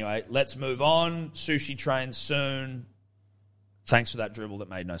 Trooper. Anyway, let's move on. Sushi train soon. Thanks for that dribble that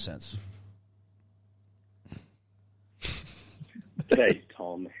made no sense. G'day,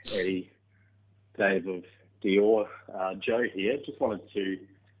 Tom, Eddie, Dave of Dior. Joe here. Just wanted to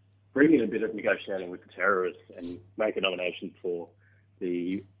bring in a bit of negotiating with the terrorists and make a nomination for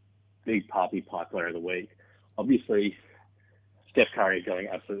the Big Papi Pipe Player of the Week. Obviously, Steph Curry going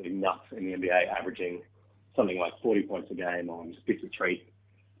absolutely nuts in the NBA, averaging something like 40 points a game on 53%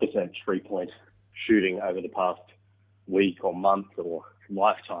 three-point shooting over the past week or month or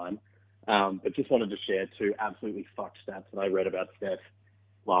lifetime. But just wanted to share 2 absolutely fucked stats that I read about Steph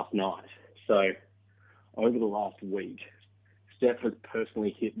last night. So over the last week, Steph has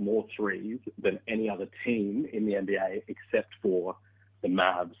personally hit more threes than any other team in the NBA except for the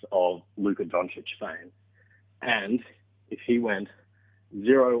Mavs of Luka Doncic fame. And if he went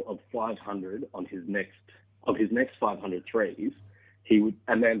 0 of 500 on his next 500 threes, he would,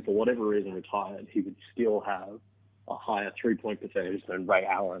 and then for whatever reason retired, he would still have a higher 3-point percentage than Ray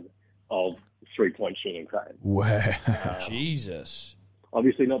Allen of 3-point shooting fame. Wow. Jesus.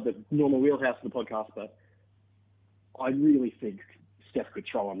 Obviously not the normal wheelhouse of the podcast, but I really think Steph could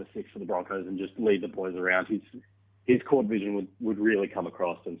throw on the 6 for the Broncos and just lead the boys around. His court vision would really come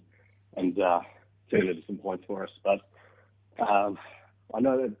across and turn into some points for us. But I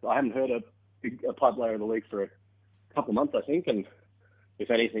know that I haven't heard a pipe player in the league for a couple of months, I think, and if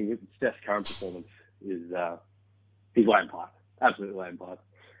anything, Steph's current performance is he's lame pipe. Absolutely lame pipe.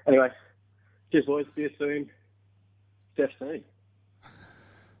 Anyway, cheers, boys. See you soon. Steph C.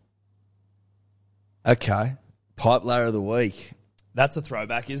 Okay. Pipe Layer of the Week. That's a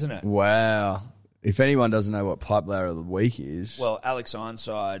throwback, isn't it? Wow. If anyone doesn't know what Pipe Layer of the Week is... Well, Alex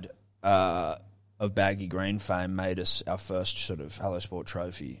Ironside of Baggy Green fame made us our first sort of Hello Sport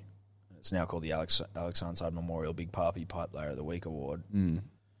trophy. It's now called the Alex Ironside Memorial Big Papi Pipe Layer of the Week Award.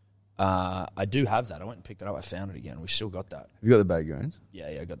 I do have that. I went and picked it up. I found it again. We've still got that. Have you got the Bay Grains? Yeah,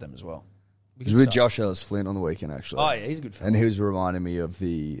 I got them as well. It was with Josh Ellis Flint on the weekend, actually. Oh, yeah, he's a good fan. And he was reminding me of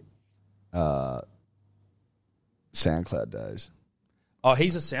the SoundCloud days. Oh,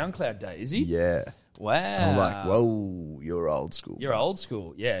 he's a SoundCloud day, is he? Yeah. Wow. I'm like, whoa, you're old school. You're old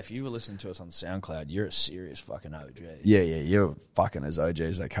school. Yeah, if you were listening to us on SoundCloud, you're a serious fucking OG. Yeah, you're fucking as OG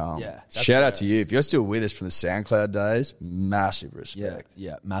as they come. Yeah. Shout out to you. If you're still with us from the SoundCloud days, massive respect.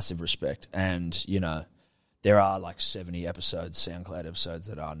 Yeah, massive respect. And, you know, there are like 70 SoundCloud episodes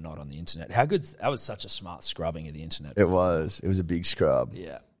that are not on the internet. How good? That was such a smart scrubbing of the internet. It was. It was a big scrub.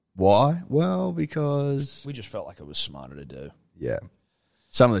 Yeah. Why? Well, because... We just felt like it was smarter to do. Yeah.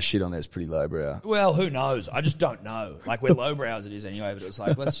 Some of the shit on there is pretty lowbrow. Well, who knows? I just don't know. Like, we're lowbrow as it is anyway, but it was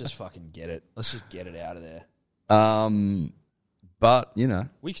like, let's just fucking get it. Let's just get it out of there. But, you know.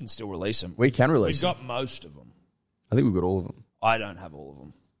 We can still release them. We can release them. We've got most of them. I think we've got all of them. I don't have all of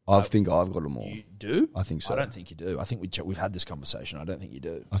them. I think I've got them all. You do? I think so. I don't think you do. I think we've had this conversation. I don't think you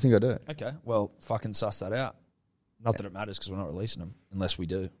do. I think I do. Okay, well, fucking suss that out. Not that it matters because we're not releasing them unless we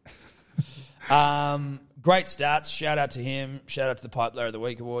do. Great stats. Shout out to him. Shout out to the Pipe Layer of the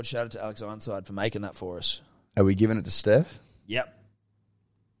Week Award. Shout out to Alex Ironside for making that for us. Are we giving it to Steph? Yep.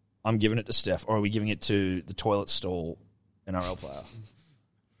 I'm giving it to Steph. Or are we giving it to the toilet stall NRL player?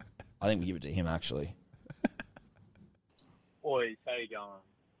 I think we give it to him, actually. Boys, how you going?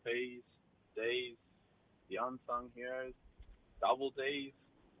 P's, D's, the unsung heroes, double D's.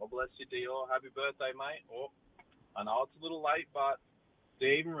 God bless you, Dior. Happy birthday, mate. Oh, I know it's a little late, but do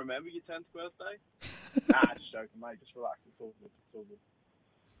you even remember your 10th birthday? Nah, just joking, mate. Just relax. It's all good. It's all good.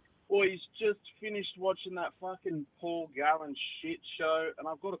 Boys, just finished watching that fucking Paul Gallen shit show, and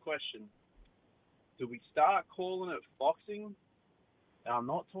I've got a question. Do we start calling it foxing? Now, I'm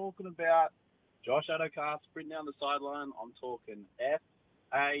not talking about Josh Adokar sprinting down the sideline. I'm talking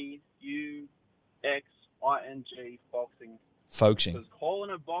FAUXING, foxing. Foxing. Because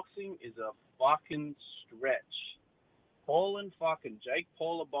calling it boxing is a fucking stretch. Calling fucking Jake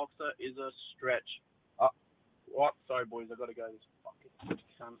Paul a boxer is a stretch. What? Sorry, boys, I gotta go. This fucking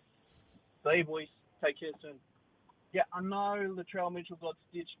cunt. See you, boys. Take care soon. Yeah, I know Latrell Mitchell got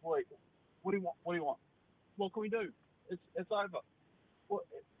stitched, boy. What do you want? What do you want? What can we do? It's over. What,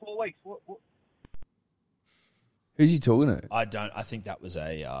 4 weeks. What? Who's he talking to? I think that was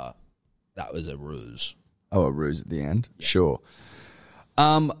a ruse. Oh, a ruse at the end? Yeah. Sure.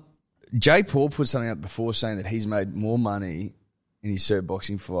 Jake Paul put something up before saying that he's made more money in his third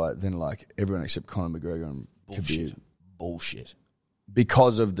boxing fight than like everyone except Conor McGregor and Khabib. Bullshit.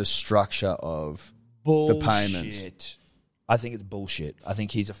 Because of the structure of the payments. I think it's bullshit. I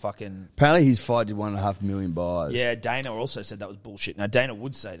think he's a fucking... Apparently his fight did 1.5 million buys. Yeah, Dana also said that was bullshit. Now, Dana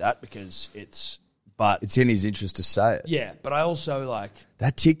would say that because it's... But it's in his interest to say it. Yeah, but I also like...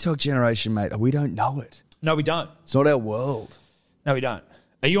 That TikTok generation, mate, we don't know it. No, we don't. It's not our world. No, we don't.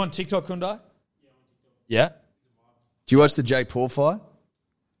 Are you on TikTok, Kundai? Yeah? Do you watch the Jake Paul fight? I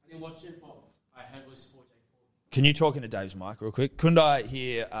didn't watch it, but I heavily support Jake Paul. Can you talk into Dave's mic real quick? Kundai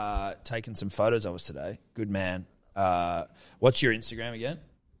here taking some photos of us today. Good man. What's your Instagram again?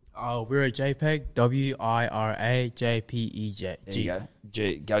 We're a JPEG, WIRAJPEG. There you go.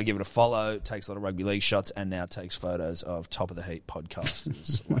 Go give it a follow. Takes a lot of rugby league shots and now takes photos of top of the heap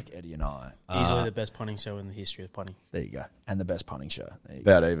podcasters like Eddie and I. Easily the best punting show in the history of punting. There you go. And the best punting show. There you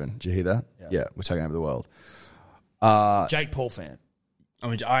About go. even. Did you hear that? Yeah, we're taking over the world. Jake Paul fan.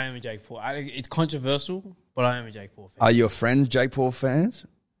 I am a Jake Paul. It's controversial, but I am a Jake Paul fan. Are your friends Jake Paul fans?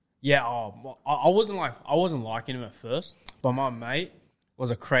 Yeah. I wasn't liking him at first, but my mate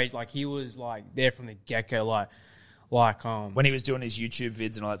was a crazy, like he was like there from the get-go, like when he was doing his YouTube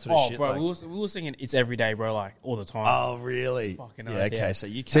vids and all that sort of shit. Bro, we were singing "It's Every Day," bro, like all the time. Oh, really? Fucking yeah. Okay, yeah. so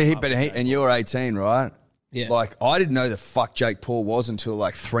you and you're 18, right? Yeah. Like I didn't know the fuck Jake Paul was until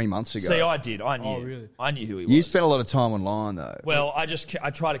like 3 months ago. See, I did. I knew. Oh, really? I knew who he was. You spent a lot of time online though. Well, I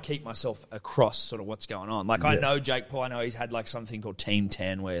try to keep myself across sort of what's going on. Like I know Jake Paul. I know he's had like something called Team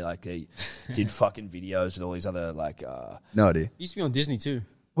 10 where like he did fucking videos with all these other like. No idea. He used to be on Disney too.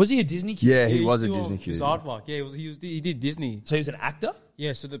 Was he a Disney kid? Yeah, he was a Disney kid. Aardvark. Yeah, he did Disney. So he was an actor?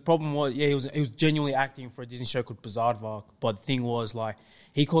 Yeah, so the problem was, he was genuinely acting for a Disney show called Bizarrevark. But the thing was, like,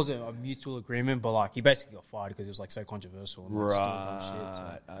 he calls it a mutual agreement, but, like, he basically got fired because it was, like, so controversial. And, like, right. Shit,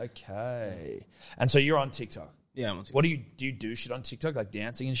 so. Okay. And so you're on TikTok? Yeah, I'm on TikTok. What do you do shit on TikTok, like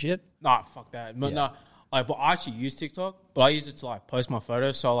dancing and shit? Nah, fuck that. But, but I actually use TikTok, but I use it to, like, post my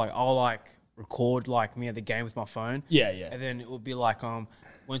photos. So, like, I'll, like, record, like, me at the game with my phone. Yeah. And then it would be, like,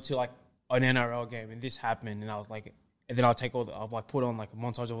 went to, like, an NRL game and this happened and I was like, and then I'll like put on like a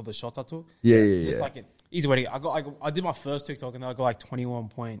montage of all the shots I took. Yeah. Just like an easy way to I did my first TikTok and I got like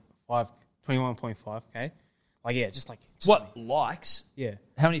 21.5K. Like, yeah, just like. What, likes? Yeah.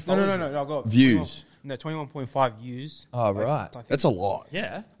 How many followers? No, I got. Views. 21.5 views. Oh, right. That's a lot.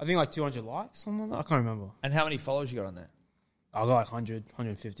 Yeah. I think like 200 likes, something like that. I can't remember. And how many followers you got on there? I got like 100,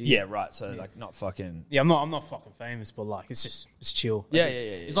 150. Yeah, right. So like not fucking. Yeah, I'm not fucking famous, but like it's chill. Yeah.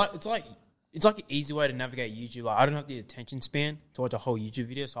 It's like an easy way to navigate YouTube. Like I don't have the attention span to watch a whole YouTube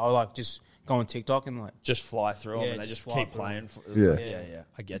video, so I like just go on TikTok and like just fly through them and they just keep playing. Yeah.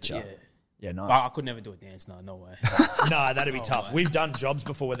 I get you. Yeah, nice. But I could never do a dance. No way. No, that'd be tough. We've done jobs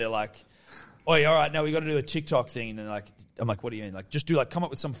before where they're like, "Oh, yeah, all right, now we got to do a TikTok thing," and like, I'm like, "What do you mean? Like, just do like come up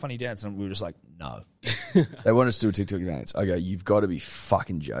with some funny dance," and we were just like, "No." They want us to do a TikTok dance. I go, "You've got to be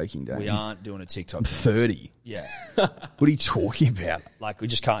fucking joking, Dave. We aren't doing a TikTok. I'm dance. 30. Yeah. What are you talking about? Like, we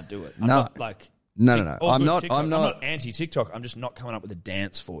just can't do it. No. No. I'm not anti TikTok. I'm just not coming up with a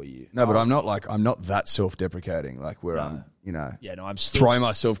dance for you. No, but I'm not that self-deprecating. Like where I'm, Yeah, no, I'm still throwing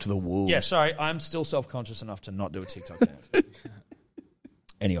myself to the wolves. Yeah, sorry, I'm still self-conscious enough to not do a TikTok dance.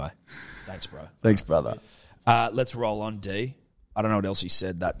 Anyway, thanks, bro. Thanks, brother. Let's roll on, D. I don't know what else he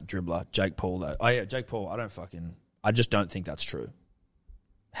said, that dribbler. Jake Paul, though. Oh, yeah, Jake Paul, I just don't think that's true.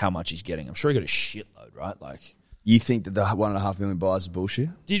 How much he's getting. I'm sure he got a shitload, right? Like, you think that the 1.5 million buys is bullshit?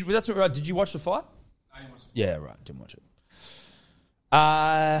 Did you watch the fight? I didn't watch it. Yeah, right. Didn't watch it.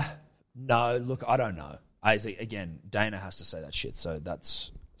 No, look, I don't know. Again, Dana has to say that shit, so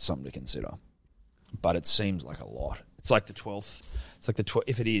that's something to consider. But it seems like a lot. It's like the 12th. It's like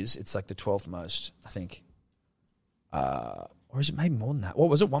if it is, it's like the 12th most, I think. Or is it maybe more than that? What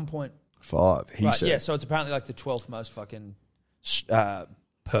was it? 1.5. He said. Yeah, so it's apparently like the 12th most fucking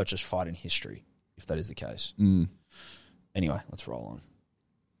purchased fight in history, if that is the case. Anyway, let's roll on.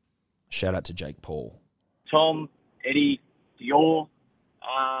 Shout out to Jake Paul. Tom, Eddie, Dior.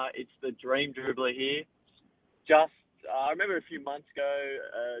 It's the dream dribbler here. I remember a few months ago,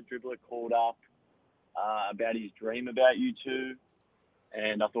 a dribbler called up about his dream about you two.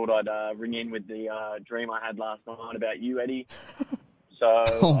 And I thought I'd ring in with the dream I had last night about you, Eddie. So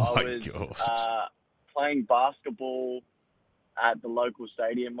I was playing basketball at the local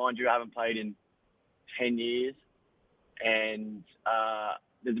stadium. Mind you, I haven't played in 10 years. And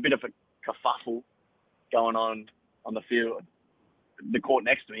there's a bit of a kerfuffle going on the field, the court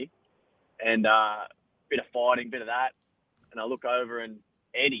next to me. And bit of fighting, bit of that. And I look over and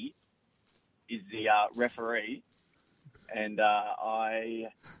Eddie is the referee. And I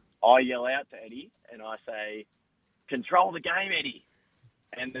yell out to Eddie and I say, "Control the game, Eddie."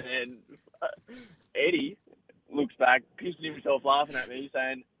 And then Eddie looks back, pissing himself laughing at me,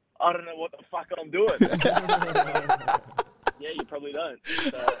 saying, "I don't know what the fuck I'm doing." Yeah, you probably don't.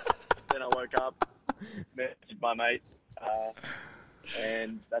 So then I woke up, messaged my mate,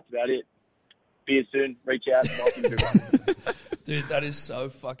 and that's about it. Be you soon. Reach out. Dude, that is so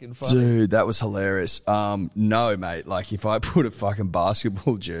fucking funny. Dude, that was hilarious. No, mate. Like, if I put a fucking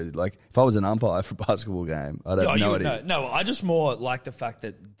basketball jersey, like, if I was an umpire for a basketball game, I'd have no idea. No, I just more like the fact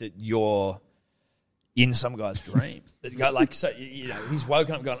that you're in some guy's dream. That guy, like, so, you know, he's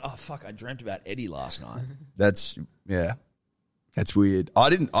woken up going, "Oh, fuck, I dreamt about Eddie last night." That's weird. I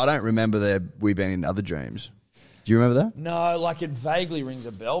don't remember we being in other dreams. Do you remember that? No, like, it vaguely rings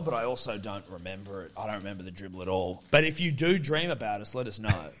a bell, but I also don't remember it. I don't remember the dribble at all. But if you do dream about us, let us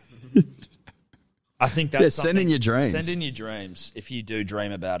know. I think that's send in your dreams. Send in your dreams if you do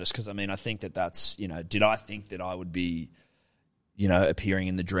dream about us, because, I mean, I think that's, you know, did I think that I would be, you know, appearing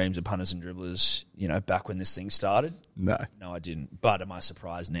in the dreams of punters and dribblers, you know, back when this thing started? No. No, I didn't. But am I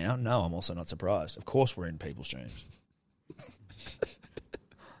surprised now? No, I'm also not surprised. Of course we're in people's dreams.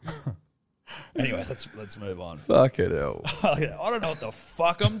 Anyway, let's move on. Fucking hell. I don't know what the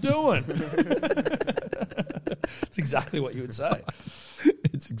fuck I'm doing. It's exactly what you would say.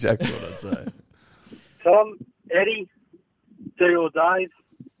 It's exactly what I'd say. Tom, Eddie, D or Dave,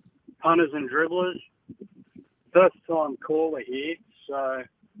 punters and dribblers. First time caller here, so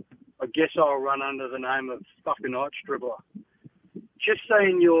I guess I'll run under the name of fucking Arch Dribbler. Just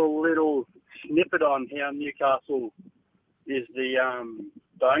seeing your little snippet on how Newcastle is the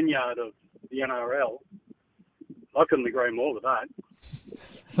boneyard of the NRL, I couldn't agree more with that.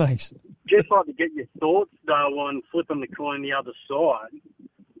 Thanks. Just like to get your thoughts, though, on flipping the coin the other side.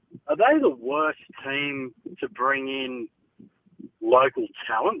 Are they the worst team to bring in local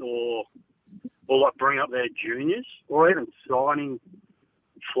talent or like bring up their juniors or even signing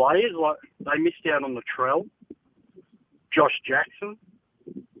players? Like, they missed out on the Trell, Josh Jackson.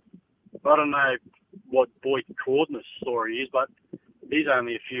 I don't know what Boyd Cordner's story is, but he's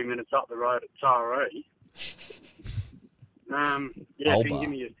only a few minutes up the road at Taree. If you can give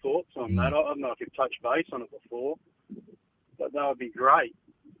me your thoughts on that. I don't know if you've touched base on it before, but that would be great.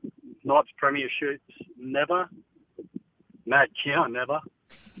 Knights Premier shoots, never. Mad Cow, never.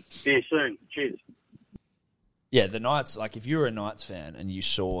 See you soon. Cheers. Yeah, the Knights, like, if you were a Knights fan and you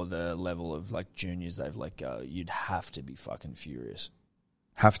saw the level of, like, juniors they've let go, you'd have to be fucking furious.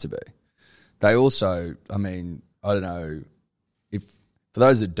 Have to be. They also, I mean, I don't know, if for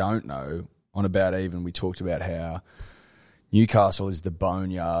those that don't know, on About Even, we talked about how Newcastle is the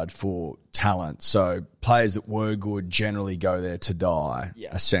boneyard for talent. So players that were good generally go there to die,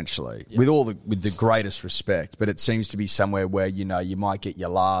 essentially, with the greatest respect. But it seems to be somewhere where, you know, you might get your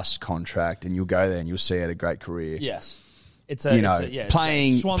last contract and you'll go there and you'll see out a great career. Yes. Playing,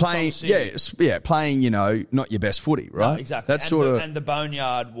 you know, not your best footy, right? No, exactly. That's and the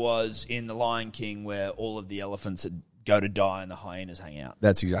boneyard was in The Lion King, where all of the elephants go to die and the hyenas hang out.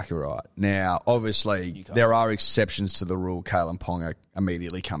 That's exactly right. Now, obviously, there are exceptions to the rule. Kalen Ponga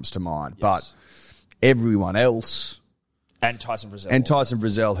immediately comes to mind. Yes. But everyone else... And Tyson Frizzell. And Tyson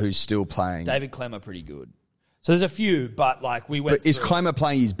Frizzell, who's still playing. David Clemmer, pretty good. So there's a few, but, like, we went But is Clemmer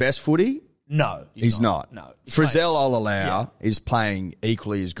playing his best footy? No. He's not. No. Frizzell, I'll allow, is playing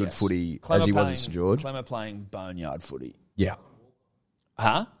equally as good footy as he was at St George. Clemmer playing boneyard footy. Yeah.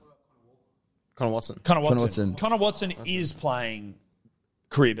 Huh? Connor Watson. Connor Watson is playing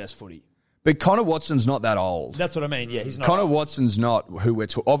career best footy. But Connor Watson's not that old. That's what I mean. Yeah, he's not. Connor Watson's not who we're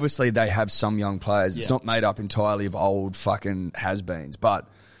talking. Obviously, they have some young players. It's not made up entirely of old fucking has-beens, but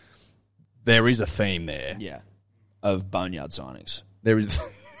there is a theme there. Yeah, of boneyard signings. There is,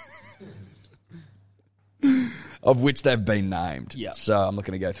 of which they've been named. Yeah. So I'm not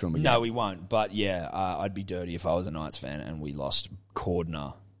going to go through them again. No, we won't. But yeah, I'd be dirty if I was a Knights fan and we lost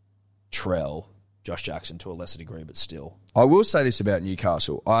Cordner, Trell, Josh Jackson to a lesser degree, but still. I will say this about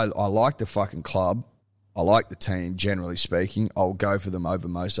Newcastle. I like the fucking club. I like the team, generally speaking. I'll go for them over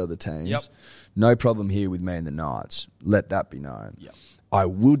most other teams. Yep. No problem here with me and the Knights. Let that be known. Yep. I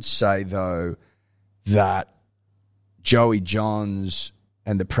would say, though, that Joey Johns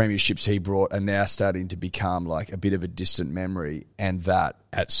and the premierships he brought are now starting to become like a bit of a distant memory, and that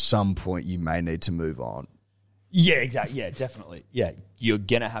at some point you may need to move on. Yeah, exactly. Yeah, definitely. Yeah, you're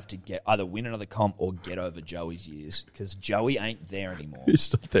going to have to either win another comp or get over Joey's years, because Joey ain't there anymore.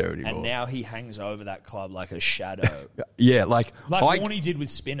 He's not there anymore. And now he hangs over that club like a shadow. Yeah, like Warney did with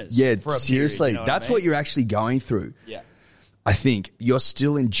Spinners. Yeah, for a seriously. period, you know That's what you're actually going through. Yeah. I think you're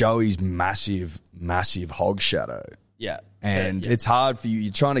still in Joey's massive hog shadow. Yeah. And it's hard for you.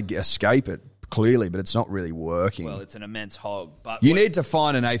 You're trying to escape it, clearly, but it's not really working. Well, it's an immense hog. But you need to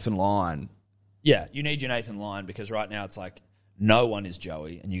find a Nathan Lyon. Yeah, you need your Nathan Lyon, because right now it's like no one is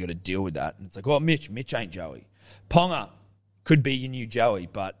Joey, and you got to deal with that. And it's like, well, Mitch ain't Joey. Ponga could be your new Joey,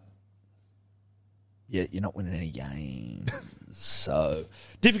 but yeah, you're not winning any games. So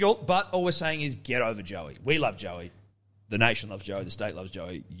difficult, but all we're saying is get over Joey. We love Joey. The nation loves Joey. The state loves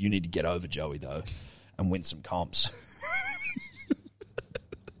Joey. You need to get over Joey, though, and win some comps.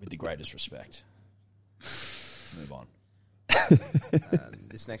 With the greatest respect. Move on.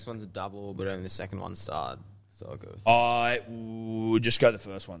 This next one's a double, but only the second one starred. So I'll go with I would just go the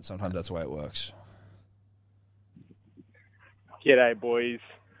first one. Sometimes that's the way it works. G'day, boys.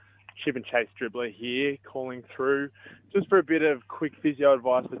 Chip and Chase Dribbler here, calling through just for a bit of quick physio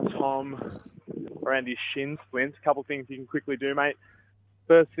advice for Tom around his shin splints. A couple of things you can quickly do, mate.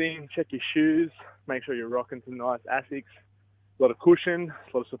 First thing, check your shoes. Make sure you're rocking some nice Asics. A lot of cushion,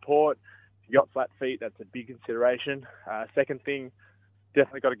 a lot of support. If you got flat feet, that's a big consideration. Second thing,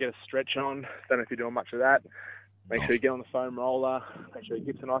 definitely got to get a stretch on. Don't know if you're doing much of that. Make sure you get on the foam roller. Make sure your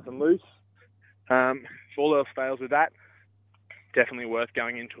hips are nice and loose. If all else fails with that, definitely worth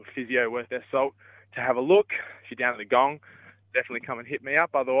going into a physio worth their salt to have a look. If you're down at the Gong, definitely come and hit me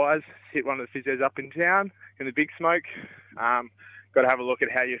up. Otherwise, hit one of the physios up in town in the Big Smoke. Got to have a look at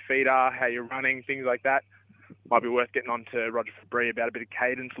how your feet are, how you're running, things like that. Might be worth getting on to Roger Fabry about a bit of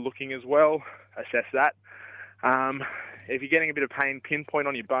cadence looking as well. Assess that. If you're getting a bit of pain pinpoint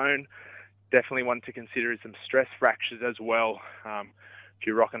on your bone, definitely one to consider is some stress fractures as well. If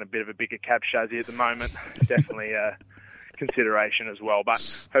you're rocking a bit of a bigger cab chassis at the moment, definitely a consideration as well.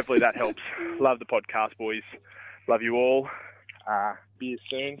 But hopefully that helps. Love the podcast, boys. Love you all. Beers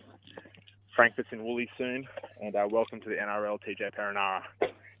soon. Frankfurt's in Woolly soon. And welcome to the NRL, TJ Perenara.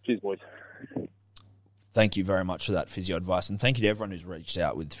 Cheers, boys. Thank you very much for that physio advice. And thank you to everyone who's reached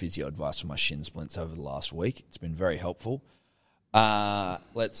out with physio advice for my shin splints over the last week. It's been very helpful.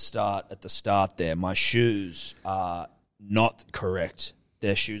 Let's start at the start there. My shoes are not correct.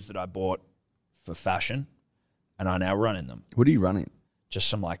 They're shoes that I bought for fashion, and I now run in them. What are you running? Just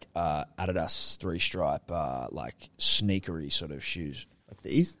some like Adidas 3-stripe, like sneakery sort of shoes. Like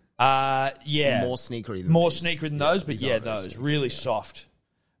these? Yeah. More sneakery than More these. sneakery than those, but yeah, those. Really soft,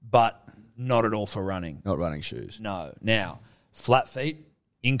 but not at all for running. Not running shoes. No. Now, flat feet,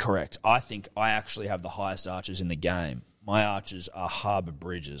 incorrect. I think I actually have the highest arches in the game. My arches are harbour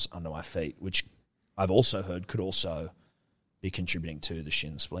bridges under my feet, which I've also heard could also be contributing to the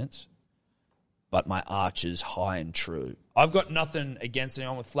shin splints. But my arches high and true. I've got nothing against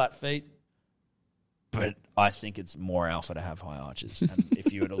anyone with flat feet, but I think it's more alpha to have high arches. And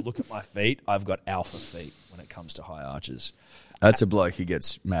if you were to look at my feet, I've got alpha feet when it comes to high arches. That's a bloke who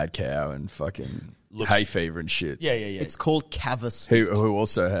gets mad cow and fucking hay fever and shit. Yeah. It's called Cavus feet. Who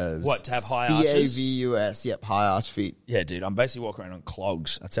also has... What, to have high arches? C-A-V-U-S, yep, high arch feet. Yeah, dude, I'm basically walking around on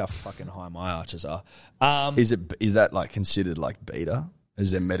clogs. That's how fucking high my arches are. Is that like considered like beta?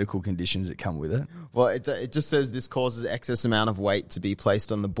 Is there medical conditions that come with it? Well, it just says this causes excess amount of weight to be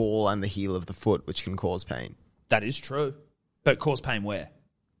placed on the ball and the heel of the foot, which can cause pain. That is true. But cause pain where?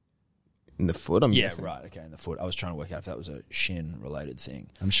 In the foot, I'm guessing. Yeah, right, okay, in the foot. I was trying to work out if that was a shin-related thing.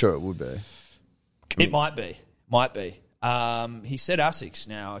 I'm sure it would be. It might be. He said Asics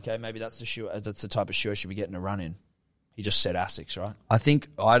now, okay, maybe that's the type of shoe I should be getting a run in. He just said Asics, right? I think,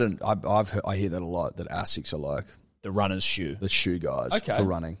 I hear that a lot, that Asics are like... The runner's shoe. The shoe guys for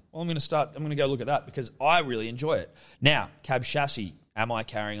running. Well, I'm going to go look at that because I really enjoy it. Now, cab chassis, am I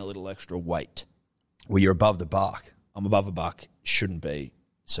carrying a little extra weight? Well, you're above the buck. I'm above a buck. Shouldn't be.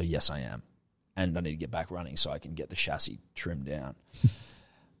 So, yes, I am. And I need to get back running so I can get the chassis trimmed down.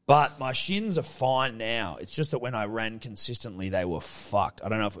 But my shins are fine now. It's just that when I ran consistently, they were fucked. I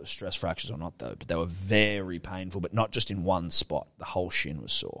don't know if it was stress fractures or not, though, but they were very painful, but not just in one spot. The whole shin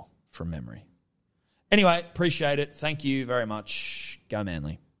was sore from memory. Anyway, appreciate it. Thank you very much. Go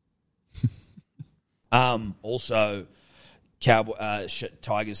Manly. Also, Tigers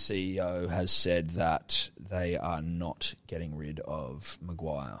CEO has said that they are not getting rid of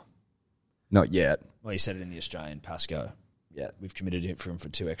Maguire. Not yet. Well, he said it in the Australian Pasco. Yeah, we've committed him for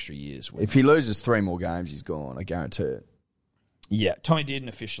 2 extra years. If he loses 3 more games, he's gone. I guarantee it. Yeah, Tommy Dearden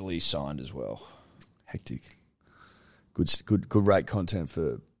officially signed as well. Hectic. Good rate content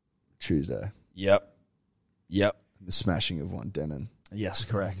for Tuesday. Yep. The smashing of one Denon. Yes,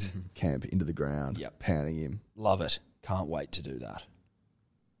 correct. Camp into the ground. Yep. Pounding him. Love it. Can't wait to do that.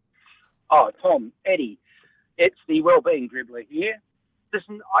 Oh, Tom, Eddie, it's the wellbeing dribbler here.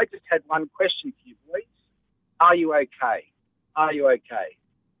 Listen, I just had one question for you, boys. Are you okay? Are you okay?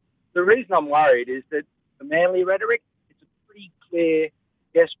 The reason I'm worried is that the Manly rhetoric is a pretty clear,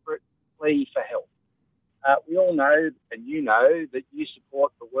 desperate plea for help. We all know, and you know, that you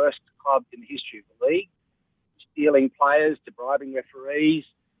support the worst club in the history of the league, stealing players to bribing referees,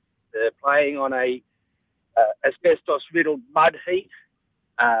 to playing on a asbestos-riddled mud heap.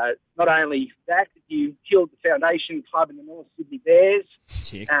 Not only that, you killed the foundation club in the North Sydney Bears,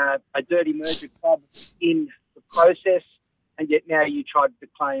 a dirty merger club in the process, and yet now you tried to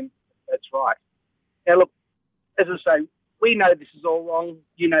claim that's right. Now, look, as I say, we know this is all wrong.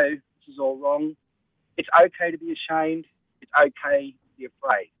 You know this is all wrong. It's okay to be ashamed. It's okay to be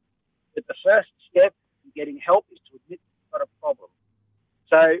afraid. But the first step in getting help is to admit you've got a problem.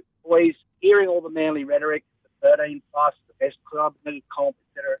 So, boys, hearing all the Manly rhetoric, the 13 plus, the best club, the comp,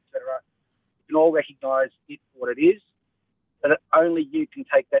 etc., you can all recognise it for what it is, but only you can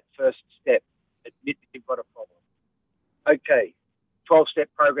take that first step, admit that you've got a problem. Okay, 12-step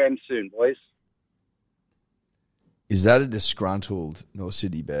program soon, boys. Is that a disgruntled North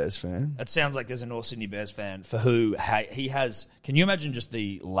Sydney Bears fan? That sounds like there's a North Sydney Bears fan for who he has... Can you imagine just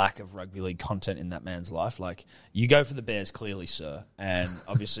the lack of rugby league content in that man's life? Like, you go for the Bears clearly, sir, and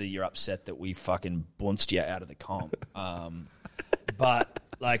obviously you're upset that we fucking bounced you out of the comp. But...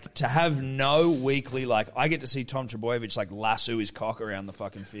 like, to have no weekly, like, I get to see Tom Trebojevic, like, lasso his cock around the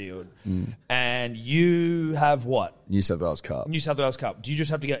fucking field. And you have what? New South Wales Cup. New South Wales Cup. Do you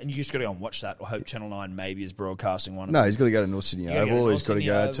just have to go, and you just got to go and watch that, or hope Channel 9 maybe is broadcasting one? No, he's got to go to North Sydney Oval. He's got to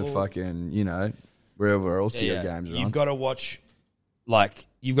go to fucking, you know, wherever else the games are on. You've got to watch, like,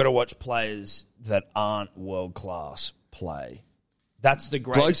 players that aren't world-class play. That's the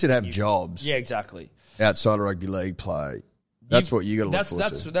greatest. Blokes that have jobs. Yeah, exactly. Outside of rugby league play. That's what you got to look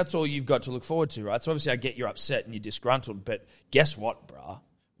forward to. That's all you've got to look forward to, right? So obviously I get you're upset and you're disgruntled, but guess what, bruh?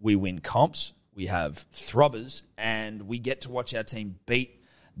 We win comps, we have throbbers, and we get to watch our team beat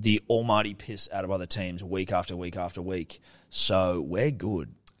the almighty piss out of other teams week after week after week. So we're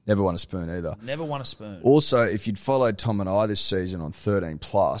good. Never won a spoon either. Never won a spoon. Also, if you'd followed Tom and I this season on 13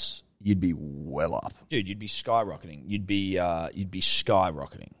 plus, you'd be well up. Dude, you'd be skyrocketing. You'd be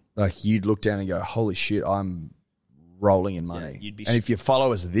skyrocketing. Like, you'd look down and go, holy shit, I'm rolling in money. Yeah, and if you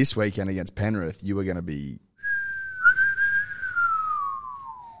follow us this weekend against Penrith, you were going to be...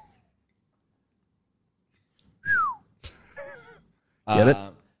 Get it?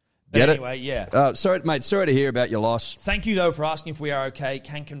 Get anyway, it? Yeah. Sorry, mate. Sorry to hear about your loss. Thank you, though, for asking if we are okay.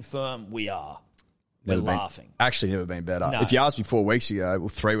 Can confirm we are. We're laughing. Actually, never been better. No. If you asked me 4 weeks ago, or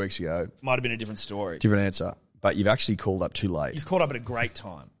 3 weeks ago... Might have been a different story. Different answer. But you've actually called up too late. You've called up at a great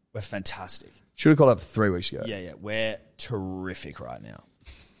time. We're fantastic. Should have called up 3 weeks ago. Yeah. We're terrific right now.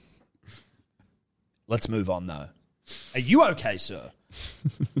 Let's move on, though. Are you okay, sir?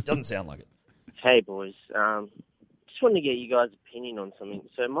 Doesn't sound like it. Hey, boys. Just wanted to get you guys' opinion on something.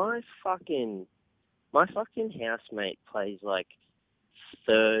 So my fucking housemate plays, like,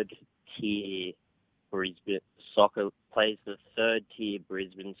 third-tier Brisbane soccer, plays the third-tier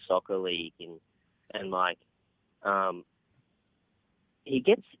Brisbane Soccer League, and like, he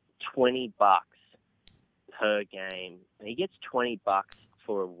gets $20 per game, and he gets $20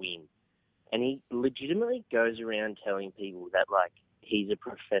 for a win. And he legitimately goes around telling people that, like, he's a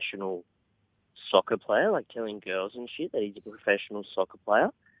professional soccer player, like telling girls and shit that he's a professional soccer player.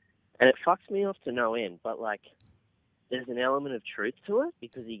 And it fucks me off to no end. But, like, there's an element of truth to it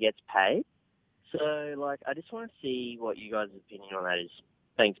because he gets paid. So, like, I just want to see what you guys' opinion on that is.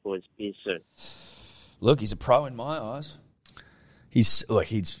 Thanks, boys. Be soon. Look, he's a pro in my eyes. He's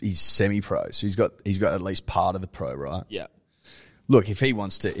semi-pro, so he's got at least part of the pro, right? Yeah. Look, if he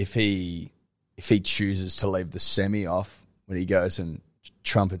chooses to leave the semi off when he goes and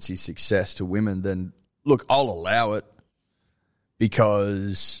trumpets his success to women, then look, I'll allow it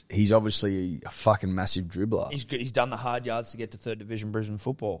because he's obviously a fucking massive dribbler. He's good. He's done the hard yards to get to third division Brisbane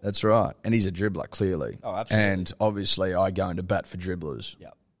football. That's right, and he's a dribbler clearly. Oh, absolutely. And obviously, I go into bat for dribblers. Yeah,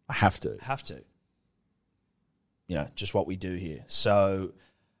 I have to. just what we do here. So,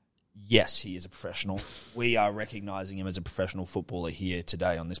 yes, he is a professional. We are recognising him as a professional footballer here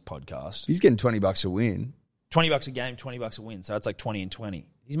today on this podcast. He's getting $20 a win. $20 a game, $20 a win. So it's like 20 and 20.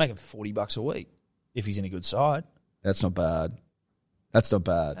 He's making $40 a week if he's in a good side. That's not bad. That's not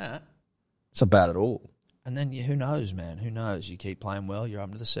bad. Nah. It's not bad at all. And then who knows, man? Who knows? You keep playing well, you're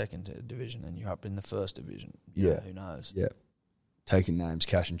up to the second division, and you're up in the first division. Who knows? Yeah. Taking names,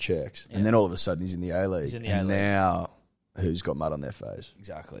 cashing checks. Yeah. And then all of a sudden he's in the A-League. He's in the A-League. And now who's got mud on their face?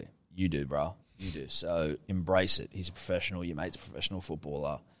 Exactly. You do, bro. You do. So embrace it. He's a professional. Your mate's a professional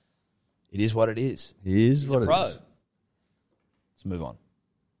footballer. It is what it is. He's a pro. Let's move on.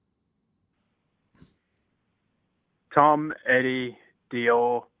 Tom, Eddie,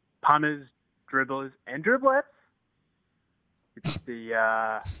 Dior, punters, dribblers, and driblets. It's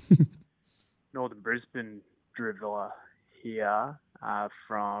the Northern Brisbane dribbler here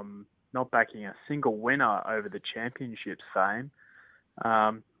from not backing a single winner over the championships fame.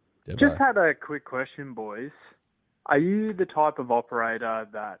 Just had a quick question, boys. Are you the type of operator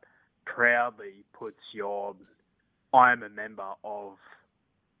that proudly puts your "I am a member of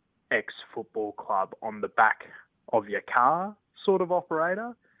X football club" on the back of your car sort of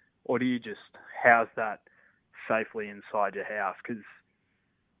operator? Or do you just house that safely inside your house? Because,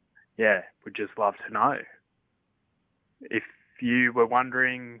 we'd just love to know. If you were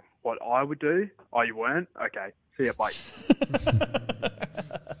wondering what I would do, you weren't? Okay, see you, bye.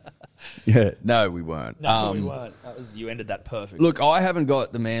 Yeah, no, we weren't. No, we weren't. You ended that perfectly. Look, I haven't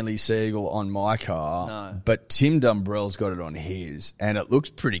got the Manly Seagull on my car, but Tim Dumbrell's got it on his, and it looks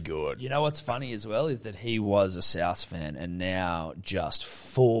pretty good. You know what's funny as well is that he was a Souths fan and now just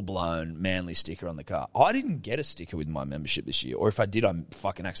full-blown Manly sticker on the car. I didn't get a sticker with my membership this year, or if I did, I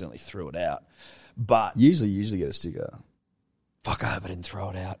fucking accidentally threw it out. But usually get a sticker. Fuck, I hope I didn't throw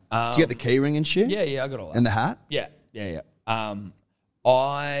it out. Did you get the key ring and shit? Yeah, I got all that. And the hat? Yeah.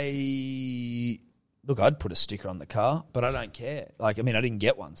 I'd put a sticker on the car, but I don't care. I didn't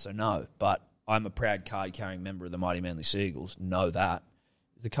get one, so no. But I'm a proud card-carrying member of the Mighty Manly Seagulls. Know that.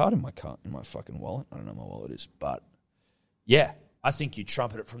 Is the card in my fucking wallet? I don't know where my wallet is. But, yeah, I think you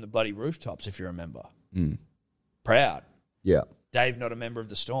trumpet it from the bloody rooftops if you're a member. Mm. Proud. Yeah. Dave, not a member of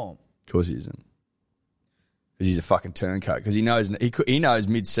the Storm. Of course he isn't. Because he's a fucking turncoat. Because he knows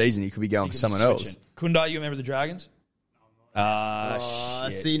mid-season he could be going for someone else. Kunda, you a member of the Dragons?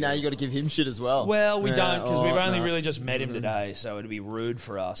 Shit. See, now you got to give him shit as well. Well, we don't because we've only really just met him today, so it'd be rude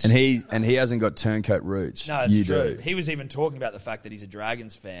for us. And he hasn't got turncoat roots. No, it's true. He was even talking about the fact that he's a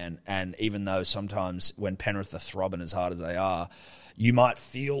Dragons fan, and even though sometimes when Penrith are throbbing as hard as they are, you might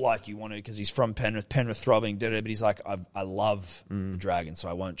feel like you want to because he's from Penrith throbbing, but he's like, I love the Dragons, so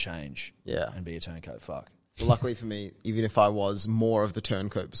I won't change and be a turncoat fuck. Well, luckily for me, even if I was more of the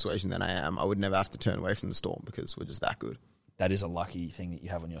turncoat persuasion than I am, I would never have to turn away from the Storm because we're just that good. That is a lucky thing that you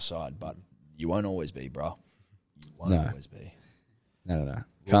have on your side, but you won't always be, bro. You won't always be. No.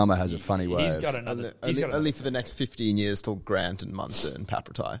 Karma has a funny way. He's got another. Only for the next 15 years till Grant and Munster and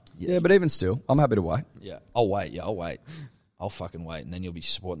Papratai. Yeah, but even still, I'm happy to wait. Yeah, I'll wait. I'll fucking wait, and then you'll be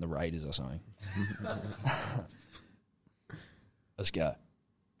supporting the Raiders or something. Let's go.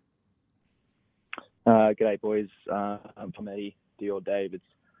 G'day, boys. I'm from Eddie, Dior, Dave. It's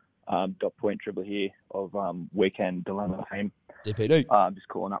dot point dribbler here of weekend dilemma fame. DPD. I'm just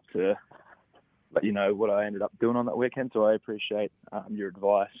calling up to let you know what I ended up doing on that weekend, so I appreciate your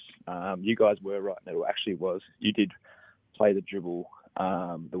advice. You guys were right. No, actually was. You did play the dribble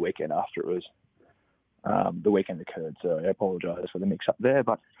the weekend after it was the weekend occurred, so I apologise for the mix-up there.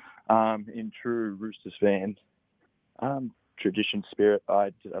 But in true Roosters fan tradition spirit,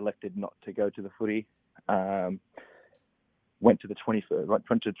 I elected not to go to the footy. Went to the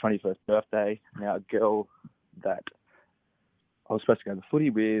 21st birthday. Now, a girl that I was supposed to go to the footy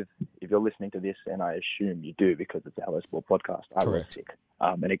with, if you're listening to this, and I assume you do because it's a Hello Sport podcast, I was sick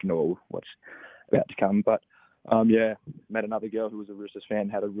and ignore what's about to come. But, met another girl who was a Roosters fan,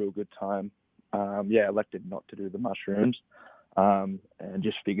 had a real good time. Elected not to do the mushrooms and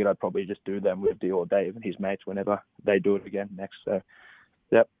just figured I'd probably just do them with Dior Dave and his mates whenever they do it again next. So,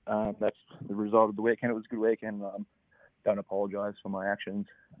 that's the result of the weekend. It was a good weekend. Don't apologise for my actions.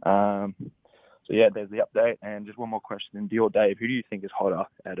 There's the update. And just one more question. Dior Dave, who do you think is hotter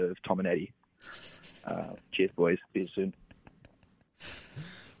out of Tom and Eddie? Cheers, boys. See you soon.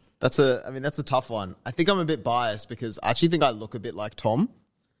 That's a tough one. I think I'm a bit biased because I actually think I look a bit like Tom.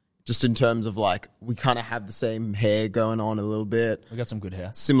 Just in terms of we kind of have the same hair going on a little bit. We got some good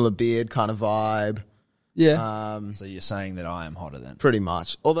hair. Similar beard kind of vibe. Yeah. So you're saying that I am hotter then? Pretty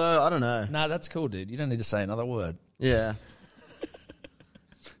much. Although, I don't know. No, that's cool, dude. You don't need to say another word. Yeah.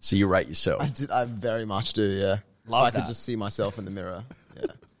 So you rate yourself? I very much do, yeah. Love I that. could just see myself in the mirror.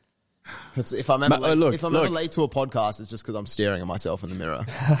 Yeah. If I'm ever late to a podcast, it's just because I'm staring at myself in the mirror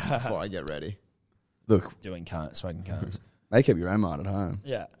before I get ready. Look, Doing smoking cunts. make up your own mind at home.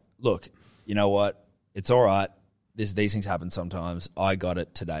 Yeah. Look, you know what? It's all right. These things happen sometimes. I got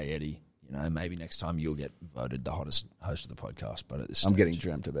it today, Eddie. You know, maybe next time you'll get voted the hottest host of the podcast. But at this stage, I'm getting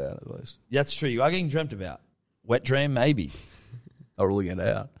dreamt about at least. That's true. You are getting dreamt about. Wet dream, maybe. I'll rule it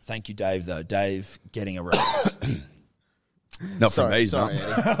out. Thank you, Dave, though. Dave getting a raise. Not for me, sorry, no.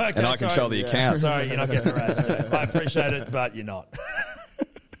 Eddie. Okay, And I control the account. Sorry, you're not getting a raise. I appreciate it, but you're not.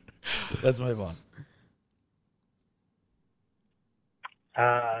 Let's move on.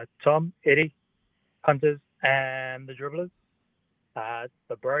 Tom, Eddie, punters, and the dribblers.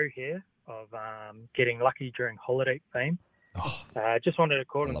 The bro here of getting lucky during holiday fame. Just wanted to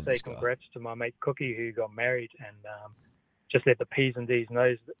call and say congrats to my mate Cookie who got married, and just let the P's and D's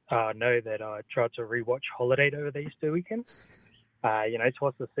know that I tried to rewatch Holiday over the Easter weekend.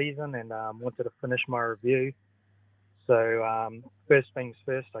 Twice the season, and wanted to finish my review. So first things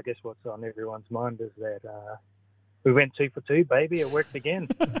first, I guess what's on everyone's mind is that we went 2 for 2, baby. It worked again.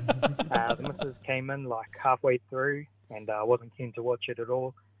 The missus came in like halfway through, and I wasn't keen to watch it at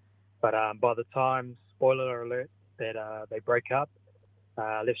all. But by the time, spoiler alert, that they break up,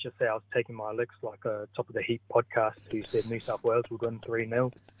 let's just say I was taking my licks like a Top of the Heap podcast who said New South Wales would win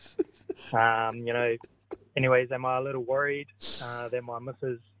 3-0. Anyways, am I a little worried that my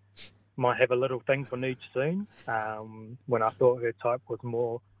missus might have a little thing for nudes soon, when I thought her type was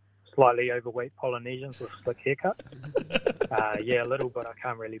more slightly overweight Polynesians with slick haircuts? Yeah, a little, but I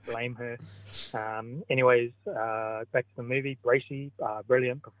can't really blame her. Anyways, back to the movie. Bracey,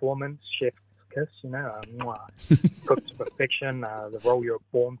 brilliant performance. Chef's kiss, cooked to perfection. The role you're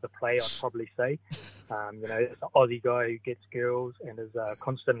born to play, I'd probably say. It's an Aussie guy who gets girls and is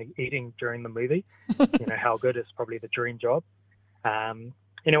constantly eating during the movie. How good is probably the dream job.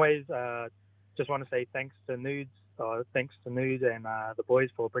 Anyways, just want to say thanks to Nudes and the boys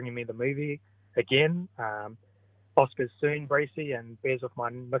for bringing me the movie again. Oscars soon, Bracey, and bears with my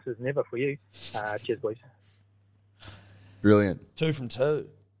missus never for you. Cheers, boys. Brilliant. 2 from 2.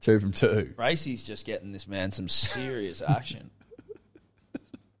 2 from 2. Bracey's just getting this man some serious action.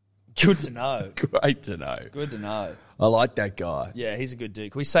 Good to know. Great to know. Good to know. I like that guy. Yeah, he's a good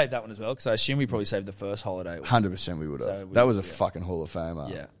dude. Can we save that one as well? Because I assume we probably saved the first Holiday. 100% we would have. So that was a fucking Hall of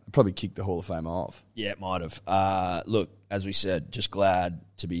Famer. Yeah. Probably kicked the Hall of Fame off. Yeah, it might have. Look, as we said, just glad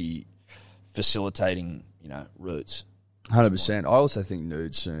to be facilitating, Roots. 100%. I also think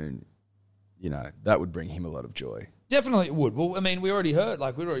Nude soon, that would bring him a lot of joy. Definitely it would. Well, I mean, we already heard,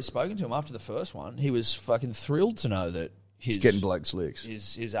 we'd already spoken to him after the first one. He was fucking thrilled to know that he's getting blokes licks.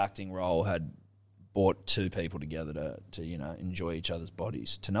 His acting role had brought 2 people together to enjoy each other's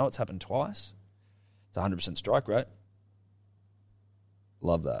bodies. To know it's happened twice, it's 100% strike rate.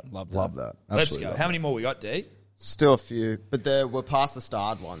 Love that. Love that. Let's go. How many more we got, D? Still a few, but we're past the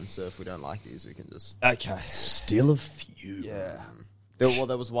starred ones, so if we don't like these, we can just... Okay. Still a few. Yeah.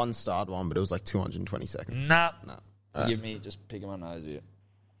 There was one starred one, but it was like 220 seconds. Nah. Forgive me, just picking my nose here.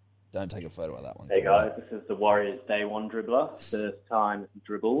 Don't take a photo of that one. Hey guys, this is the Warriors Day 1 dribbler. First time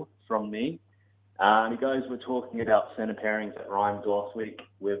dribble from me. You guys were talking about centre pairings that rhymed last week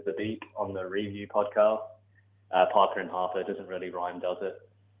with the beat on the review podcast. Parker and Harper doesn't really rhyme, does it?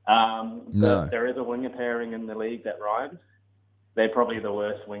 No. There is a winger pairing in the league that rhymes. They're probably the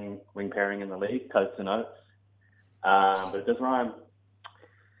worst wing pairing in the league, Coates and Oates. But it does rhyme.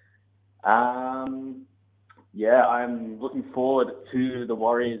 Yeah, I'm looking forward to the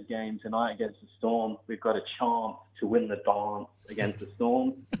Warriors game tonight against the Storm. We've got a chance to win the dance against the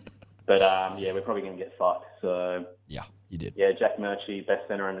Storm. But, we're probably going to get fucked. So yeah, you did. Yeah, Jack Murchie, best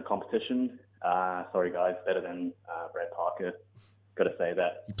centre in the competition. Sorry, guys, better than Brad Parker. Got to say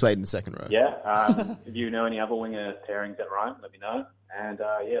that. He played in the second row. Yeah. If you know any other winger pairings that rhyme, let me know. And,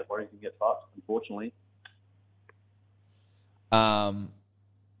 Warriors can get fucked, unfortunately.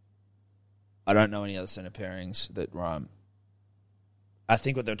 I don't know any other centre pairings that rhyme. I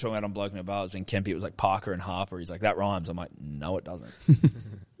think what they were talking about on Bloke No Bar was when Kempy, it was like Parker and Harper. He's like, that rhymes. I'm like, no, it doesn't.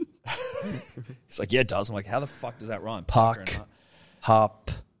 He's like, yeah, it does. I'm like, how the fuck does that rhyme? Parker and Harp.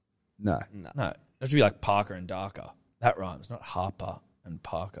 No. No. It has to be like Parker and Darker. That rhymes, not Harper and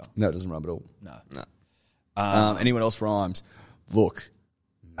Parker. No, it doesn't rhyme at all. No. Anyone else rhymes? Look,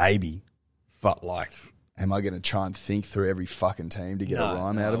 maybe. But am I going to try and think through every fucking team to get a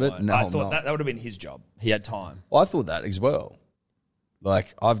rhyme out of it? No, I thought that would have been his job. He had time. Well, I thought that as well.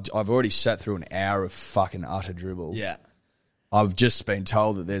 I've already sat through an hour of fucking utter dribble. Yeah. I've just been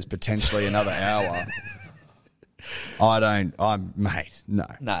told that there's potentially another hour. Mate, no.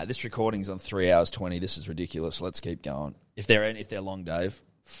 No, this recording's on 3 hours 20. This is ridiculous. Let's keep going. If they're long, Dave,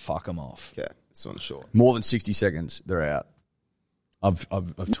 fuck them off. Yeah, it's on short. More than 60 seconds, they're out. I've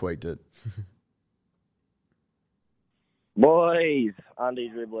tweaked it. Boys, Andy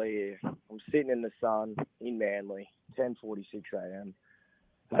Dribbler here. I'm sitting in the sun in Manly, 10:46 a.m.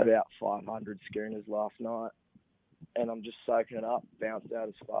 Had about 500 schooners last night, and I'm just soaking it up, bounced out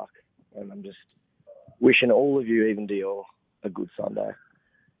as fuck, and I'm just wishing all of you, even Dior, a good Sunday.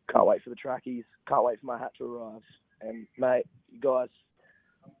 Can't wait for the trackies. Can't wait for my hat to arrive. And mate, you guys,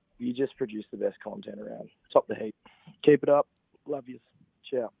 you just produce the best content around. Top the heat. Keep it up. Love you.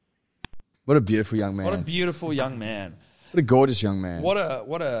 Ciao. What a beautiful young man. What a beautiful young man. What a gorgeous young man. What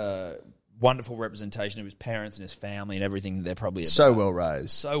a wonderful representation of his parents and his family and everything they're probably about. So well raised.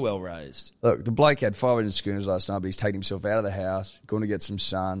 So well raised. Look, the bloke had 500 schooners last night, but he's taken himself out of the house, going to get some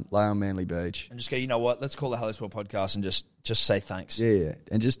sun, lay on Manly Beach. And just go, you know what? Let's call the Hello Sport podcast and just say thanks. Yeah,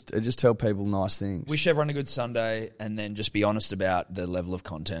 and just tell people nice things. Wish everyone a good Sunday, and then just be honest about the level of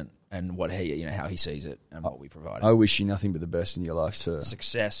content and what how he sees it and what we provide. I wish you nothing but the best in your life, sir.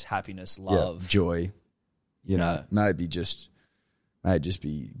 Success, happiness, love, joy. You know, may it just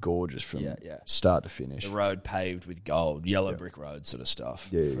be gorgeous from start to finish. The road paved with gold, yellow brick road sort of stuff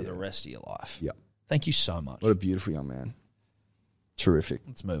for the rest of your life. Yeah. Thank you so much. What a beautiful young man. Terrific.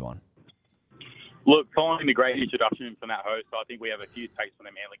 Let's move on. Look, following the great introduction from that host, I think we have a few takes on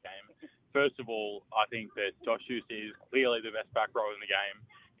the Manly game. First of all, I think that Josh Hughes is clearly the best back rower in the game.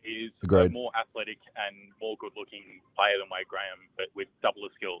 He's a more athletic and more good-looking player than Wade Graham, but with double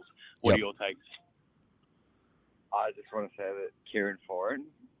the skills. What are your takes? I just want to say that Kieran Foran,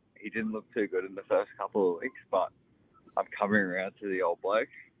 he didn't look too good in the first couple of weeks, but I'm coming around to the old bloke.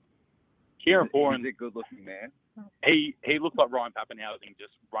 Kieran Foran, he's a good-looking man. He looked like Ryan Pappenhausen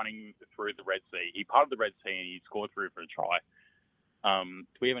just running through the Red Sea. He parted the Red Sea and he scored through for a try. Do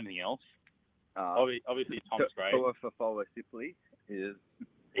we have anything else? Obviously, Tom's great. For Fowler Sipley is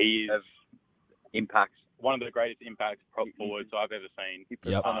he is impact. One of the greatest impact prop forwards I've ever seen. He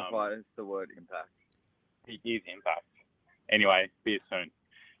personifies the word impact. He is impact. Anyway, be soon.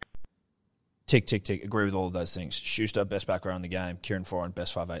 Tick, tick, tick. Agree with all of those things. Schuster, best back row in the game. Kieran Foran,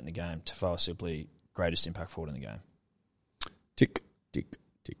 best 5'8" in the game. Tafawa Sipley, greatest impact forward in the game. Tick, tick,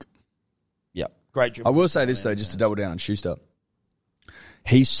 tick. Yep. Great dribble. I will say this, though, just to double down on Schuster.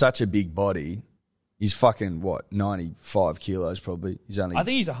 He's such a big body. He's fucking, 95 kilos probably. I think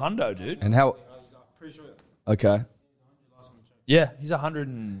he's a hundo, dude. And how... Pretty sure. Okay. Yeah, he's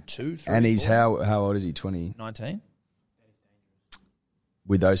 102, 3, and he's 4. how old is he? 20? 19.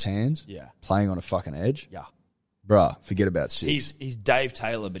 With those hands? Yeah. Playing on a fucking edge? Yeah. Bruh, forget about 6. He's Dave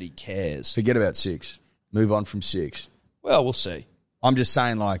Taylor, but he cares. Forget about 6. Move on from 6. Well, we'll see. I'm just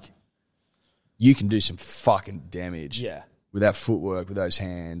saying, you can do some fucking damage. Yeah. With that footwork, with those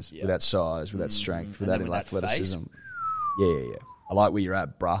hands, with that size, with that strength, with that athleticism. Yeah. I like where you're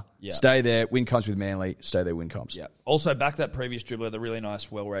at, bruh. Yeah. Stay there. Win comps with Manly. Stay there. Win comps. Yeah. Also, back to that previous dribbler, the really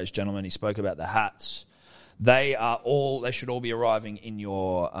nice, well-raised gentleman. He spoke about the hats. They should all be arriving in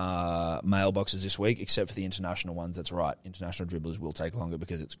your mailboxes this week, except for the international ones. That's right. International dribblers will take longer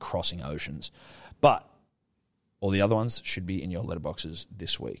because it's crossing oceans. But all the other ones should be in your letterboxes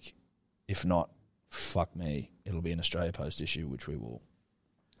this week. If not, fuck me. It'll be an Australia Post issue, which we will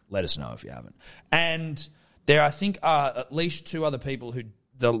let us know if you haven't. And there, I think, are at least 2 other people who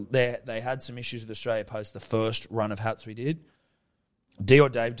they had some issues with Australia Post the first run of hats we did. D or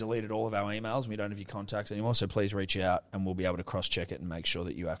Dave deleted all of our emails. We don't have your contacts anymore, so please reach out and we'll be able to cross-check it and make sure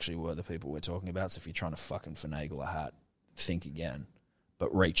that you actually were the people we're talking about. So if you're trying to fucking finagle a hat, think again.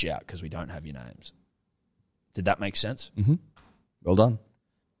 But reach out because we don't have your names. Did that make sense? Mm-hmm. Well done.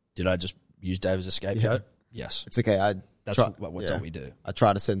 Did I just use Dave as a scapegoat? Yes. It's okay. That's what we do. I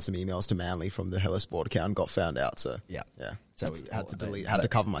tried to send some emails to Manly from the Hello Sport account and got found out. So yeah. So had to delete. Had to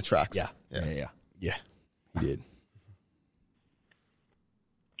cover my tracks. Yeah. You did.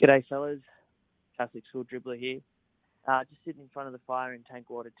 G'day, fellas. Catholic school dribbler here. Just sitting in front of the fire in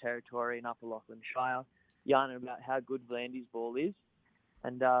Tankwater territory in Upper Lachlan Shire, yarning about how good Vlandy's ball is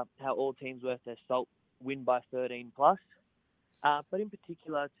and how all teams worth their salt win by 13 plus. But in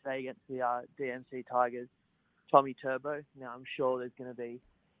particular today against the DMC Tigers, Tommy Turbo. Now, I'm sure there's going to be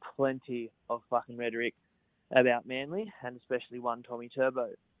plenty of fucking rhetoric about Manly, and especially one Tommy Turbo.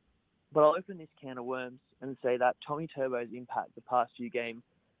 But I'll open this can of worms and say that Tommy Turbo's impact the past few games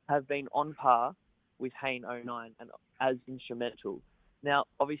have been on par with Hayne 09 and as instrumental. Now,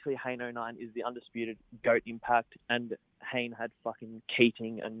 obviously, Hayne 09 is the undisputed GOAT impact, and Hayne had fucking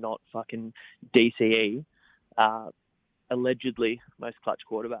Keating and not fucking DCE. Allegedly, most clutch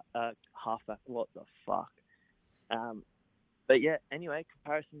quarterback, halfback. What the fuck? But yeah, anyway,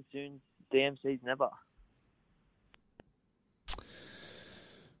 comparison soon, DMC's never.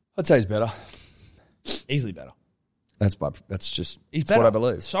 I'd say he's better. Easily better. That's what I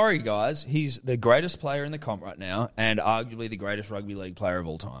believe. Sorry, guys. He's the greatest player in the comp right now and arguably the greatest rugby league player of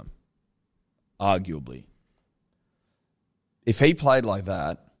all time. Arguably. If he played like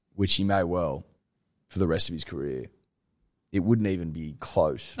that, which he may well for the rest of his career, it wouldn't even be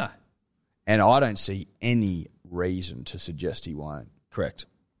close. No. And I don't see any reason to suggest he won't. Correct.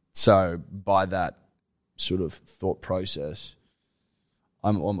 So by that sort of thought process,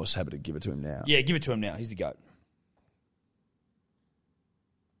 I'm almost happy to give it to him now. Yeah, give it to him now. He's the GOAT.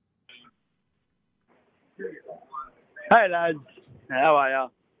 Hey lads, how are ya?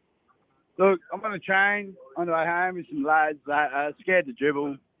 Look, I'm on the train on the way home with some lads that are scared to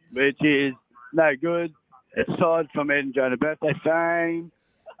dribble, which is no good, aside from Ed enjoying a birthday fame.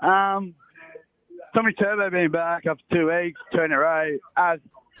 Tommy Turbo being back after 2 weeks, 2 in a row,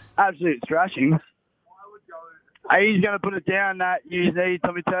 absolute thrashing. Are you going to put it down that you need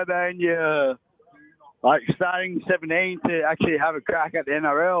Tommy Turbo in your starting 17 to actually have a crack at the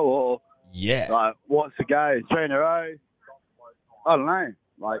NRL, or what's the go? 3 in a row? I don't know.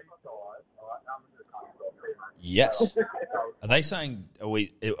 Yes. Are they saying,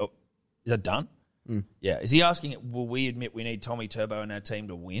 is that done? Yeah. Is he asking, will we admit we need Tommy Turbo in our team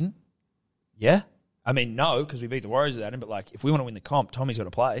to win? Yeah. I mean, no, because we beat the Warriors without him, but if we want to win the comp, Tommy's got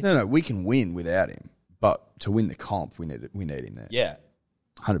to play. No, we can win without him. But to win the comp, we need him there. Yeah.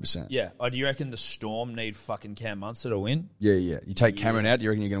 100%. Yeah. Do you reckon the Storm need fucking Cam Munster to win? Yeah. You take Cameron out, do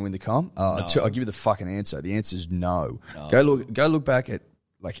you reckon you're going to win the comp? No. I'll give you the fucking answer. The answer is no. Go look back at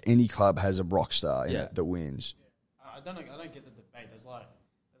any club has a rock star in it that wins. I don't get the debate. There's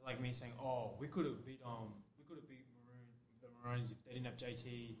like me saying, oh, we could have beat the Maroons if they didn't have JT,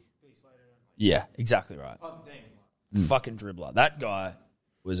 Billy Slater. Yeah, exactly right. Fucking dribbler. That guy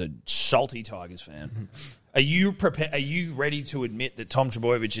was a salty Tigers fan. Are you prepared? Are you ready to admit that Tom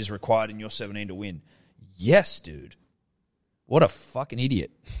Trbojevic is required in your 17 to win? Yes, dude. What a fucking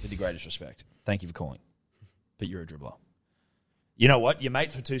idiot. With the greatest respect. Thank you for calling. But you're a dribbler. You know what? Your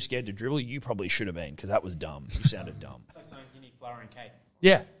mates were too scared to dribble. You probably should have been because that was dumb. You sounded dumb. It's like saying you need flour and cake.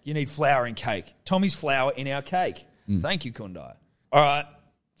 Yeah, you need flour and cake. Tommy's flour in our cake. Thank you, Kundai. All right.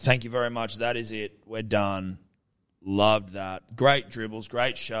 Thank you very much. That is it. We're done. Loved that. Great dribbles.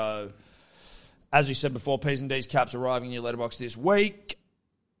 Great show. As we said before, P's and D's caps arriving in your letterbox this week.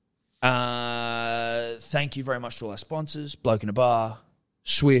 Thank you very much to all our sponsors. Bloke in a Bar,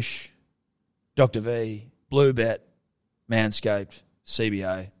 Swish, Dr. V, Bluebet, Manscaped,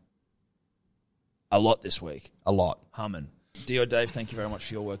 CBA. A lot this week. A lot. Humming. Dio Dave, thank you very much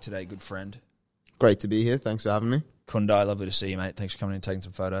for your work today, good friend. Great to be here. Thanks for having me. Kundai, lovely to see you, mate. Thanks for coming in and taking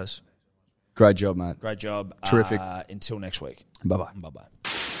some photos. Great job, mate. Great job. Terrific. Until next week. Bye-bye. Bye-bye.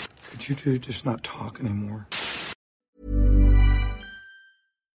 Could you two just not talk anymore?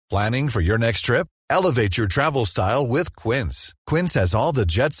 Planning for your next trip? Elevate your travel style with Quince. Quince has all the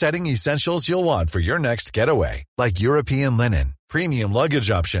jet-setting essentials you'll want for your next getaway, like European linen, premium luggage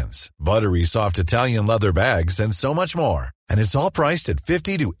options, buttery soft Italian leather bags, and so much more. And it's all priced at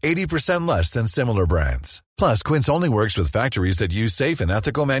 50 to 80% less than similar brands. Plus, Quince only works with factories that use safe and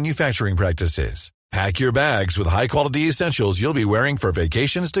ethical manufacturing practices. Pack your bags with high-quality essentials you'll be wearing for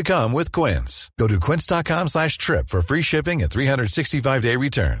vacations to come with Quince. Go to quince.com/trip for free shipping and 365-day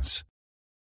returns.